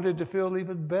wanted to feel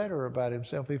even better about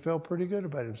himself. He felt pretty good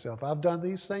about himself. I've done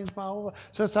these things my whole life.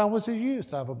 Since I was a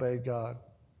youth, I've obeyed God.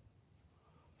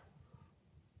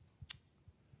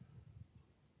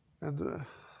 And,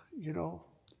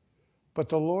 but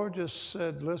the Lord just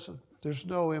said, listen, there's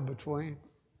no in between.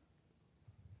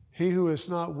 He who is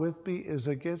not with me is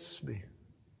against me.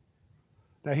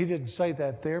 Now, he didn't say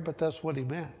that there, but that's what he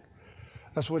meant.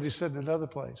 That's what he said in another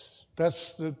place.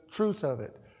 That's the truth of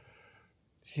it.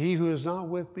 He who is not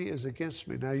with me is against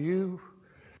me. Now,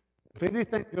 if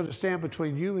anything's going to stand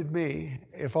between you and me,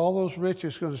 if all those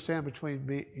riches are going to stand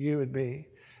between you and me,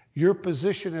 your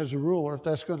position as a ruler, if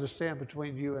that's going to stand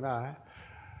between you and I,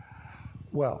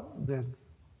 well, then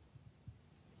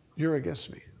you're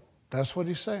against me. That's what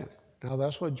he's saying. Now,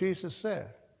 that's what Jesus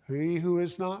said. He who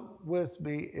is not with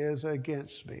me is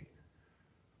against me.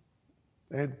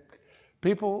 And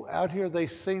people out here, they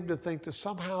seem to think that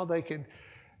somehow they can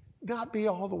not be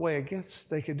all the way against.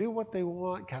 They can do what they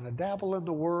want, kind of dabble in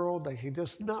the world. They can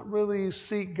just not really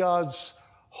seek God's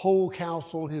whole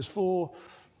counsel, his full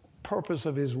purpose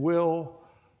of his will,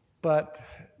 but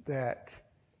that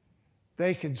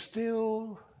they can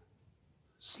still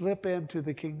slip into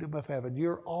the kingdom of heaven.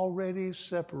 You're already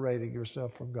separating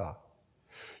yourself from God.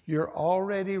 You're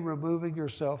already removing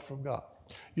yourself from God.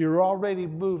 You're already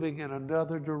moving in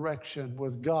another direction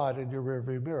with God in your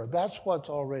rearview mirror. That's what's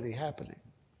already happening.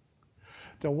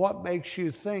 Now, what makes you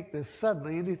think that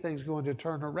suddenly anything's going to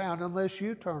turn around unless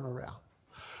you turn around?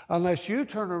 Unless you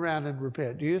turn around and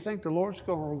repent. Do you think the Lord's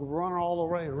going to run all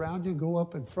the way around you, go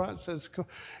up in front and says,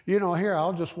 here,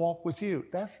 I'll just walk with you?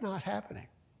 That's not happening.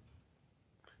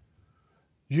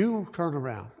 You turn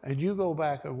around and you go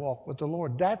back and walk with the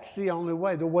Lord. That's the only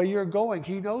way. The way you're going,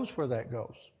 he knows where that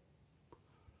goes.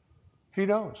 He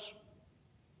knows.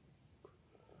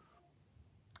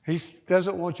 He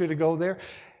doesn't want you to go there.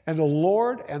 And the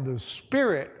Lord and the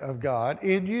Spirit of God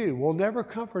in you will never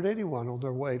comfort anyone on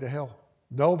their way to hell.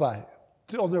 Nobody.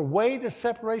 On their way to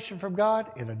separation from God,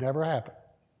 it'll never happen.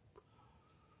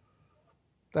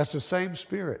 That's the same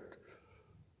Spirit.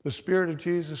 The Spirit of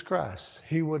Jesus Christ.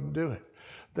 He wouldn't do it.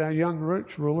 That young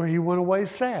rich ruler, he went away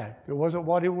sad. It wasn't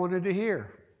what he wanted to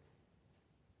hear.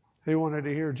 He wanted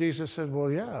to hear Jesus said,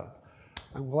 well, yeah,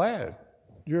 I'm glad.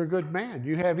 You're a good man.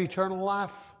 You have eternal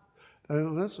life.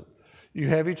 Listen, you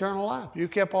have eternal life. You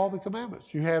kept all the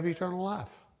commandments. You have eternal life.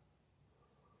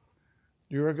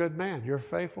 You're a good man. You're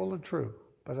faithful and true.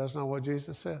 But that's not what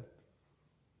Jesus said.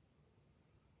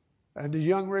 And the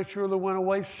young rich ruler went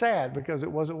away sad because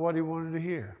it wasn't what he wanted to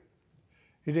hear.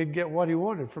 He didn't get what he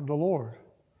wanted from the Lord.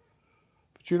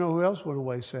 But you know who else went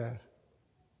away sad?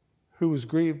 Who was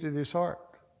grieved in his heart?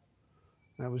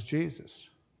 That was Jesus.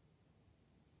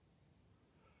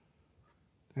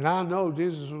 And I know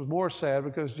Jesus was more sad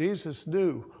because Jesus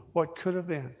knew what could have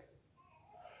been.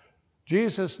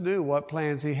 Jesus knew what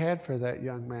plans he had for that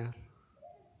young man.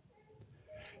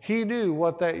 He knew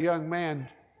what that young man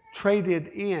traded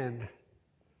in,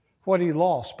 what he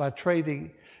lost by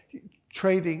trading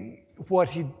what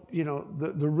he,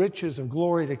 the riches of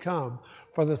glory to come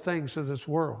for the things of this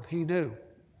world. He knew.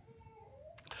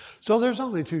 So there's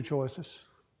only two choices.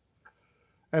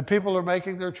 And people are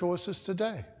making their choices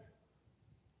today.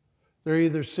 They're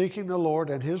either seeking the Lord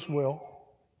and his will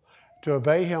to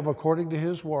obey him according to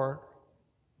his word,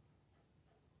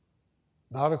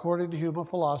 not according to human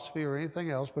philosophy or anything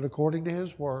else, but according to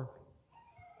his word.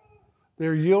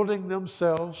 They're yielding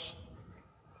themselves,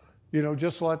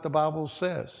 just like the Bible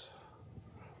says.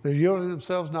 They're yielding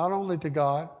themselves not only to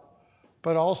God,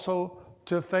 but also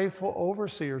to faithful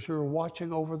overseers who are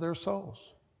watching over their souls.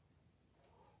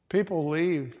 People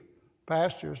leave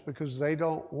pastors because they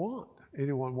don't want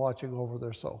anyone watching over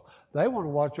their soul. They want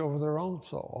to watch over their own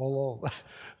soul, although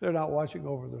they're not watching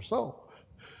over their soul.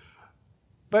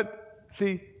 But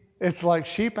see, it's like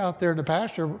sheep out there in the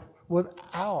pasture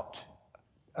without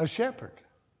a shepherd.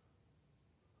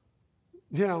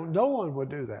 No one would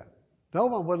do that. No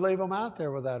one would leave them out there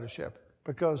without a shepherd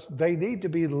because they need to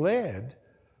be led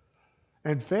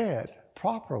and fed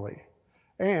properly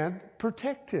and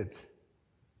protected.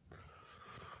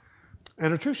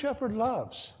 And a true shepherd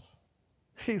loves.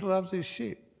 He loves his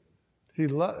sheep.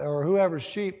 Or whoever's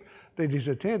sheep that he's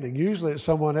attending. Usually it's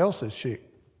someone else's sheep.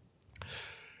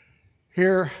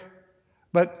 Here,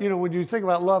 but when you think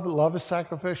about love, love is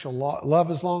sacrificial. Love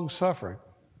is long-suffering.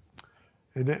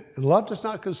 And love does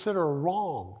not consider a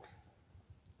wrong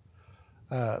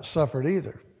suffered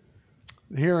either.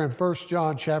 Here in 1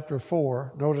 John chapter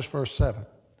 4, notice verse 7.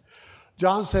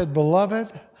 John said,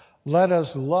 "Beloved, let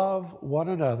us love one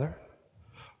another,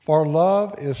 for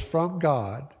love is from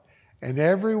God, and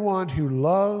everyone who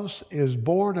loves is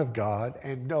born of God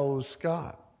and knows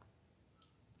God."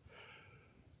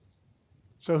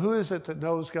 So who is it that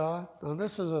knows God? Now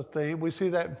this is a theme. We see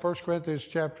that in 1 Corinthians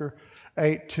chapter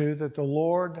 8, 2, that the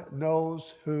Lord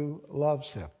knows who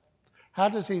loves him. How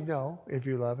does he know if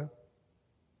you love him?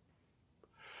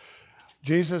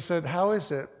 Jesus said, "How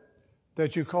is it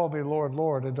that you call me Lord,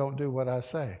 Lord, and don't do what I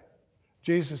say?"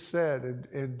 Jesus said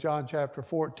in John chapter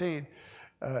 14,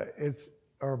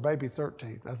 or maybe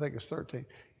 13, I think it's 13,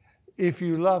 "If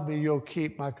you love me, you'll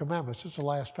keep my commandments." It's the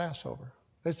last Passover.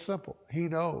 It's simple. He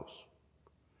knows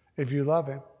if you love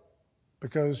him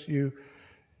because you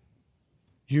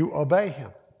obey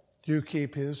him. You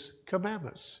keep his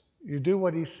commandments. You do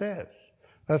what he says.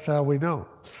 That's how we know.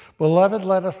 "Beloved,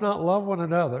 let us not love one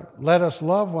another. Let us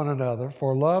love one another,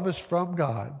 for love is from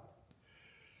God."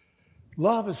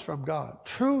 Love is from God.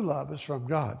 True love is from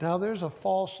God. Now, there's a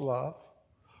false love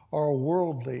or a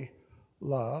worldly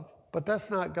love, but that's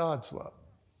not God's love.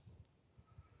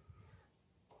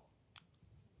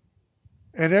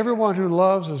 "And everyone who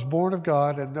loves is born of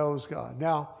God and knows God."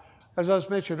 Now, as I was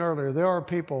mentioning earlier, there are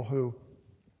people who,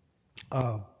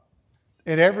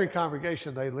 in every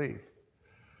congregation they leave.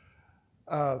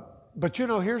 But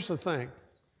here's the thing.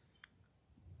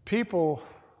 People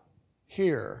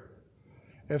here,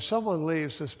 if someone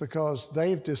leaves, it's because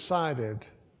they've decided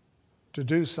to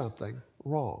do something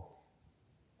wrong.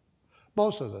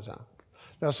 Most of the time.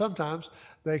 Now, sometimes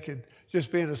they can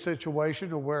just be in a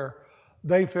situation where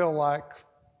they feel like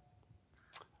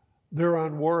they're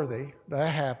unworthy. That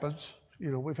happens.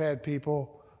 We've had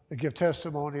people that give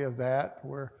testimony of that,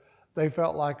 where they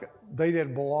felt like they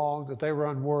didn't belong, that they were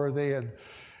unworthy and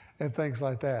things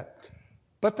like that.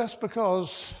 But that's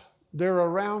because they're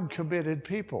around committed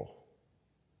people.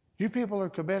 You people are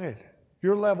committed.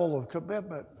 Your level of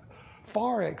commitment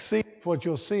far exceeds what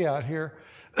you'll see out here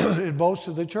in most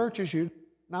of the churches.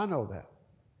 I know that.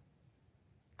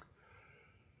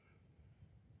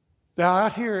 Now,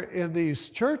 out here in these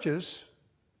churches,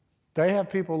 they have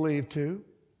people leave too,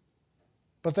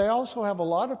 but they also have a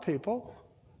lot of people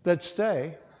that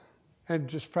stay and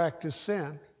just practice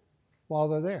sin while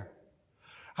they're there.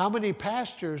 How many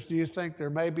pastors do you think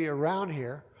there may be around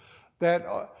here that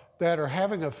are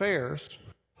having affairs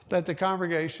that the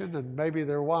congregation and maybe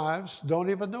their wives don't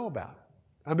even know about?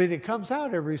 I mean, it comes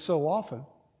out every so often,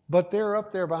 but they're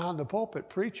up there behind the pulpit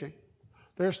preaching.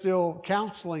 They're still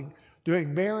counseling,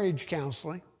 doing marriage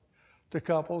counseling to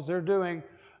couples. They're doing,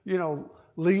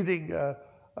 leading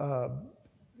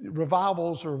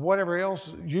revivals or whatever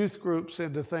else, youth groups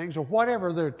into things, or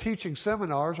whatever, they're teaching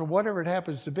seminars or whatever it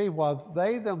happens to be, while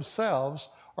they themselves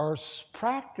are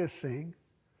practicing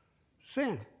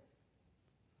sin.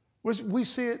 We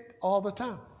see it all the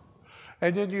time.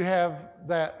 And then you have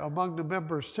that among the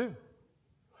members too.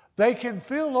 They can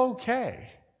feel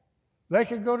okay. They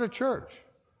can go to church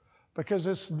because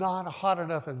it's not a hot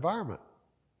enough environment.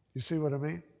 You see what I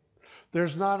mean?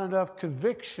 There's not enough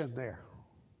conviction there.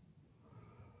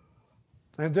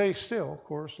 And they still, of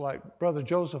course, like Brother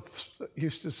Joseph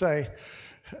used to say,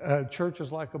 church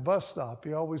is like a bus stop.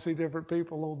 You always see different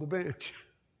people on the bench,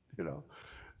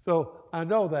 So I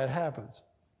know that happens.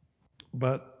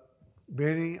 But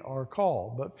many are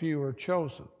called, but few are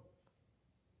chosen.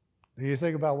 And you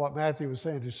think about what Matthew was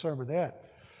saying in his sermonette.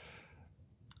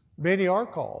 Many are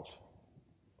called.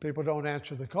 People don't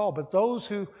answer the call. But those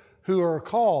who are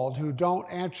called, who don't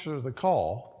answer the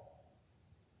call,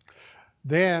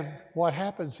 then what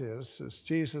happens is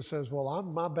Jesus says, well,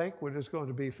 my banquet is going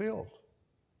to be filled.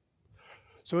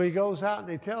 So he goes out and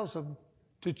he tells them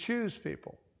to choose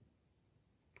people.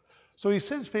 So he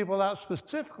sends people out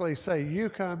specifically, say, you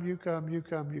come, you come, you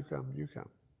come, you come, you come.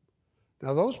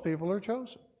 Now those people are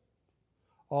chosen.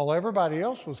 Everybody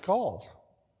else was called,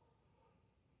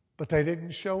 but they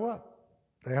didn't show up.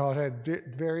 They all had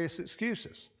various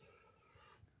excuses.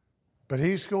 But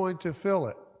he's going to fill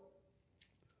it.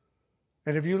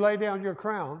 And if you lay down your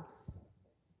crown,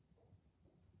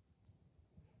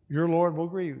 your Lord will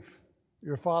grieve.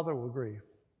 Your Father will grieve.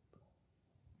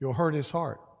 You'll hurt his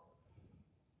heart.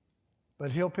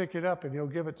 But he'll pick it up and he'll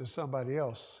give it to somebody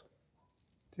else.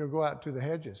 He'll go out to the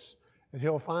hedges and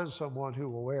he'll find someone who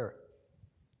will wear it.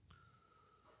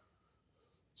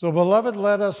 So, beloved,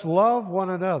 let us love one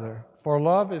another, for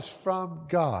love is from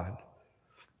God.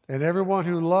 And everyone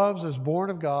who loves is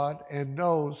born of God and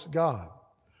knows God.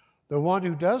 The one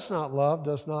who does not love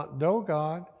does not know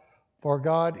God, for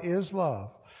God is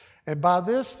love. And by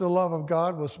this the love of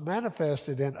God was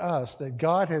manifested in us, that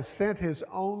God has sent his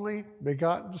only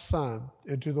begotten Son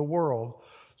into the world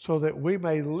so that we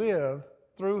may live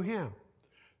through him.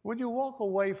 When you walk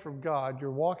away from God,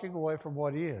 you're walking away from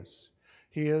what he is.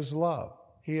 He is love.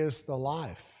 He is the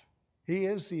life. He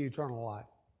is the eternal life.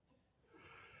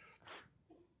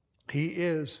 He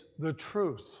is the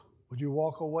truth. When you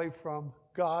walk away from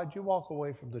God, you walk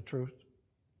away from the truth.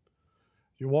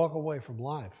 You walk away from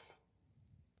life.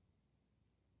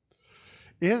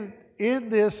 In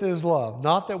this is love,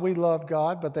 not that we love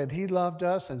God, but that he loved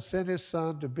us and sent his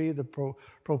Son to be the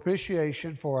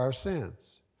propitiation for our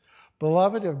sins.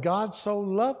 Beloved, if God so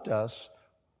loved us,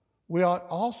 we ought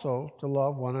also to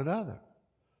love one another.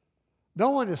 No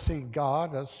one has seen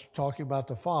God, that's talking about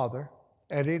the Father,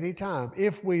 at any time.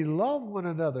 If we love one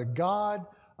another, God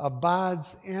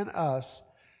abides in us,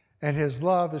 and his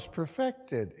love is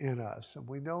perfected in us. And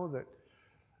we know that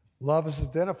love is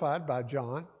identified by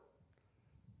John.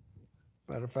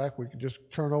 Matter of fact, we can just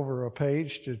turn over a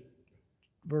page to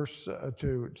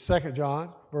 2 John,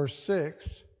 verse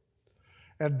 6.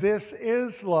 And this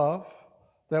is love,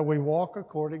 that we walk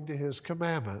according to his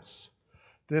commandments.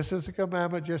 This is a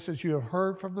commandment, just as you have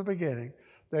heard from the beginning,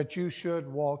 that you should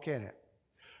walk in it.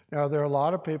 Now, there are a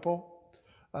lot of people,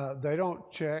 they don't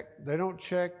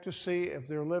check to see if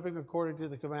they're living according to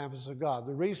the commandments of God.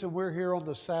 The reason we're here on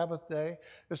the Sabbath day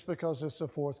is because it's the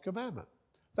fourth commandment.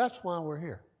 That's why we're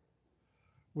here.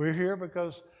 We're here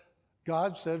because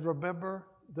God said, remember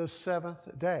the seventh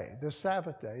day, the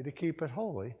Sabbath day, to keep it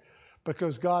holy,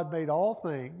 because God made all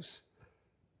things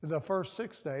in the first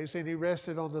 6 days, and he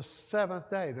rested on the seventh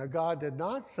day. Now, God did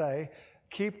not say,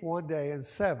 keep one day in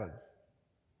seven.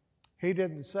 He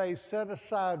didn't say, set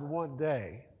aside one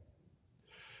day.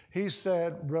 He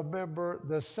said, remember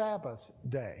the Sabbath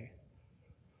day.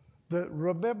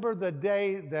 Remember the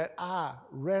day that I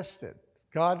rested.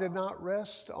 God did not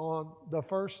rest on the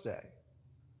first day.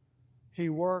 He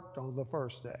worked on the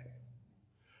first day.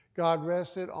 God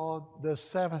rested on the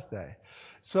seventh day.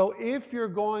 So if you're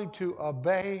going to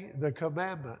obey the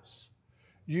commandments,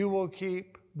 you will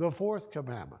keep the fourth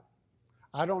commandment.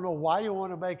 I don't know why you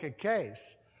want to make a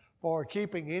case for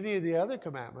keeping any of the other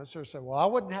commandments, or say, well, I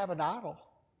wouldn't have an idol,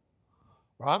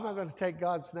 or I'm not going to take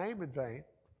God's name in vain,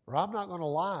 or I'm not going to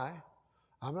lie,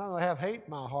 I'm not going to have hate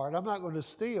in my heart, I'm not going to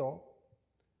steal.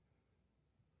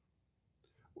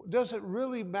 Does it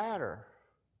really matter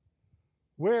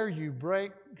where you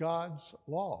break God's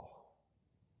law?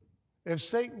 If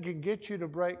Satan can get you to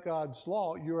break God's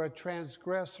law, you're a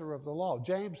transgressor of the law.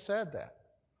 James said that.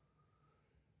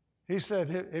 He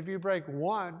said, if you break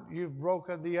one, you've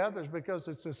broken the others, because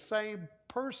it's the same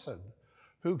person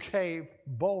who gave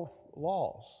both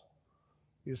laws,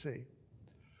 you see.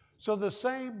 So the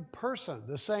same person,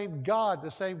 the same God,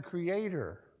 the same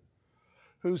Creator,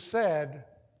 who said,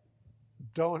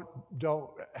 don't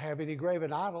have any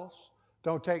graven idols,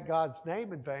 don't take God's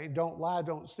name in vain, don't lie,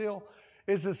 don't steal,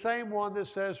 is the same one that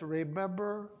says,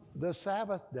 remember the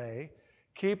Sabbath day,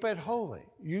 keep it holy.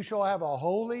 You shall have a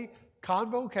holy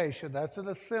convocation, that's an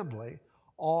assembly,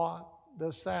 on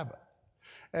the Sabbath.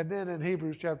 And then in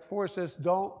Hebrews chapter 4 it says,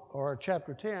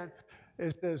 chapter 10,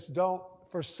 it says, don't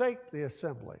forsake the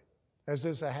assembly, as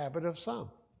is a habit of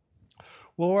some.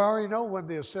 Well, we already know when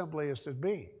the assembly is to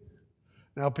be.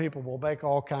 Now, people will make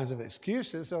all kinds of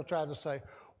excuses. They'll try to say,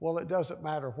 well, it doesn't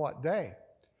matter what day.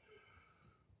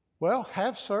 Well,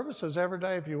 have services every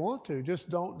day if you want to. Just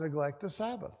don't neglect the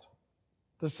Sabbath.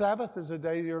 The Sabbath is a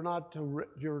day you're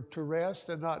to rest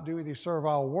and not do any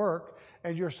servile work,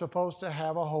 and you're supposed to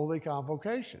have a holy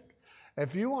convocation.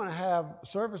 If you want to have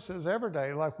services every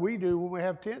day, like we do when we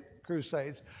have tent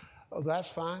crusades, Oh,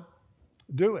 that's fine.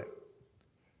 Do it.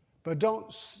 But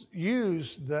don't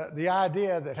use the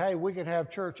idea that, hey, we can have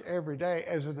church every day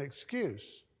as an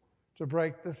excuse to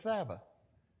break the Sabbath,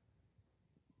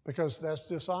 because that's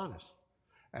dishonest.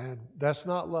 And that's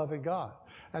not loving God.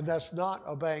 And that's not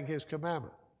obeying His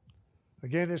commandment.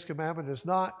 Again, His commandment is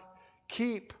not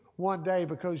keep one day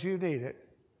because you need it.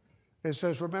 It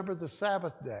says, remember the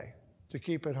Sabbath day to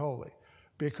keep it holy.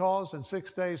 Because in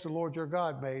 6 days the Lord your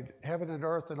God made heaven and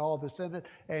earth and all that's in it,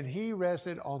 and He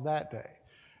rested on that day.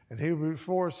 And Hebrews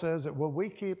 4 says that when we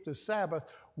keep the Sabbath,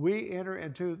 we enter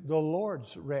into the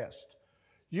Lord's rest.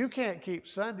 You can't keep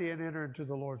Sunday and enter into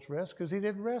the Lord's rest because He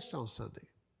didn't rest on Sunday.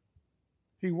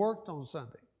 He worked on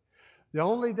Sunday. The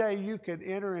only day you can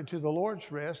enter into the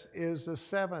Lord's rest is the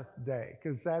seventh day,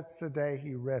 because that's the day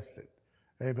He rested.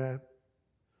 Amen.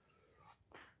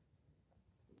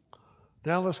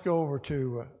 Now let's go over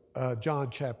to John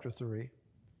chapter 3.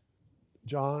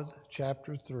 John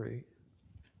chapter 3.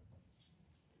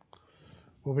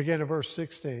 We'll begin at verse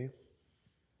 16.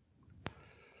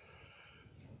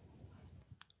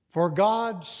 For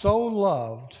God so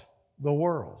loved the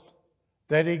world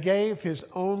that He gave His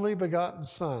only begotten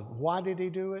Son. Why did He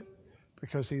do it?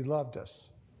 Because He loved us.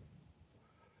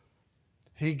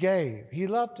 He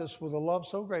loved us with a love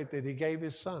so great that He gave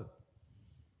His Son.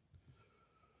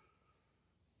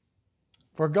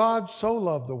 For God so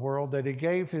loved the world that He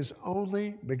gave His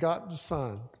only begotten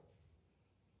Son,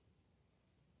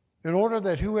 in order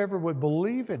that whoever would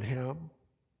believe in Him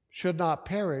should not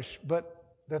perish, but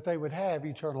that they would have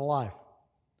eternal life.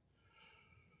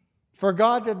 For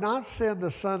God did not send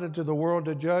the Son into the world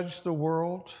to judge the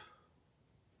world,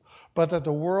 but that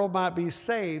the world might be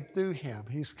saved through Him.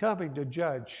 He's coming to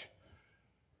judge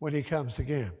when He comes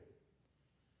again.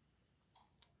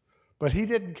 But He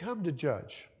didn't come to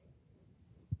judge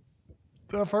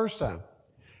the first time.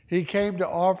 He came to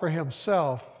offer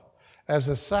Himself as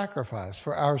a sacrifice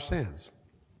for our sins.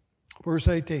 Verse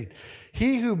 18,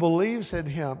 he who believes in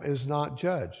Him is not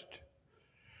judged,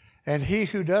 and he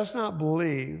who does not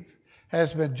believe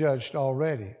has been judged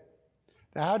already.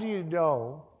 Now, how do you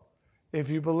know if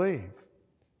you believe?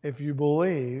 If you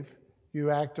believe,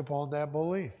 you act upon that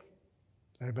belief.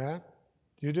 Amen?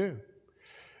 You do.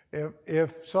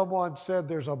 If someone said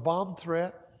there's a bomb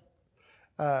threat,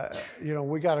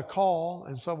 we got a call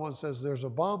and someone says there's a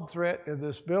bomb threat in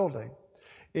this building.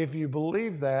 If you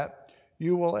believe that,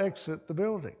 you will exit the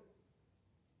building.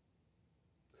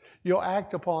 You'll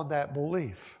act upon that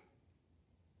belief.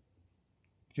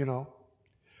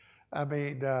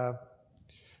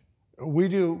 We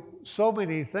do so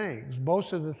many things.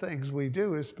 Most of the things we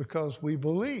do is because we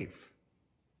believe.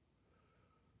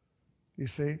 You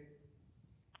see?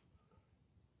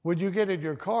 When you get in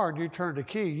your car and you turn the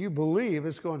key, you believe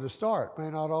it's going to start. May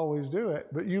not always do it,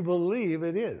 but you believe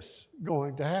it is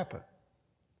going to happen.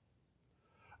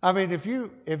 I mean, if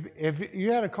you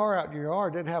had a car out in your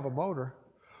yard, didn't have a motor,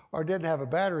 or didn't have a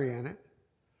battery in it,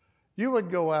 you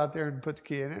would go out there and put the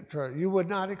key in it. You would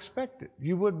not expect it.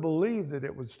 You would believe that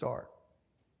it would start.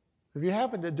 If you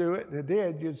happened to do it and it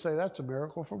did, you'd say, that's a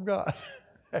miracle from God.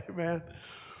 Amen.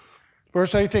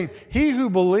 Verse 18, he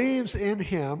who believes in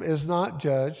Him is not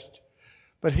judged,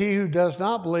 but he who does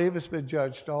not believe has been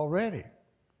judged already,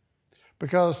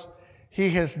 because he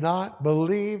has not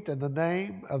believed in the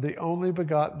name of the only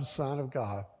begotten Son of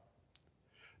God.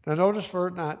 Now notice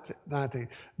verse 19.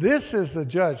 This is the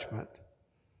judgment,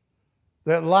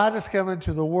 that light has come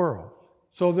into the world.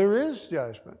 So there is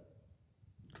judgment.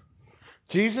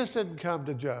 Jesus didn't come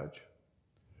to judge,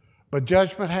 but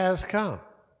judgment has come.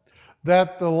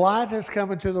 That the light has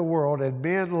come into the world, and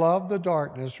men love the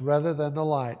darkness rather than the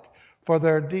light, for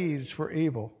their deeds were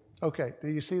evil. Okay, do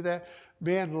you see that?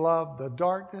 Men love the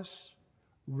darkness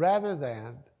rather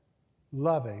than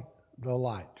loving the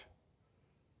light.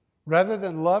 Rather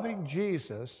than loving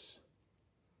Jesus,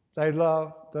 they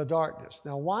love the darkness.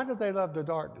 Now, why do they love the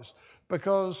darkness?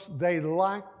 Because they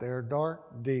like their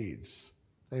dark deeds.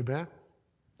 Amen?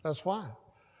 That's why.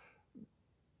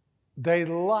 They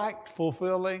liked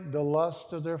fulfilling the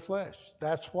lust of their flesh.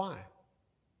 That's why.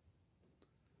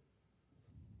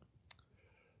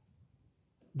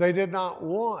 They did not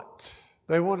want,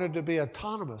 they wanted to be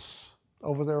autonomous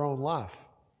over their own life.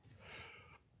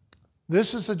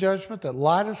 This is the judgment, that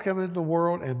light has come into the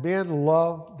world and men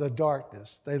love the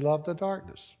darkness. They love the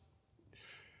darkness.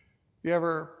 You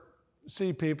ever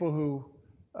see people who,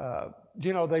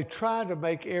 they try to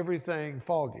make everything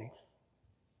foggy.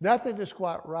 Nothing is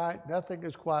quite right. Nothing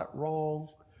is quite wrong.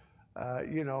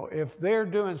 If they're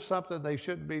doing something they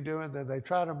shouldn't be doing, then they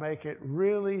try to make it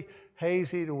really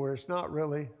hazy to where it's not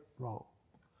really wrong.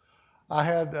 I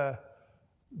had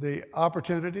the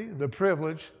opportunity, the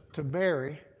privilege to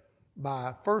marry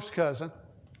my first cousin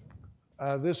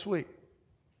this week.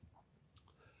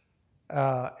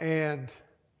 And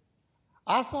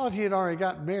I thought he had already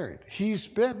gotten married. He's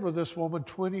been with this woman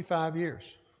 25 years.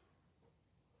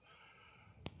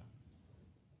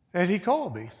 And he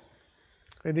called me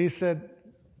and he said,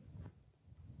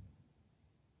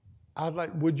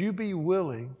 would you be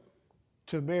willing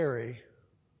to marry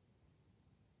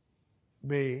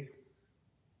me?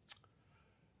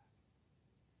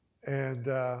 And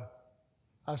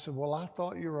I said, well, I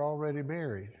thought you were already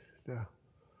married. Yeah.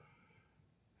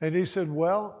 And he said,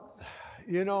 well,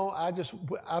 you know,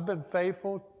 I've been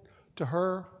faithful to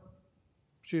her.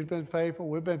 She's been faithful.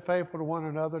 We've been faithful to one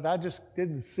another. And I just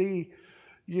didn't see,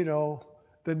 you know,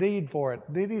 the need for it.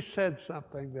 Then he said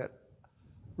something that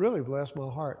really blessed my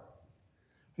heart.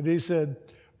 And he said,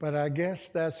 but I guess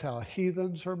that's how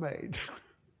heathens are made.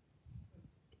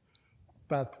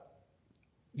 But,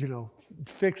 you know,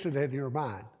 fix it in your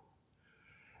mind.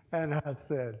 And I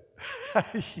said,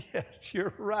 yes,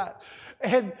 you're right.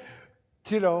 And,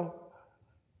 you know,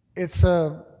 it's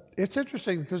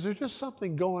interesting because there's just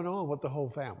something going on with the whole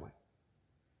family.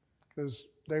 Because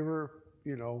they were,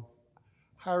 you know,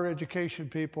 higher education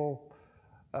people,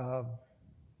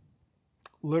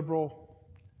 liberal,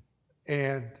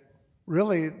 and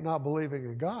really not believing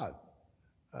in God.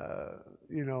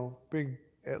 You know, being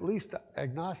at least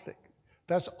agnostic.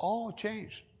 That's all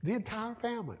changed. The entire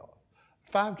family,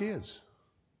 5 kids,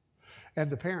 and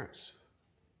the parents.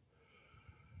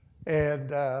 And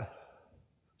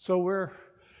so we're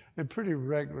in pretty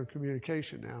regular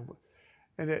communication now.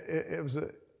 And it was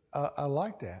I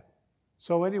like that.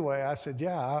 So anyway, I said,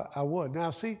 yeah, I would. Now,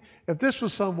 see, if this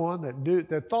was someone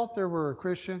that thought they were a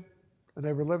Christian and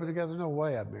they were living together, no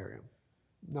way I'd marry him.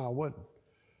 No, I wouldn't.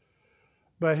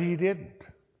 But he didn't.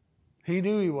 He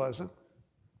knew he wasn't.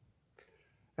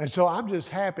 And so I'm just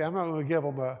happy. I'm not going to give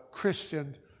him a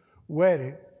Christian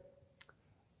wedding.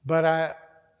 But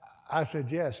I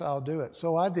said, yes, I'll do it.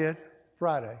 So I did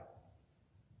Friday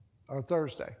or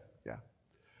Thursday, yeah.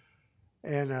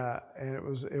 And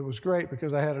it was great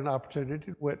because I had an opportunity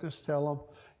to witness, tell them,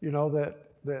 you know,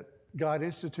 that God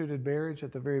instituted marriage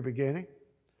at the very beginning,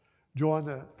 joined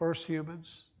the first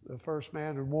humans, the first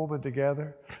man and woman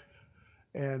together,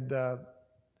 and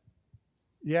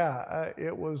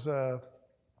it was.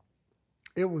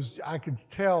 I could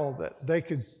tell that they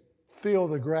could feel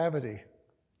the gravity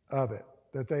of it,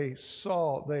 that they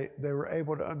saw, they were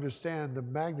able to understand the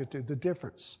magnitude, the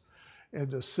difference in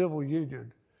the civil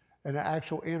union and the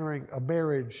actual entering a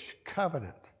marriage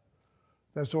covenant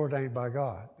that's ordained by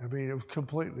God. I mean, it was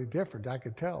completely different. I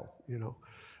could tell, you know,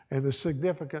 and the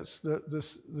significance, you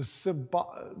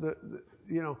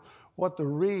know, what the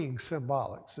ring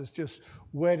symbolics. It's just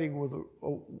wedding with,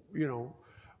 you know,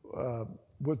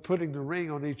 with putting the ring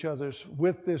on each other's,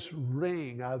 with this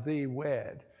ring I thee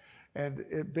wed, and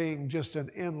it being just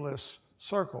an endless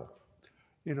circle,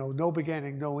 you know, no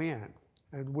beginning, no end,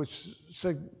 and which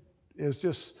is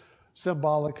just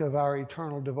symbolic of our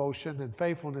eternal devotion and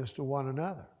faithfulness to one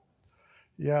another.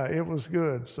 Yeah, it was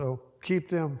good. So keep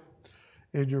them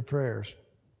in your prayers.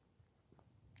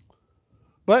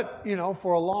 But, you know,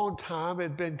 for a long time,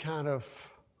 it'd been kind of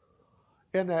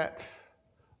in that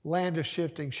land of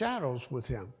shifting shadows with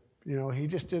him. You know, he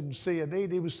just didn't see a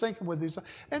need. He was thinking with his,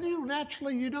 and you know,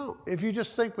 naturally you don't. If you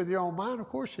just think with your own mind, of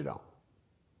course you don't.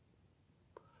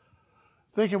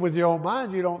 Thinking with your own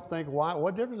mind, you don't think, why?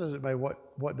 What difference does it make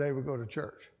what day we go to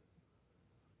church?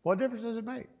 What difference does it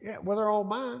make? Yeah, with our own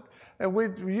mind. And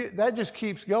that just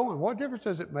keeps going. What difference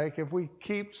does it make if we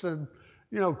keep some,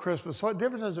 you know, Christmas? What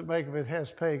difference does it make if it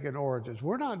has pagan origins?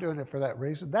 We're not doing it for that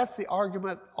reason. That's the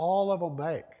argument all of them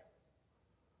make.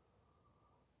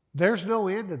 There's no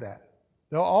end to that.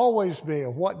 There'll always be a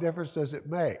what difference does it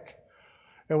make?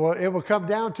 It will come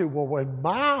down to, well, in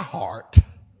my heart,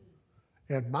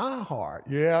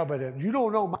 yeah, but you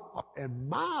don't know my heart, in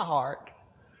my heart.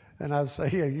 And I say,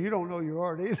 yeah, you don't know your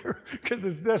heart either because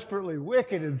it's desperately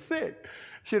wicked and sick.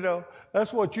 You know,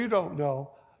 that's what you don't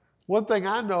know. One thing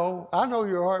I know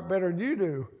your heart better than you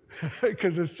do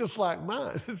because it's just like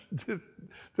mine. It's just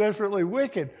desperately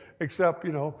wicked, except,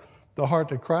 you know, the heart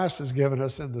that Christ has given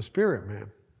us in the spirit,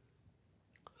 man.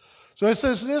 So it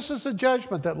says, this is a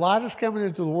judgment that light is coming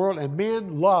into the world and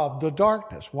men love the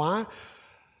darkness. Why?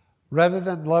 Rather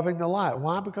than loving the light.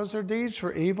 Why? Because their deeds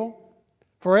were evil.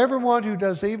 For everyone who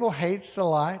does evil hates the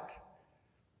light,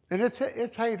 and it's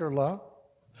hate or love,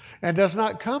 and does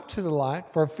not come to the light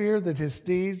for fear that his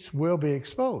deeds will be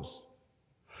exposed.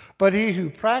 But he who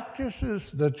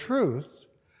practices the truth,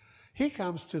 he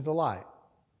comes to the light.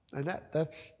 And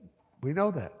that's we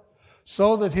know that.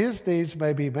 so that his deeds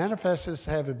may be manifested as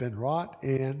having been wrought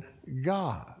in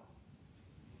God.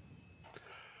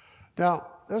 Now,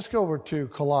 let's go over to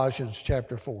Colossians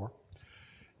chapter 4.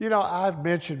 You know, I've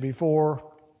mentioned before,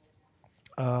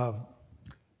 when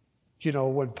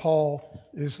Paul,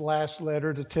 his last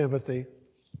letter to Timothy,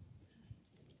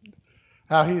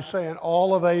 how he's saying,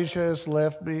 all of Asia has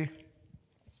left me.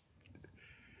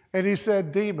 And he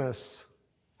said, Demas,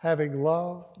 having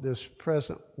loved this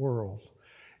present world.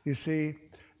 You see,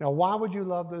 now why would you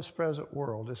love this present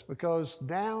world? It's because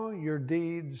now your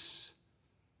deeds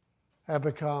have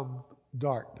become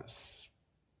darkness.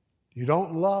 You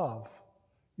don't love.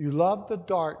 You love the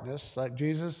darkness, like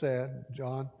Jesus said,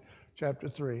 John chapter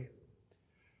 3,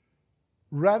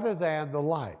 rather than the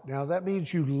light. Now that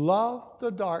means you love the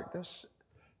darkness.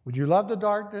 When you love the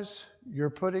darkness,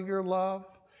 you're putting your love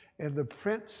in the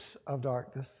prince of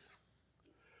darkness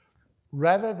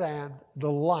rather than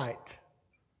the light,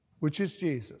 which is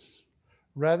Jesus,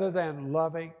 rather than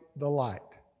loving the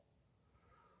light.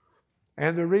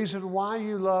 And the reason why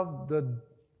you love the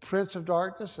prince of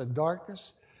darkness and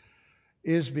darkness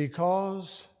is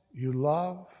because you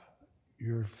love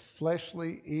your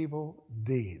fleshly evil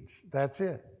deeds. That's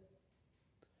it.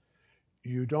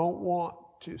 You don't want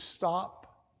to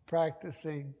stop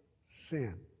practicing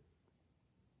sin.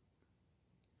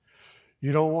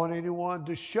 You don't want anyone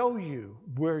to show you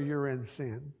where you're in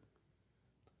sin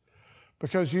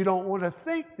because you don't want to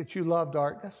think that you love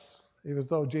darkness, even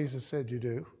though Jesus said you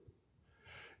do.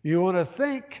 You want to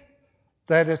think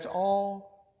that it's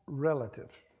all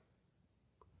relative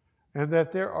and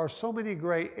that there are so many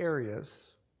gray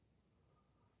areas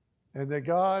and that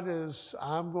God is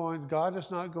not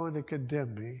going to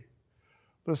condemn me.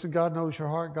 Listen, God knows your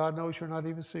heart. God knows you're not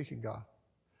even seeking God.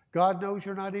 God knows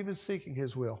you're not even seeking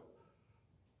his will.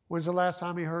 When's the last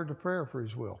time you heard the prayer for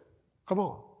his will? Come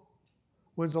on.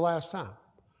 When's the last time?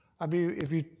 I mean,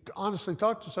 if you honestly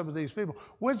talk to some of these people,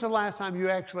 when's the last time you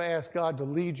actually asked God to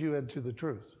lead you into the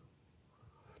truth?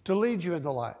 To lead you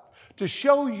into light? To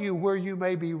show you where you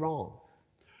may be wrong?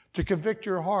 To convict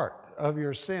your heart of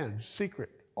your sin, secret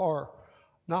or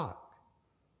not?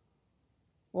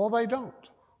 Well, they don't,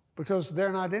 because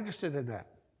they're not interested in that.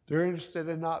 They're interested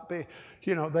in not being,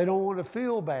 they don't want to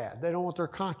feel bad. They don't want their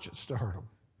conscience to hurt them.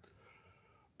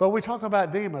 But we talk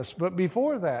about Demas. But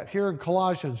before that, here in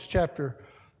Colossians chapter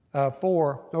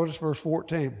 4, notice verse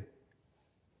 14.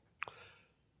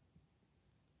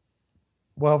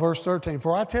 Well, verse 13.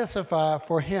 For I testify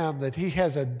for him that he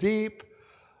has a deep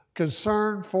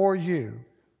concern for you.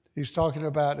 He's talking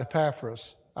about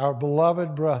Epaphras, our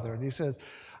beloved brother. And he says,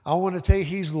 I want to tell you,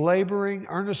 he's laboring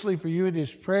earnestly for you in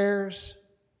his prayers.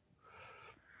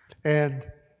 And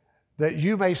that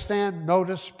you may stand,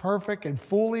 notice, perfect and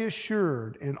fully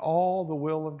assured in all the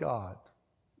will of God.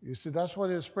 You see, that's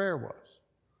what his prayer was.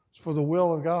 It's for the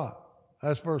will of God.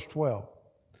 That's verse 12.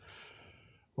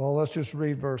 Well, let's just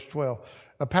read verse 12.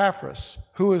 Epaphras,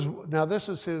 now this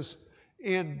is his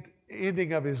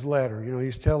ending of his letter.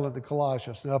 He's telling the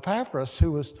Colossians. Now Epaphras,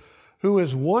 who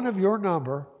is one of your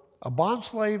number, a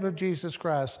bondslave of Jesus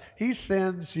Christ, he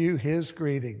sends you his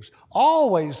greetings,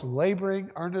 always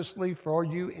laboring earnestly for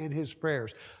you in his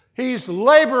prayers. He's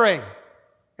laboring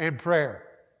in prayer.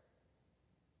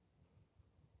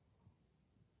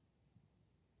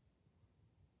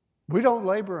 We don't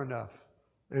labor enough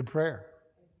in prayer.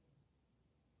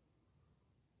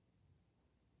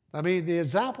 I mean, the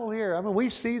example here,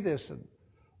 we see this in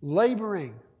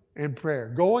laboring in prayer,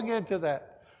 going into that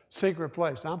secret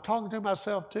place. Now, I'm talking to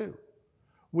myself too.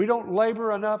 We don't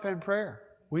labor enough in prayer.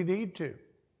 We need to.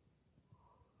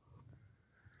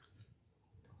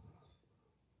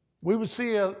 We would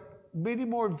see many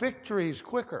more victories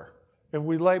quicker if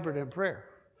we labored in prayer.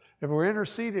 If we're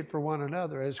interceded for one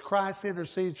another as Christ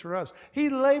intercedes for us. He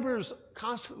labors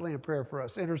constantly in prayer for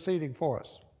us, interceding for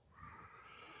us.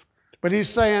 But he's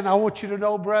saying, I want you to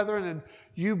know, brethren, and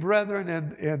you brethren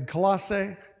in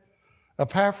Colossae,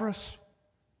 Epaphras,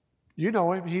 you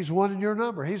know him. He's one in your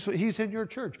number. He's in your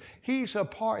church. He's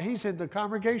in the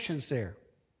congregations there.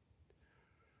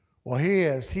 Well, he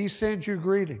is. He sends you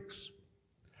greetings.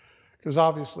 Because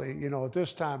obviously, at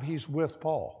this time he's with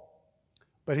Paul.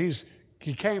 But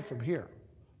he came from here.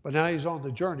 But now he's on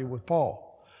the journey with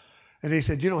Paul. And he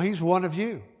said, he's one of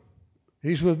you.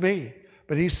 He's with me.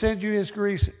 But he sends you his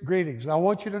greetings. And I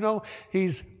want you to know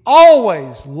he's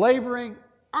always laboring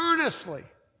earnestly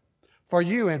for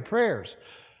you in prayers.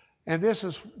 And this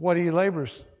is what he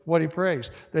labors, what he prays,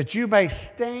 that you may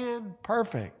stand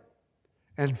perfect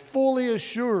and fully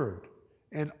assured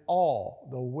in all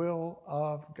the will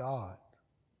of God.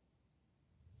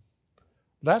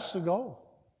 That's the goal.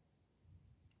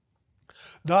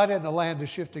 not in the land of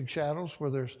shifting shadows where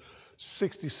there's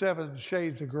 67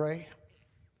 shades of gray.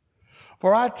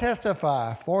 For I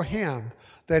testify for him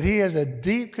that he has a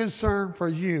deep concern for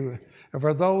you and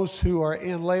for those who are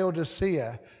in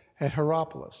Laodicea and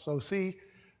Hierapolis. So see,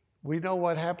 we know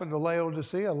what happened to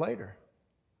Laodicea later.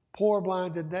 Poor,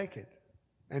 blind, and naked,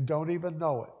 and don't even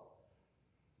know it.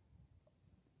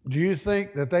 Do you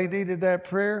think that they needed that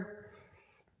prayer?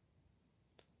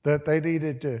 That they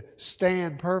needed to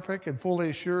stand perfect and fully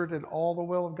assured in all the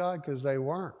will of God? Because they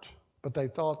weren't, but they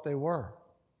thought they were.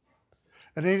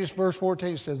 And then verse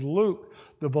 14 says, Luke,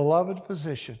 the beloved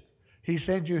physician, he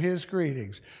sends you his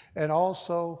greetings, and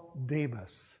also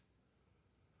Demas.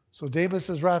 So Demas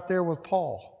is right there with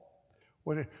Paul.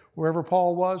 Wherever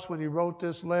Paul was when he wrote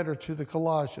this letter to the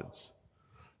Colossians.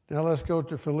 Now let's go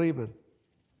to Philemon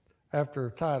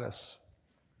after Titus.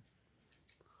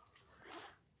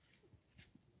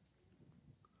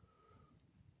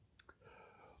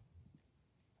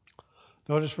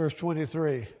 Notice verse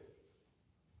 23.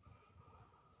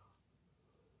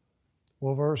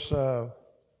 Well, verse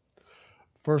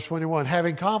 21.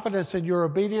 Having confidence in your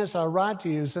obedience, I write to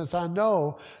you, since I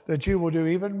know that you will do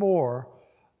even more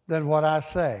than what I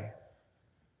say.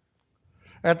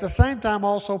 At the same time,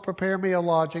 also prepare me a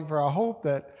lodging, for I hope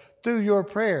that through your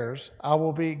prayers I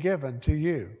will be given to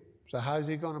you. So how is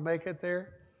he going to make it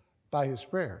there? By his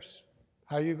prayers.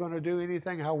 How are you going to do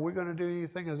anything? How are we going to do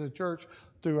anything as a church?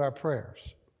 Through our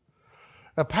prayers.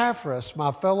 Epaphras,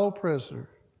 my fellow prisoner,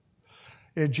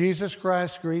 in Jesus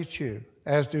Christ greets you,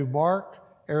 as do Mark,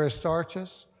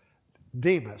 Aristarchus,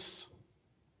 Demas,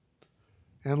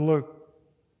 and Luke,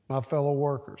 my fellow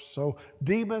workers. So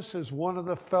Demas is one of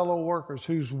the fellow workers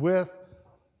who is with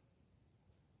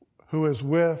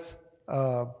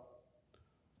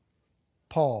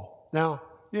Paul. Now,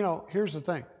 here's the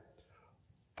thing.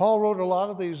 Paul wrote a lot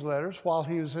of these letters while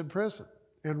he was in prison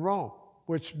in Rome,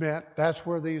 which meant that's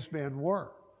where these men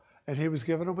were. And he was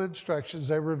giving them instructions.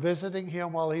 They were visiting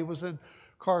him while he was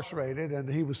incarcerated, and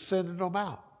he was sending them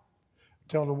out,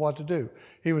 telling them what to do.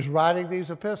 He was writing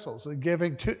these epistles and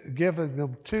giving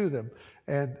them to them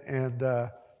and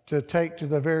to take to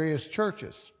the various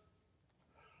churches.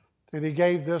 And he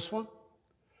gave this one,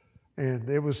 and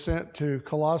it was sent to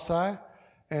Colossae,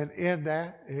 and in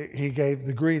that he gave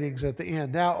the greetings at the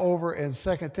end. Now over in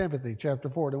 2 Timothy chapter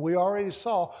 4, and we already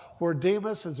saw where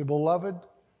Demas is a beloved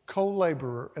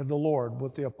co-laborer in the Lord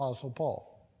with the Apostle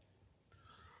Paul.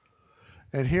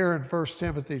 And here in 1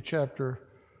 Timothy chapter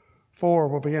 4,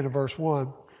 we'll begin in verse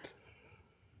 1.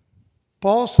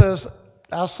 Paul says,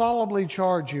 I solemnly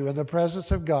charge you in the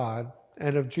presence of God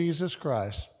and of Jesus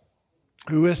Christ,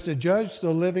 who is to judge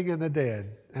the living and the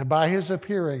dead, and by his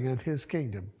appearing in his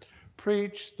kingdom.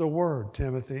 Preach the word,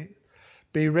 Timothy.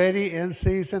 Be ready in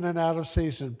season and out of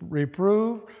season.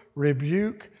 Reprove,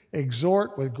 rebuke,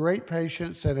 exhort with great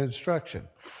patience and instruction.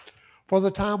 For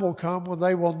the time will come when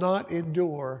they will not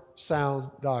endure sound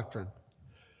doctrine.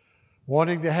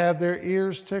 Wanting to have their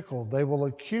ears tickled, they will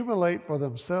accumulate for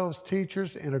themselves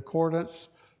teachers in accordance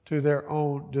to their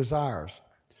own desires.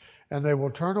 And they will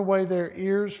turn away their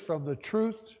ears from the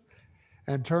truth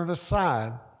and turn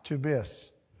aside to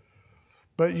myths.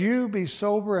 But you be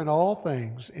sober in all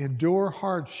things, endure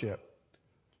hardship,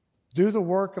 do the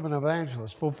work of an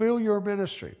evangelist, fulfill your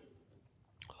ministry.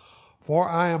 For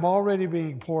I am already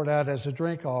being poured out as a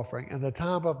drink offering, and the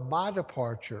time of my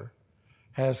departure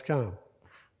has come.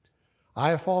 I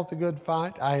have fought the good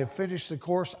fight, I have finished the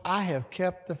course, I have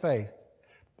kept the faith.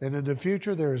 And in the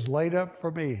future there is laid up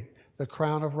for me the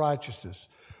crown of righteousness,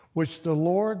 which the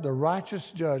Lord, the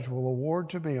righteous judge, will award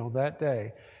to me on that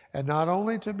day, and not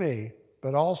only to me,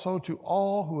 but also to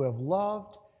all who have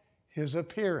loved his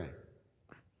appearing.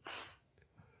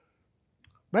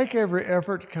 Make every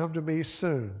effort to come to me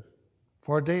soon,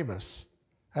 for Demas,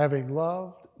 having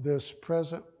loved this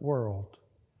present world,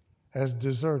 has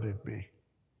deserted me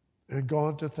and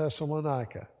gone to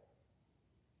Thessalonica.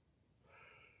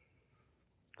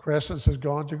 Crescens has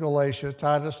gone to Galatia,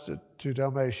 Titus to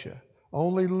Dalmatia.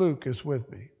 Only Luke is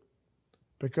with me.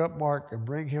 Pick up Mark and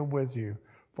bring him with you,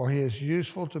 for he is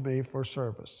useful to me for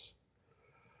service.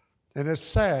 And it's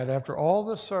sad, after all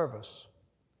the service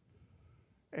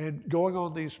and going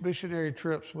on these missionary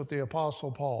trips with the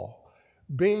Apostle Paul,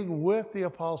 being with the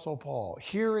Apostle Paul,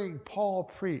 hearing Paul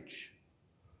preach,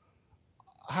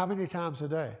 how many times a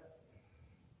day?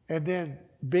 And then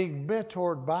being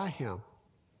mentored by him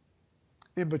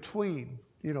in between,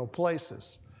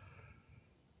 places.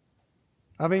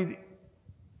 I mean,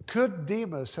 could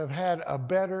Demas have had a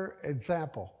better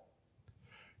example?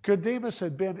 Could Demas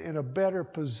have been in a better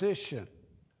position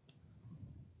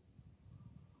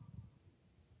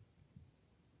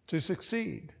to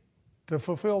succeed, to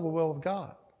fulfill the will of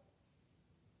God.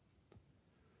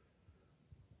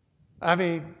 I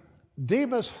mean,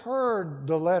 Demas heard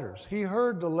the letters. He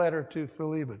heard the letter to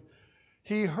Philemon.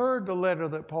 He heard the letter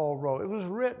that Paul wrote. It was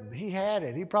written. He had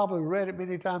it. He probably read it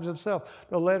many times himself,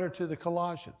 the letter to the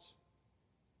Colossians.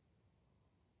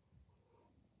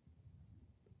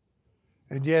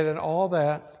 And yet in all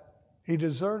that, he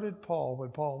deserted Paul when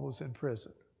Paul was in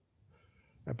prison.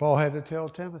 And Paul had to tell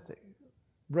Timothy,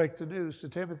 break the news to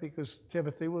Timothy, because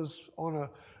Timothy was on a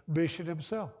mission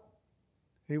himself.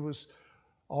 He was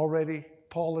already,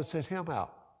 Paul had sent him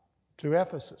out to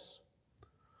Ephesus.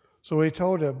 So he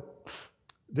told him,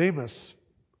 Demas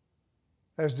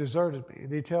has deserted me.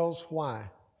 And he tells why.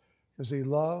 Because he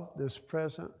loved this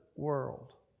present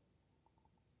world.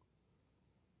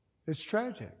 It's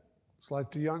tragic. It's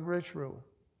like the young rich ruler.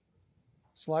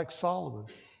 It's like Solomon.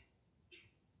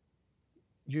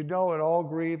 You know, it all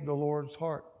grieved the Lord's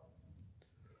heart.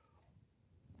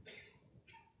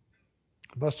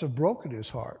 It must have broken his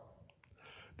heart.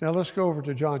 Now let's go over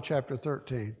to John chapter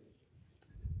 13.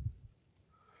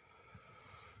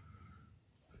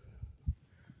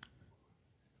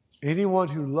 Anyone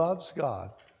who loves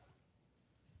God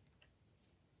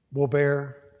will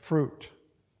bear fruit.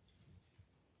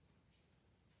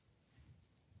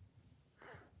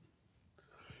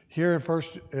 Here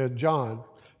in John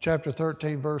chapter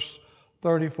 13, verse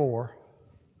 34,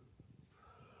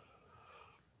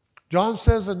 John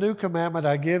says, "A new commandment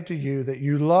I give to you, that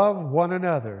you love one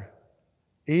another,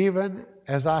 even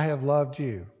as I have loved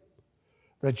you,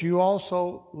 that you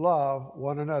also love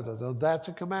one another." Now, that's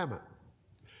a commandment.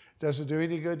 It doesn't do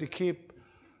any good to keep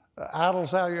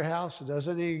idols out of your house. It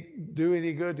doesn't do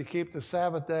any good to keep the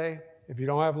Sabbath day if you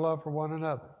don't have love for one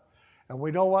another. And we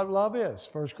know what love is.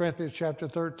 1 Corinthians chapter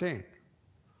 13.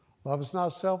 Love is not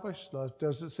selfish. Love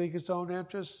doesn't seek its own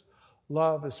interests.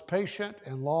 Love is patient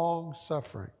and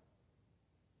long-suffering.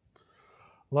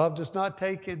 Love does not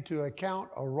take into account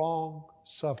a wrong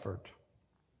suffered.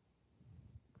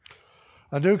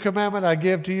 A new commandment I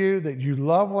give to you, that you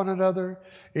love one another,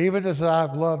 even as I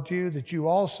have loved you, that you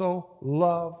also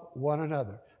love one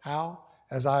another. How?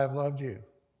 As I have loved you.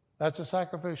 That's a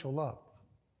sacrificial love.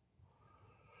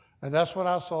 And that's what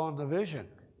I saw in the vision.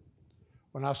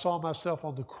 When I saw myself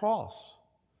on the cross,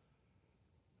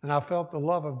 and I felt the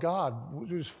love of God,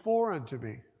 which was foreign to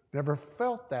me. Never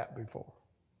felt that before.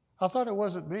 I thought it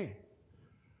wasn't me.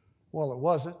 Well, it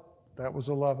wasn't. That was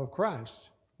the love of Christ,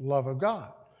 the love of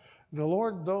God. The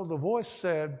Lord, though, the voice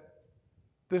said,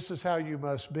 "This is how you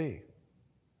must be."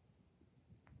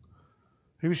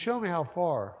 He was showing me how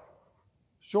far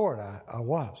short I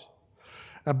was.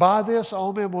 "And by this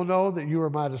all men will know that you are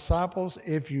my disciples,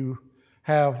 if you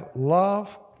have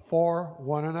love for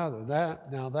one another."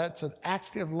 Now that's an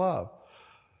active love.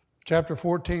 Chapter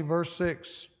 14, verse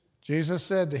 6, Jesus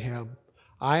said to him,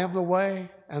 "I am the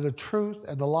way and the truth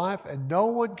and the life, and no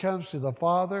one comes to the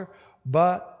Father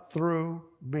but through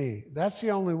me." That's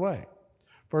the only way.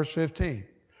 Verse 15,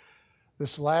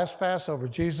 this last Passover,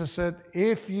 Jesus said,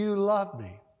 "If you love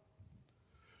me,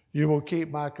 you will keep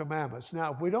my commandments."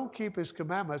 Now, if we don't keep his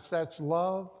commandments, that's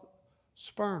love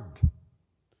spurned.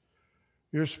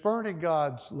 You're spurning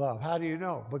God's love. How do you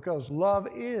know? Because love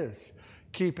is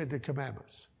keeping the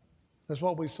commandments. That's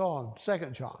what we saw in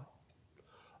 2 John.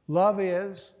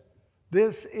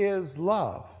 This is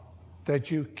love,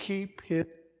 that you keep his,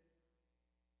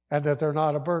 and that they're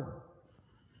not a burden.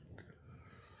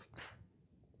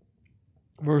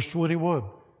 Verse 21,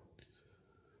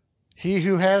 "He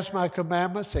who has my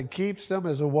commandments and keeps them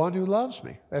is the one who loves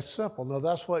me." That's simple. Now,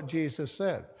 that's what Jesus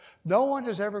said. No one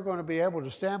is ever going to be able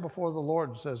to stand before the Lord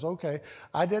and says, "Okay,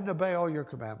 I didn't obey all your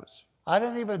commandments. I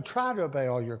didn't even try to obey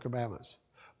all your commandments,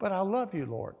 but I love you,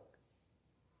 Lord."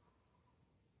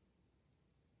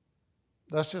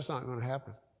 That's just not going to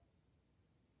happen.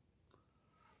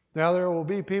 Now, there will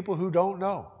be people who don't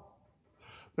know.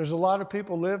 There's a lot of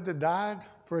people lived and died,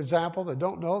 for example, that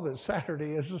don't know that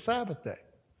Saturday is the Sabbath day.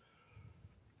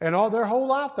 And all their whole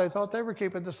life, they thought they were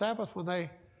keeping the Sabbath when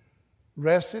they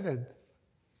rested and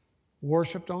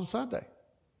worshiped on Sunday.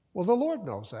 Well, the Lord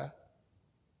knows that.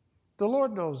 The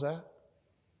Lord knows that.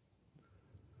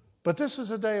 But this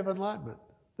is a day of enlightenment.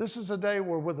 This is a day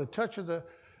where, with a touch of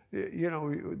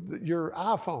your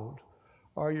iPhone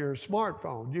or your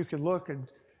smartphone, you can look and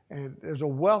there's a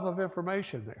wealth of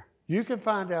information there. You can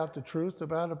find out the truth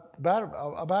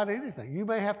about anything. You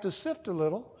may have to sift a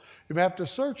little. You may have to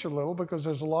search a little, because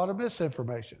there's a lot of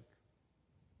misinformation.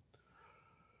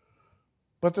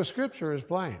 But the Scripture is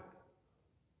plain.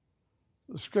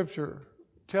 The Scripture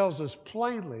tells us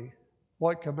plainly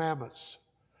what the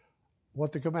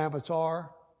commandments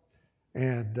are,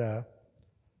 and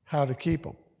how to keep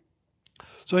them.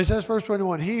 So he says, verse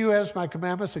 21, he who has my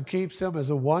commandments and keeps them is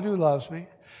the one who loves me,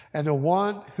 and the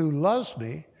one who loves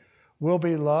me will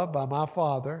be loved by my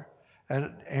Father,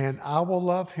 and I will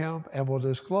love him and will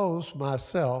disclose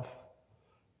myself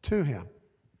to him.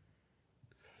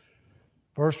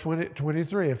 Verse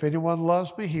 23, if anyone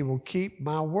loves me, he will keep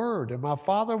my word, and my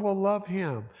Father will love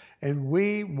him, and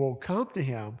we will come to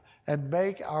him and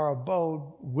make our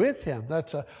abode with him.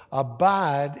 That's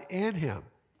abide in him.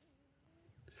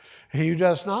 He who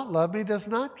does not love me does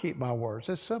not keep my words.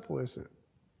 It's simple, isn't it?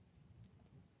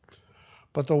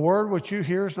 But the word which you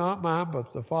hear is not mine,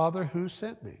 but the Father who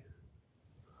sent me.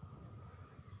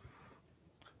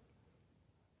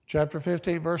 Chapter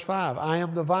 15, verse 5. I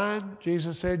am the vine,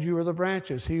 Jesus said, you are the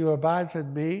branches. He who abides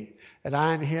in me, and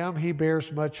I in him, he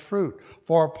bears much fruit.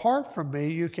 For apart from me,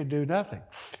 you can do nothing.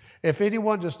 If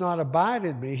anyone does not abide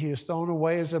in me, he is thrown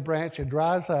away as a branch and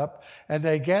dries up, and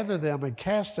they gather them and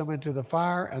cast them into the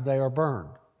fire, and they are burned.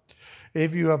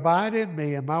 If you abide in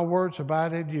me, and my words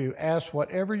abide in you, ask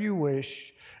whatever you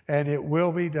wish, and it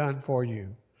will be done for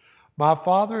you. My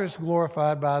Father is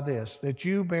glorified by this, that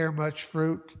you bear much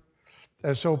fruit,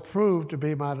 and so prove to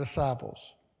be my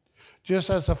disciples. Just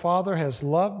as the Father has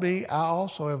loved me, I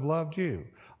also have loved you.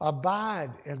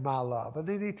 Abide in my love. And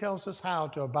then he tells us how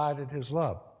to abide in his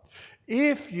love.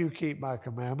 If you keep my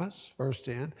commandments, verse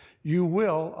 10, you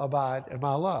will abide in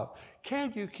my love.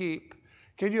 Can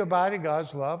you abide in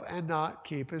God's love and not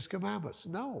keep his commandments?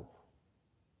 No,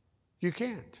 you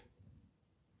can't.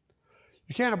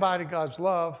 You can't abide in God's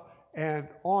love and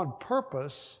on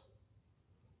purpose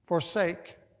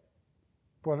forsake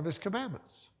one of his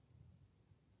commandments.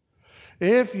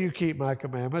 If you keep my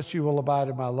commandments, you will abide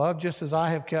in my love, just as I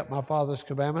have kept my Father's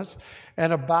commandments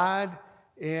and abide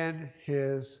in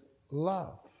his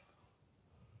love.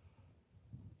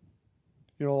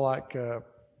 You know, like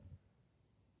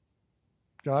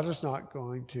God is not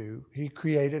going to, he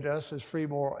created us as free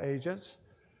moral agents.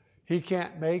 He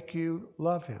can't make you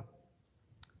love him.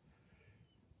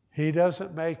 He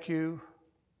doesn't make you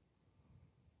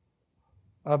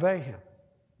obey him.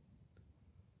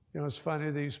 You know, it's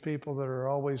funny, these people that are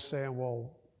always saying,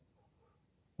 well,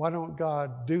 why don't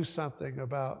God do something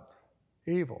about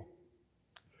evil?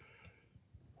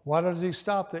 Why does he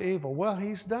stop the evil? Well,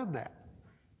 he's done that.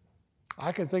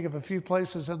 I can think of a few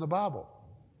places in the Bible.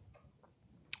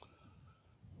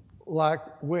 Like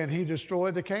when he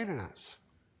destroyed the Canaanites.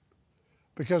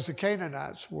 Because the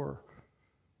Canaanites were,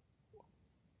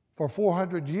 for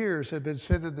 400 years, had been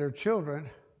sending their children,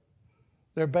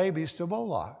 their babies, to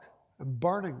Moloch and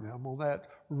burning them on that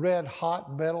red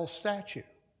hot metal statue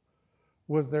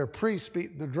with their priests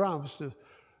beating the drums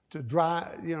to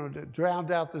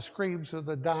drown out the screams of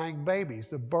the dying babies,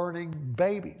 the burning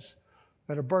babies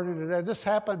that are burning to death. This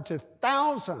happened to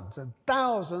thousands and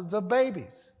thousands of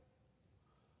babies.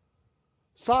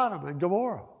 Sodom and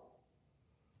Gomorrah,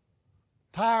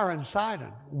 Tyre and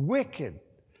Sidon, wicked,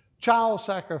 child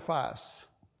sacrifice,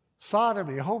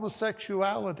 sodomy,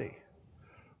 homosexuality,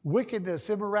 wickedness,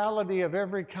 immorality of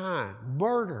every kind,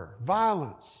 murder,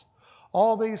 violence,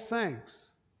 all these things.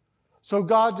 So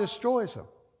God destroys them.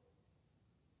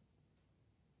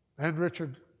 And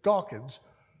Richard Dawkins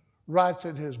writes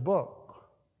in his book,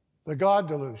 The God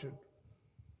Delusion,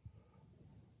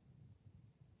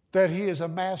 that he is a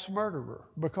mass murderer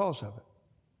because of it.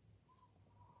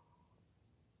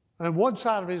 And one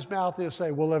side of his mouth he'll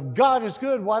say, well, if God is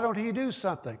good, why don't he do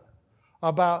something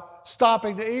about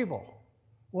stopping the evil?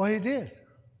 Well, he did.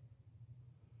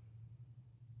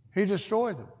 He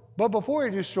destroyed them. But before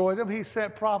he destroyed them, he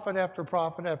sent prophet after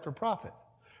prophet after prophet,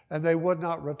 and they would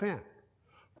not repent.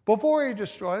 Before he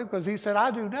destroyed them, because he said,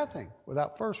 I do nothing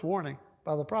without first warning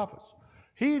by the prophets.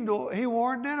 He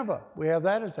warned Nineveh. We have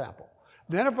that example.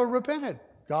 Nineveh repented.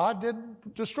 God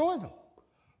didn't destroy them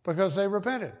because they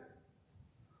repented.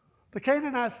 The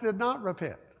Canaanites did not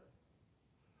repent.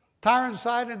 Tyre and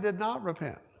Sidon did not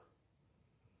repent.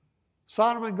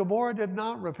 Sodom and Gomorrah did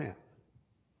not repent.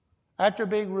 After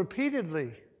being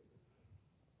repeatedly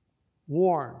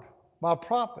warned by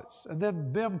prophets, and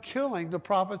then them killing the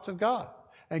prophets of God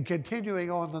and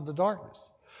continuing on in the darkness.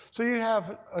 So you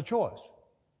have a choice.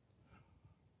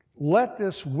 Let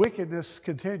this wickedness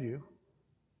continue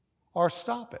or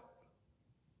stop it.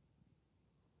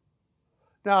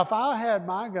 Now, if I had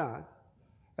my gun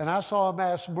and I saw a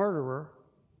mass murderer,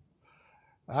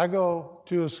 I go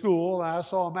to a school and I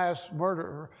saw a mass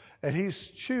murderer and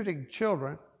he's shooting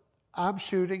children, I'm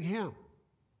shooting him.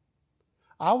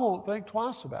 I won't think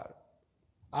twice about it.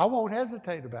 I won't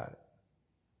hesitate about it.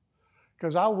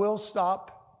 Because I will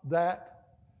stop that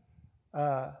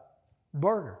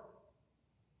murder.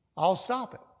 I'll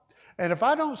stop it. And if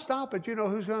I don't stop it, you know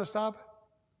who's going to stop it?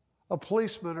 A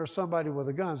policeman or somebody with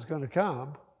a gun is going to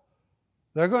come.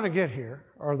 They're going to get here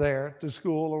or there to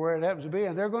school or where it happens to be,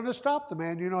 and they're going to stop the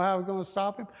man. You know how they're going to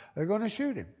stop him? They're going to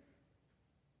shoot him.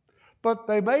 But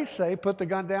they may say, put the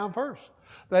gun down first.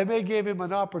 They may give him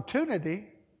an opportunity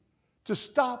to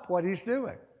stop what he's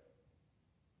doing.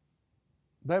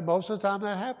 Most of the time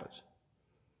that happens.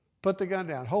 Put the gun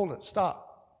down, hold it, stop.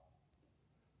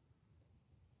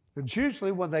 And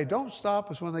usually when they don't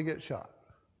stop is when they get shot.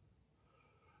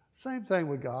 Same thing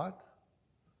with God.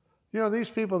 You know, these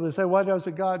people that say, why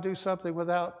doesn't God do something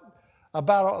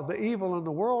about the evil in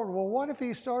the world? Well, what if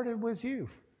he started with you?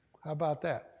 How about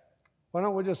that? Why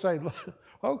don't we just say,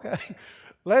 okay,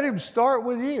 let him start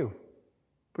with you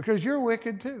because you're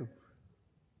wicked too.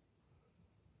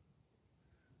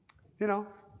 You know,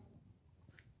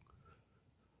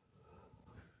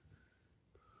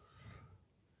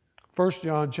 1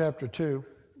 John chapter 2.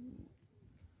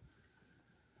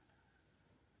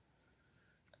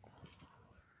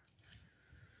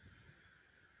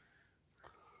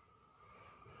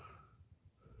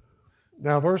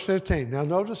 Now, verse 15. Now,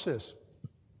 notice this.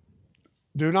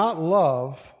 Do not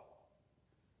love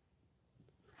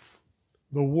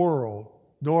the world,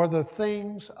 nor the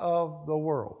things of the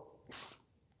world.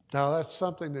 Now, that's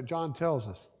something that John tells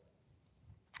us.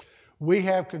 We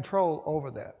have control over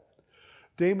that.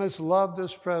 Demas loved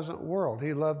this present world.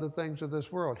 He loved the things of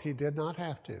this world. He did not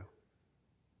have to.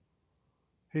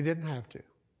 He didn't have to.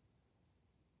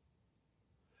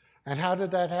 And how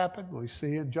did that happen? We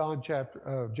see in James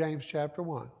chapter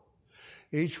 1.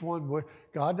 Each one,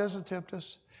 God doesn't tempt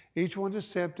us. Each one is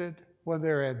tempted when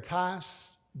they're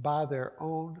enticed by their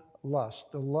own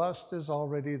lust. The lust is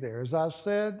already there. As I've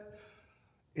said,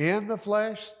 in the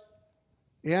flesh,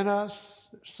 in us,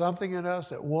 something in us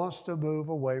that wants to move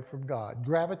away from God,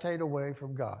 gravitate away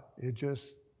from God. It's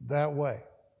just that way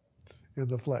in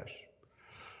the flesh.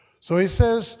 So he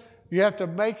says you have to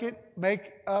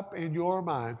make up in your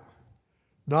mind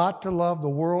not to love the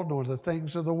world nor the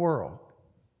things of the world.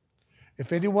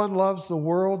 If anyone loves the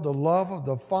world, the love of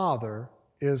the Father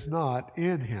is not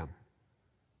in him.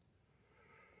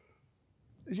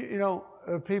 You know,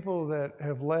 people that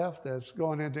have left that's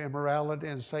gone into immorality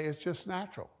and say it's just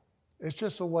natural. It's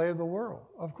just a way of the world.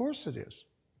 Of course it is.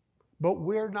 But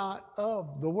we're not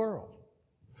of the world.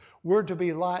 We're to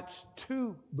be lights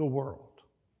to the world,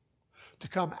 to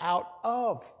come out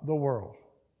of the world,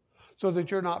 so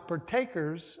that you're not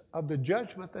partakers of the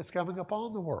judgment that's coming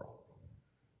upon the world.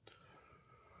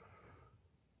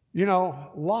 You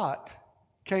know, Lot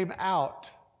came out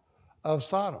of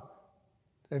Sodom.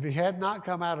 If he had not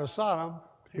come out of Sodom,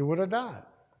 he would have died.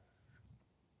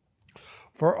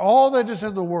 For all that is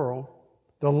in the world,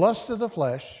 the lust of the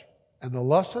flesh and the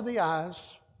lust of the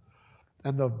eyes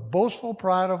and the boastful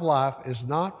pride of life is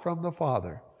not from the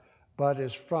Father, but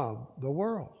is from the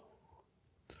world.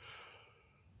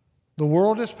 The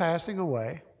world is passing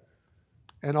away,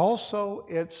 and also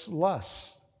its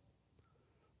lusts.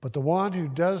 But the one who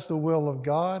does the will of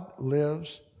God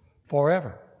lives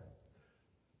forever.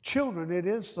 Children, it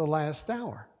is the last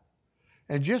hour.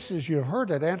 And just as you have heard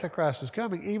that Antichrist is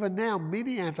coming, even now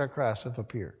many Antichrists have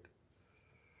appeared.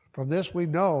 From this we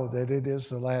know that it is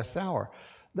the last hour.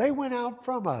 They went out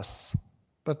from us,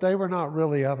 but they were not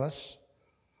really of us.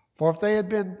 For if they had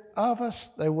been of us,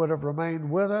 they would have remained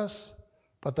with us,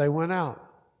 but they went out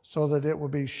so that it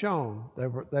would be shown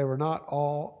they were not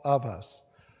all of us.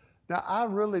 Now, I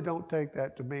really don't take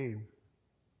that to mean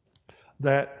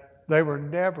that they were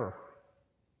never,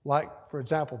 like, for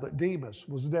example, that Demas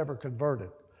was never converted.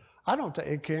 I don't think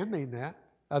it can mean that.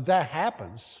 That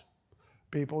happens.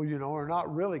 People, you know, are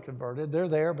not really converted. They're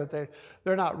there, but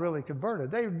they're not really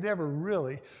converted. They've never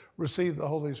really received the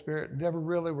Holy Spirit, never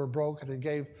really were broken and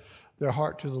gave their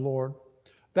heart to the Lord.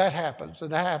 That happens,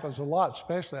 and that happens a lot,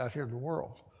 especially out here in the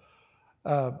world.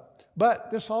 But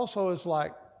this also is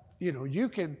like, you know,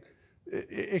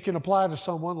 it can apply to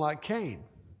someone like Cain.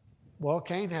 Well,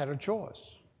 Cain had a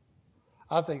choice.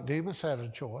 I think Demas had a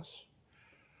choice.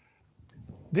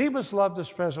 Demas loved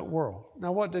this present world.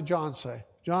 Now, what did John say?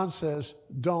 John says,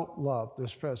 don't love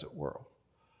this present world.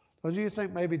 Well, do you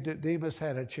think maybe Demas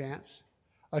had a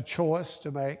choice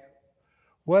to make,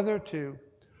 whether to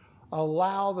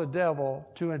allow the devil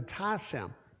to entice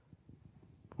him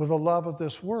with the love of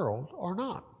this world or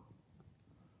not?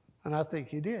 And I think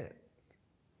he did.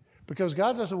 Because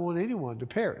God doesn't want anyone to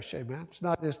perish, amen? It's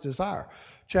not his desire.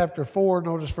 Chapter 4,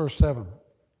 notice verse 7.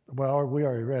 Well, we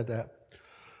already read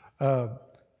that.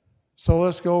 So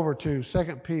let's go over to 2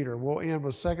 Peter. We'll end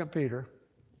with 2 Peter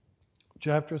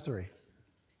chapter 3.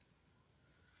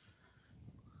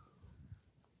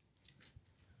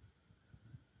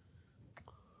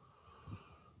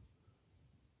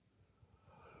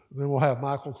 Then we'll have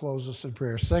Michael close us in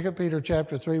prayer. 2 Peter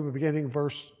chapter 3, we're beginning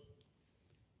verse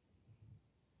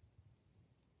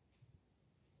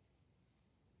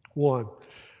 1.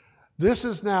 This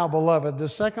is now, beloved, the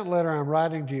second letter I'm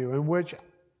writing to you, in which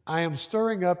I am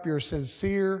stirring up your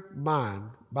sincere mind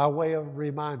by way of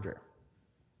reminder,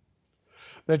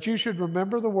 that you should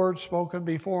remember the words spoken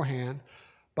beforehand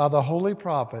by the holy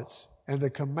prophets and the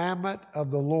commandment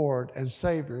of the Lord and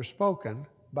Savior spoken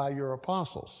by your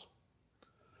apostles.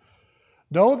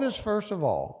 Know this first of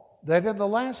all, that in the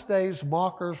last days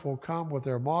mockers will come with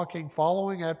their mocking,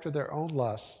 following after their own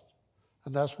lusts.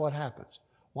 And that's what happens.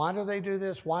 Why do they do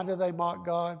this? Why do they mock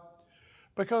God?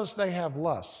 Because they have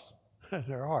lusts in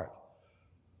their heart.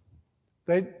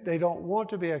 They don't want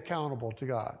to be accountable to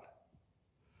God.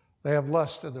 They have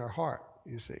lust in their heart,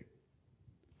 you see.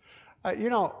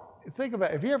 Think about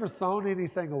it. Have you ever thrown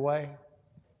anything away?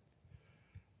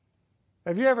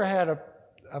 Have you ever had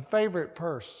a favorite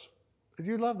purse? And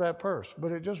you love that purse,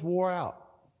 but it just wore out.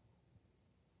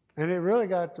 And it really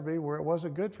got to be where it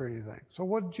wasn't good for anything. So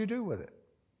what did you do with it?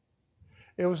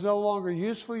 It was no longer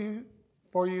useful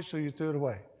for you, so you threw it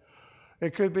away.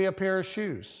 It could be a pair of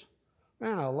shoes.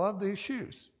 Man, I love these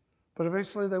shoes. But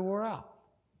eventually they wore out.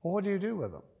 Well, what do you do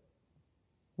with them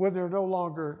when they're no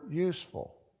longer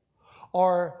useful?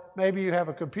 Or maybe you have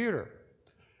a computer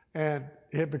and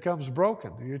it becomes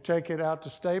broken. You take it out to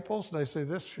Staples and they say,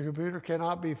 this computer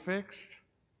cannot be fixed.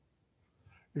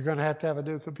 You're going to have a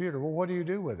new computer. Well, what do you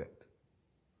do with it?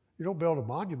 You don't build a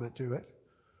monument to it.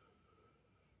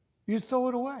 You throw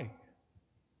it away,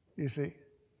 you see.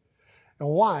 And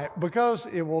why? Because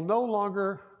it will no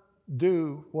longer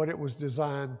do what it was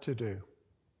designed to do,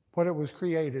 what it was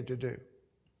created to do.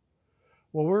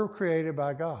 Well, we're created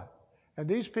by God. And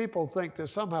these people think that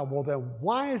somehow, well, then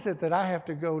why is it that I have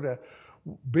to go to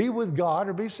be with God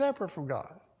or be separate from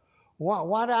God?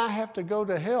 Why do I have to go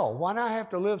to hell? Why do I have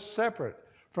to live separate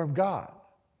from God?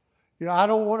 I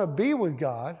don't want to be with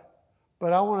God,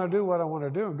 but I want to do what I want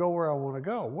to do and go where I want to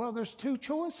go. Well, there's two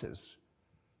choices.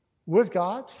 With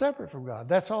God, separate from God.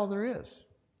 That's all there is.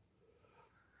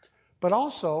 But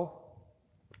also,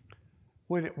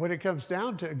 when it comes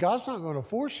down to it, God's not going to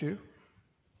force you.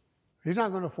 He's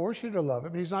not going to force you to love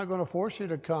Him. He's not going to force you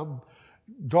to come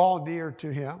draw near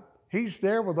to Him. He's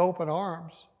there with open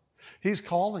arms. He's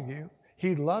calling you.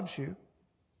 He loves you.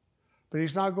 But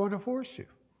He's not going to force you.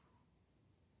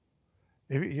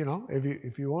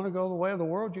 If you want to go the way of the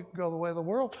world, you can go the way of the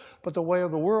world. But the way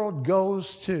of the world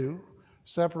goes to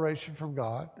separation from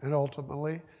God and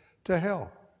ultimately to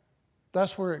hell.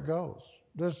 That's where it goes.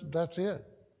 That's it.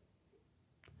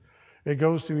 It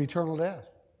goes to eternal death.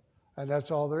 And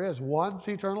that's all there is. One's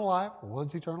eternal life,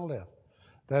 one's eternal death.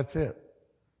 That's it.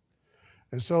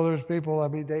 And so there's people,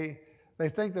 they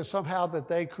think that somehow that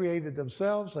they created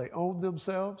themselves, they own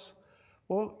themselves.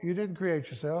 Well, you didn't create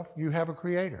yourself. You have a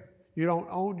creator. You don't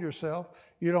own yourself.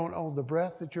 You don't own the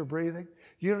breath that you're breathing.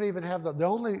 You don't even have the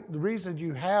only reason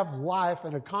you have life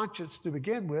and a conscience to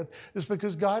begin with is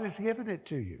because God has given it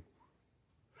to you.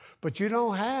 But you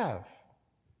don't have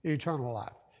eternal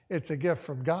life. It's a gift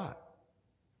from God.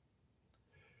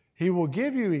 He will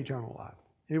give you eternal life.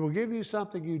 He will give you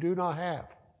something you do not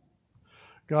have.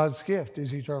 God's gift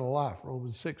is eternal life,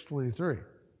 Romans 6:23.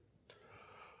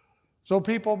 So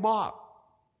people mock.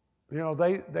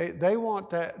 They want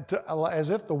to, as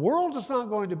if the world is not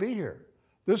going to be here.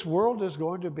 This world is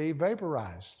going to be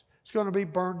vaporized. It's going to be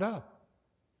burned up.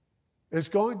 It's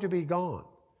going to be gone.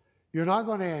 You're not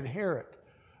going to inherit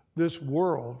this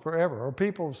world forever. Or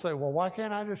people say, well, why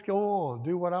can't I just go on,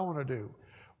 do what I want to do?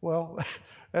 Well,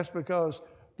 that's because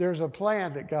there's a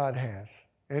plan that God has.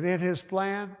 And in His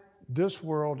plan, this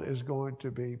world is going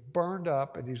to be burned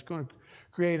up and He's going to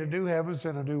create a new heavens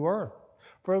and a new earth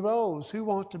for those who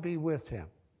want to be with Him,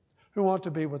 who want to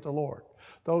be with the Lord.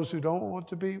 Those who don't want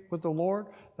to be with the Lord,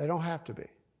 they don't have to be.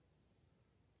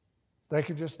 They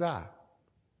can just die.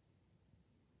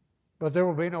 But there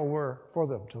will be nowhere for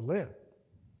them to live.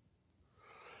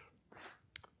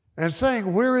 And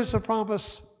saying, where is the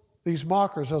promise? These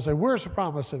mockers, they'll say, where's the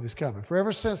promise of His coming? For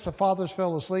ever since the fathers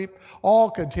fell asleep, all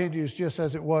continues just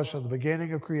as it was from the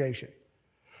beginning of creation.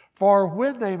 For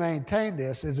when they maintain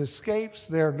this, it escapes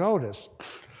their notice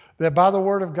that by the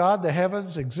word of God the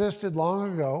heavens existed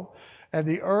long ago, and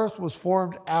the earth was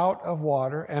formed out of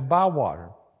water and by water,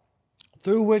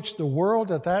 through which the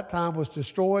world at that time was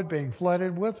destroyed, being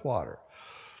flooded with water.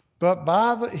 But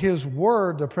by His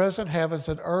word the present heavens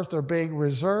and earth are being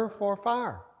reserved for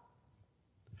fire,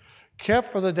 kept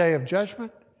for the day of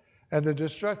judgment and the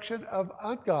destruction of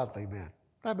ungodly men.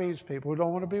 That means people who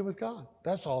don't want to be with God.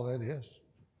 That's all that is.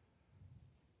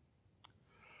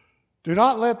 Do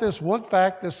not let this one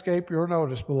fact escape your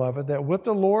notice, beloved, that with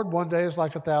the Lord 1 day is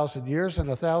like 1,000 years, and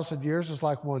 1,000 years is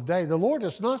like 1 day. The Lord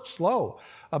is not slow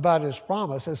about his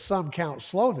promise, as some count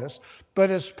slowness, but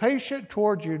is patient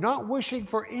toward you, not wishing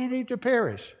for any to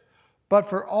perish, but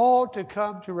for all to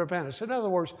come to repentance. In other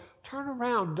words, turn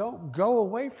around, don't go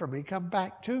away from me, come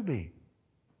back to me.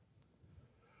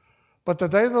 But the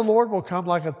day of the Lord will come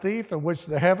like a thief, in which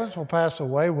the heavens will pass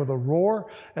away with a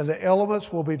roar, and the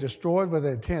elements will be destroyed with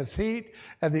intense heat,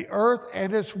 and the earth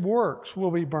and its works will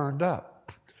be burned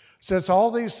up. Since all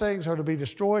these things are to be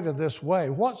destroyed in this way,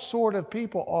 what sort of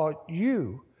people ought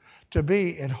you to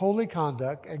be in holy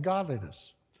conduct and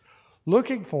godliness,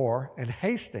 looking for and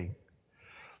hasting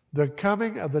the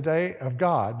coming of the day of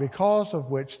God, because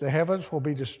of which the heavens will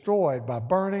be destroyed by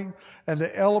burning, and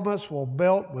the elements will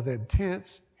melt with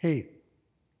intense heat?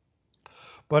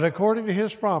 But according to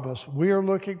his promise, we are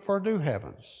looking for new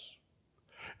heavens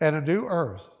and a new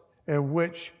earth in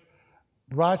which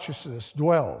righteousness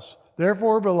dwells.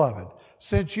 Therefore, beloved,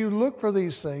 since you look for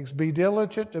these things, be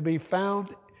diligent to be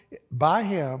found by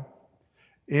him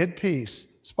in peace,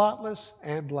 spotless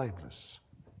and blameless.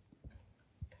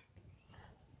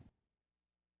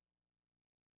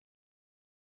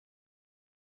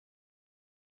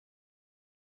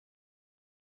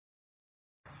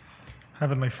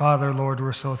 Heavenly Father, Lord,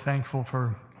 we're so thankful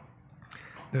for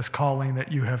this calling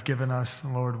that you have given us.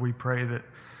 Lord, we pray that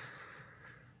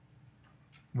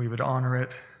we would honor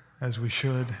it as we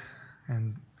should.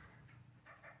 And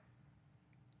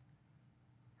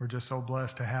we're just so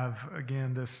blessed to have,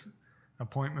 again, this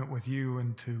appointment with you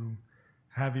and to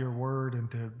have your word and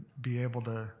to be able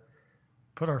to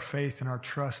put our faith and our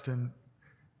trust in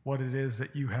what it is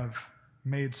that you have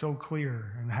made so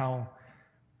clear and how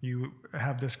you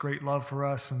have this great love for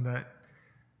us and that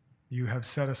you have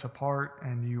set us apart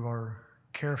and you are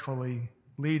carefully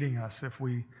leading us if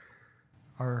we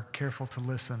are careful to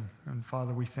listen. And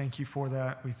Father, we thank you for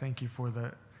that. We thank you for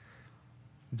that,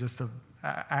 just the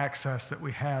access that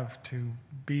we have to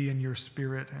be in your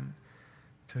spirit and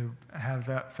to have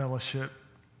that fellowship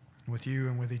with you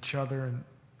and with each other. And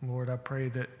Lord, I pray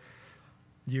that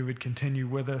you would continue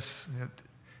with us,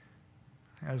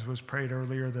 as was prayed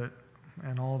earlier, that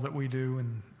and all that we do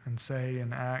and say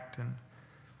and act, and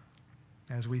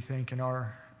as we think in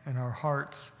our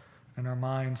hearts and our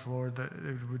minds, Lord, that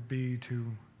it would be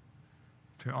to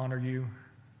honor you.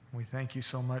 We thank you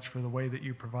so much for the way that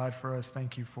you provide for us.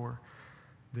 Thank you for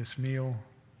this meal.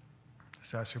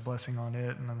 Just ask your blessing on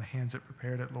it and on the hands that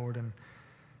prepared it, Lord, and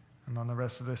on the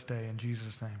rest of this day. In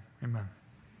Jesus' name, amen.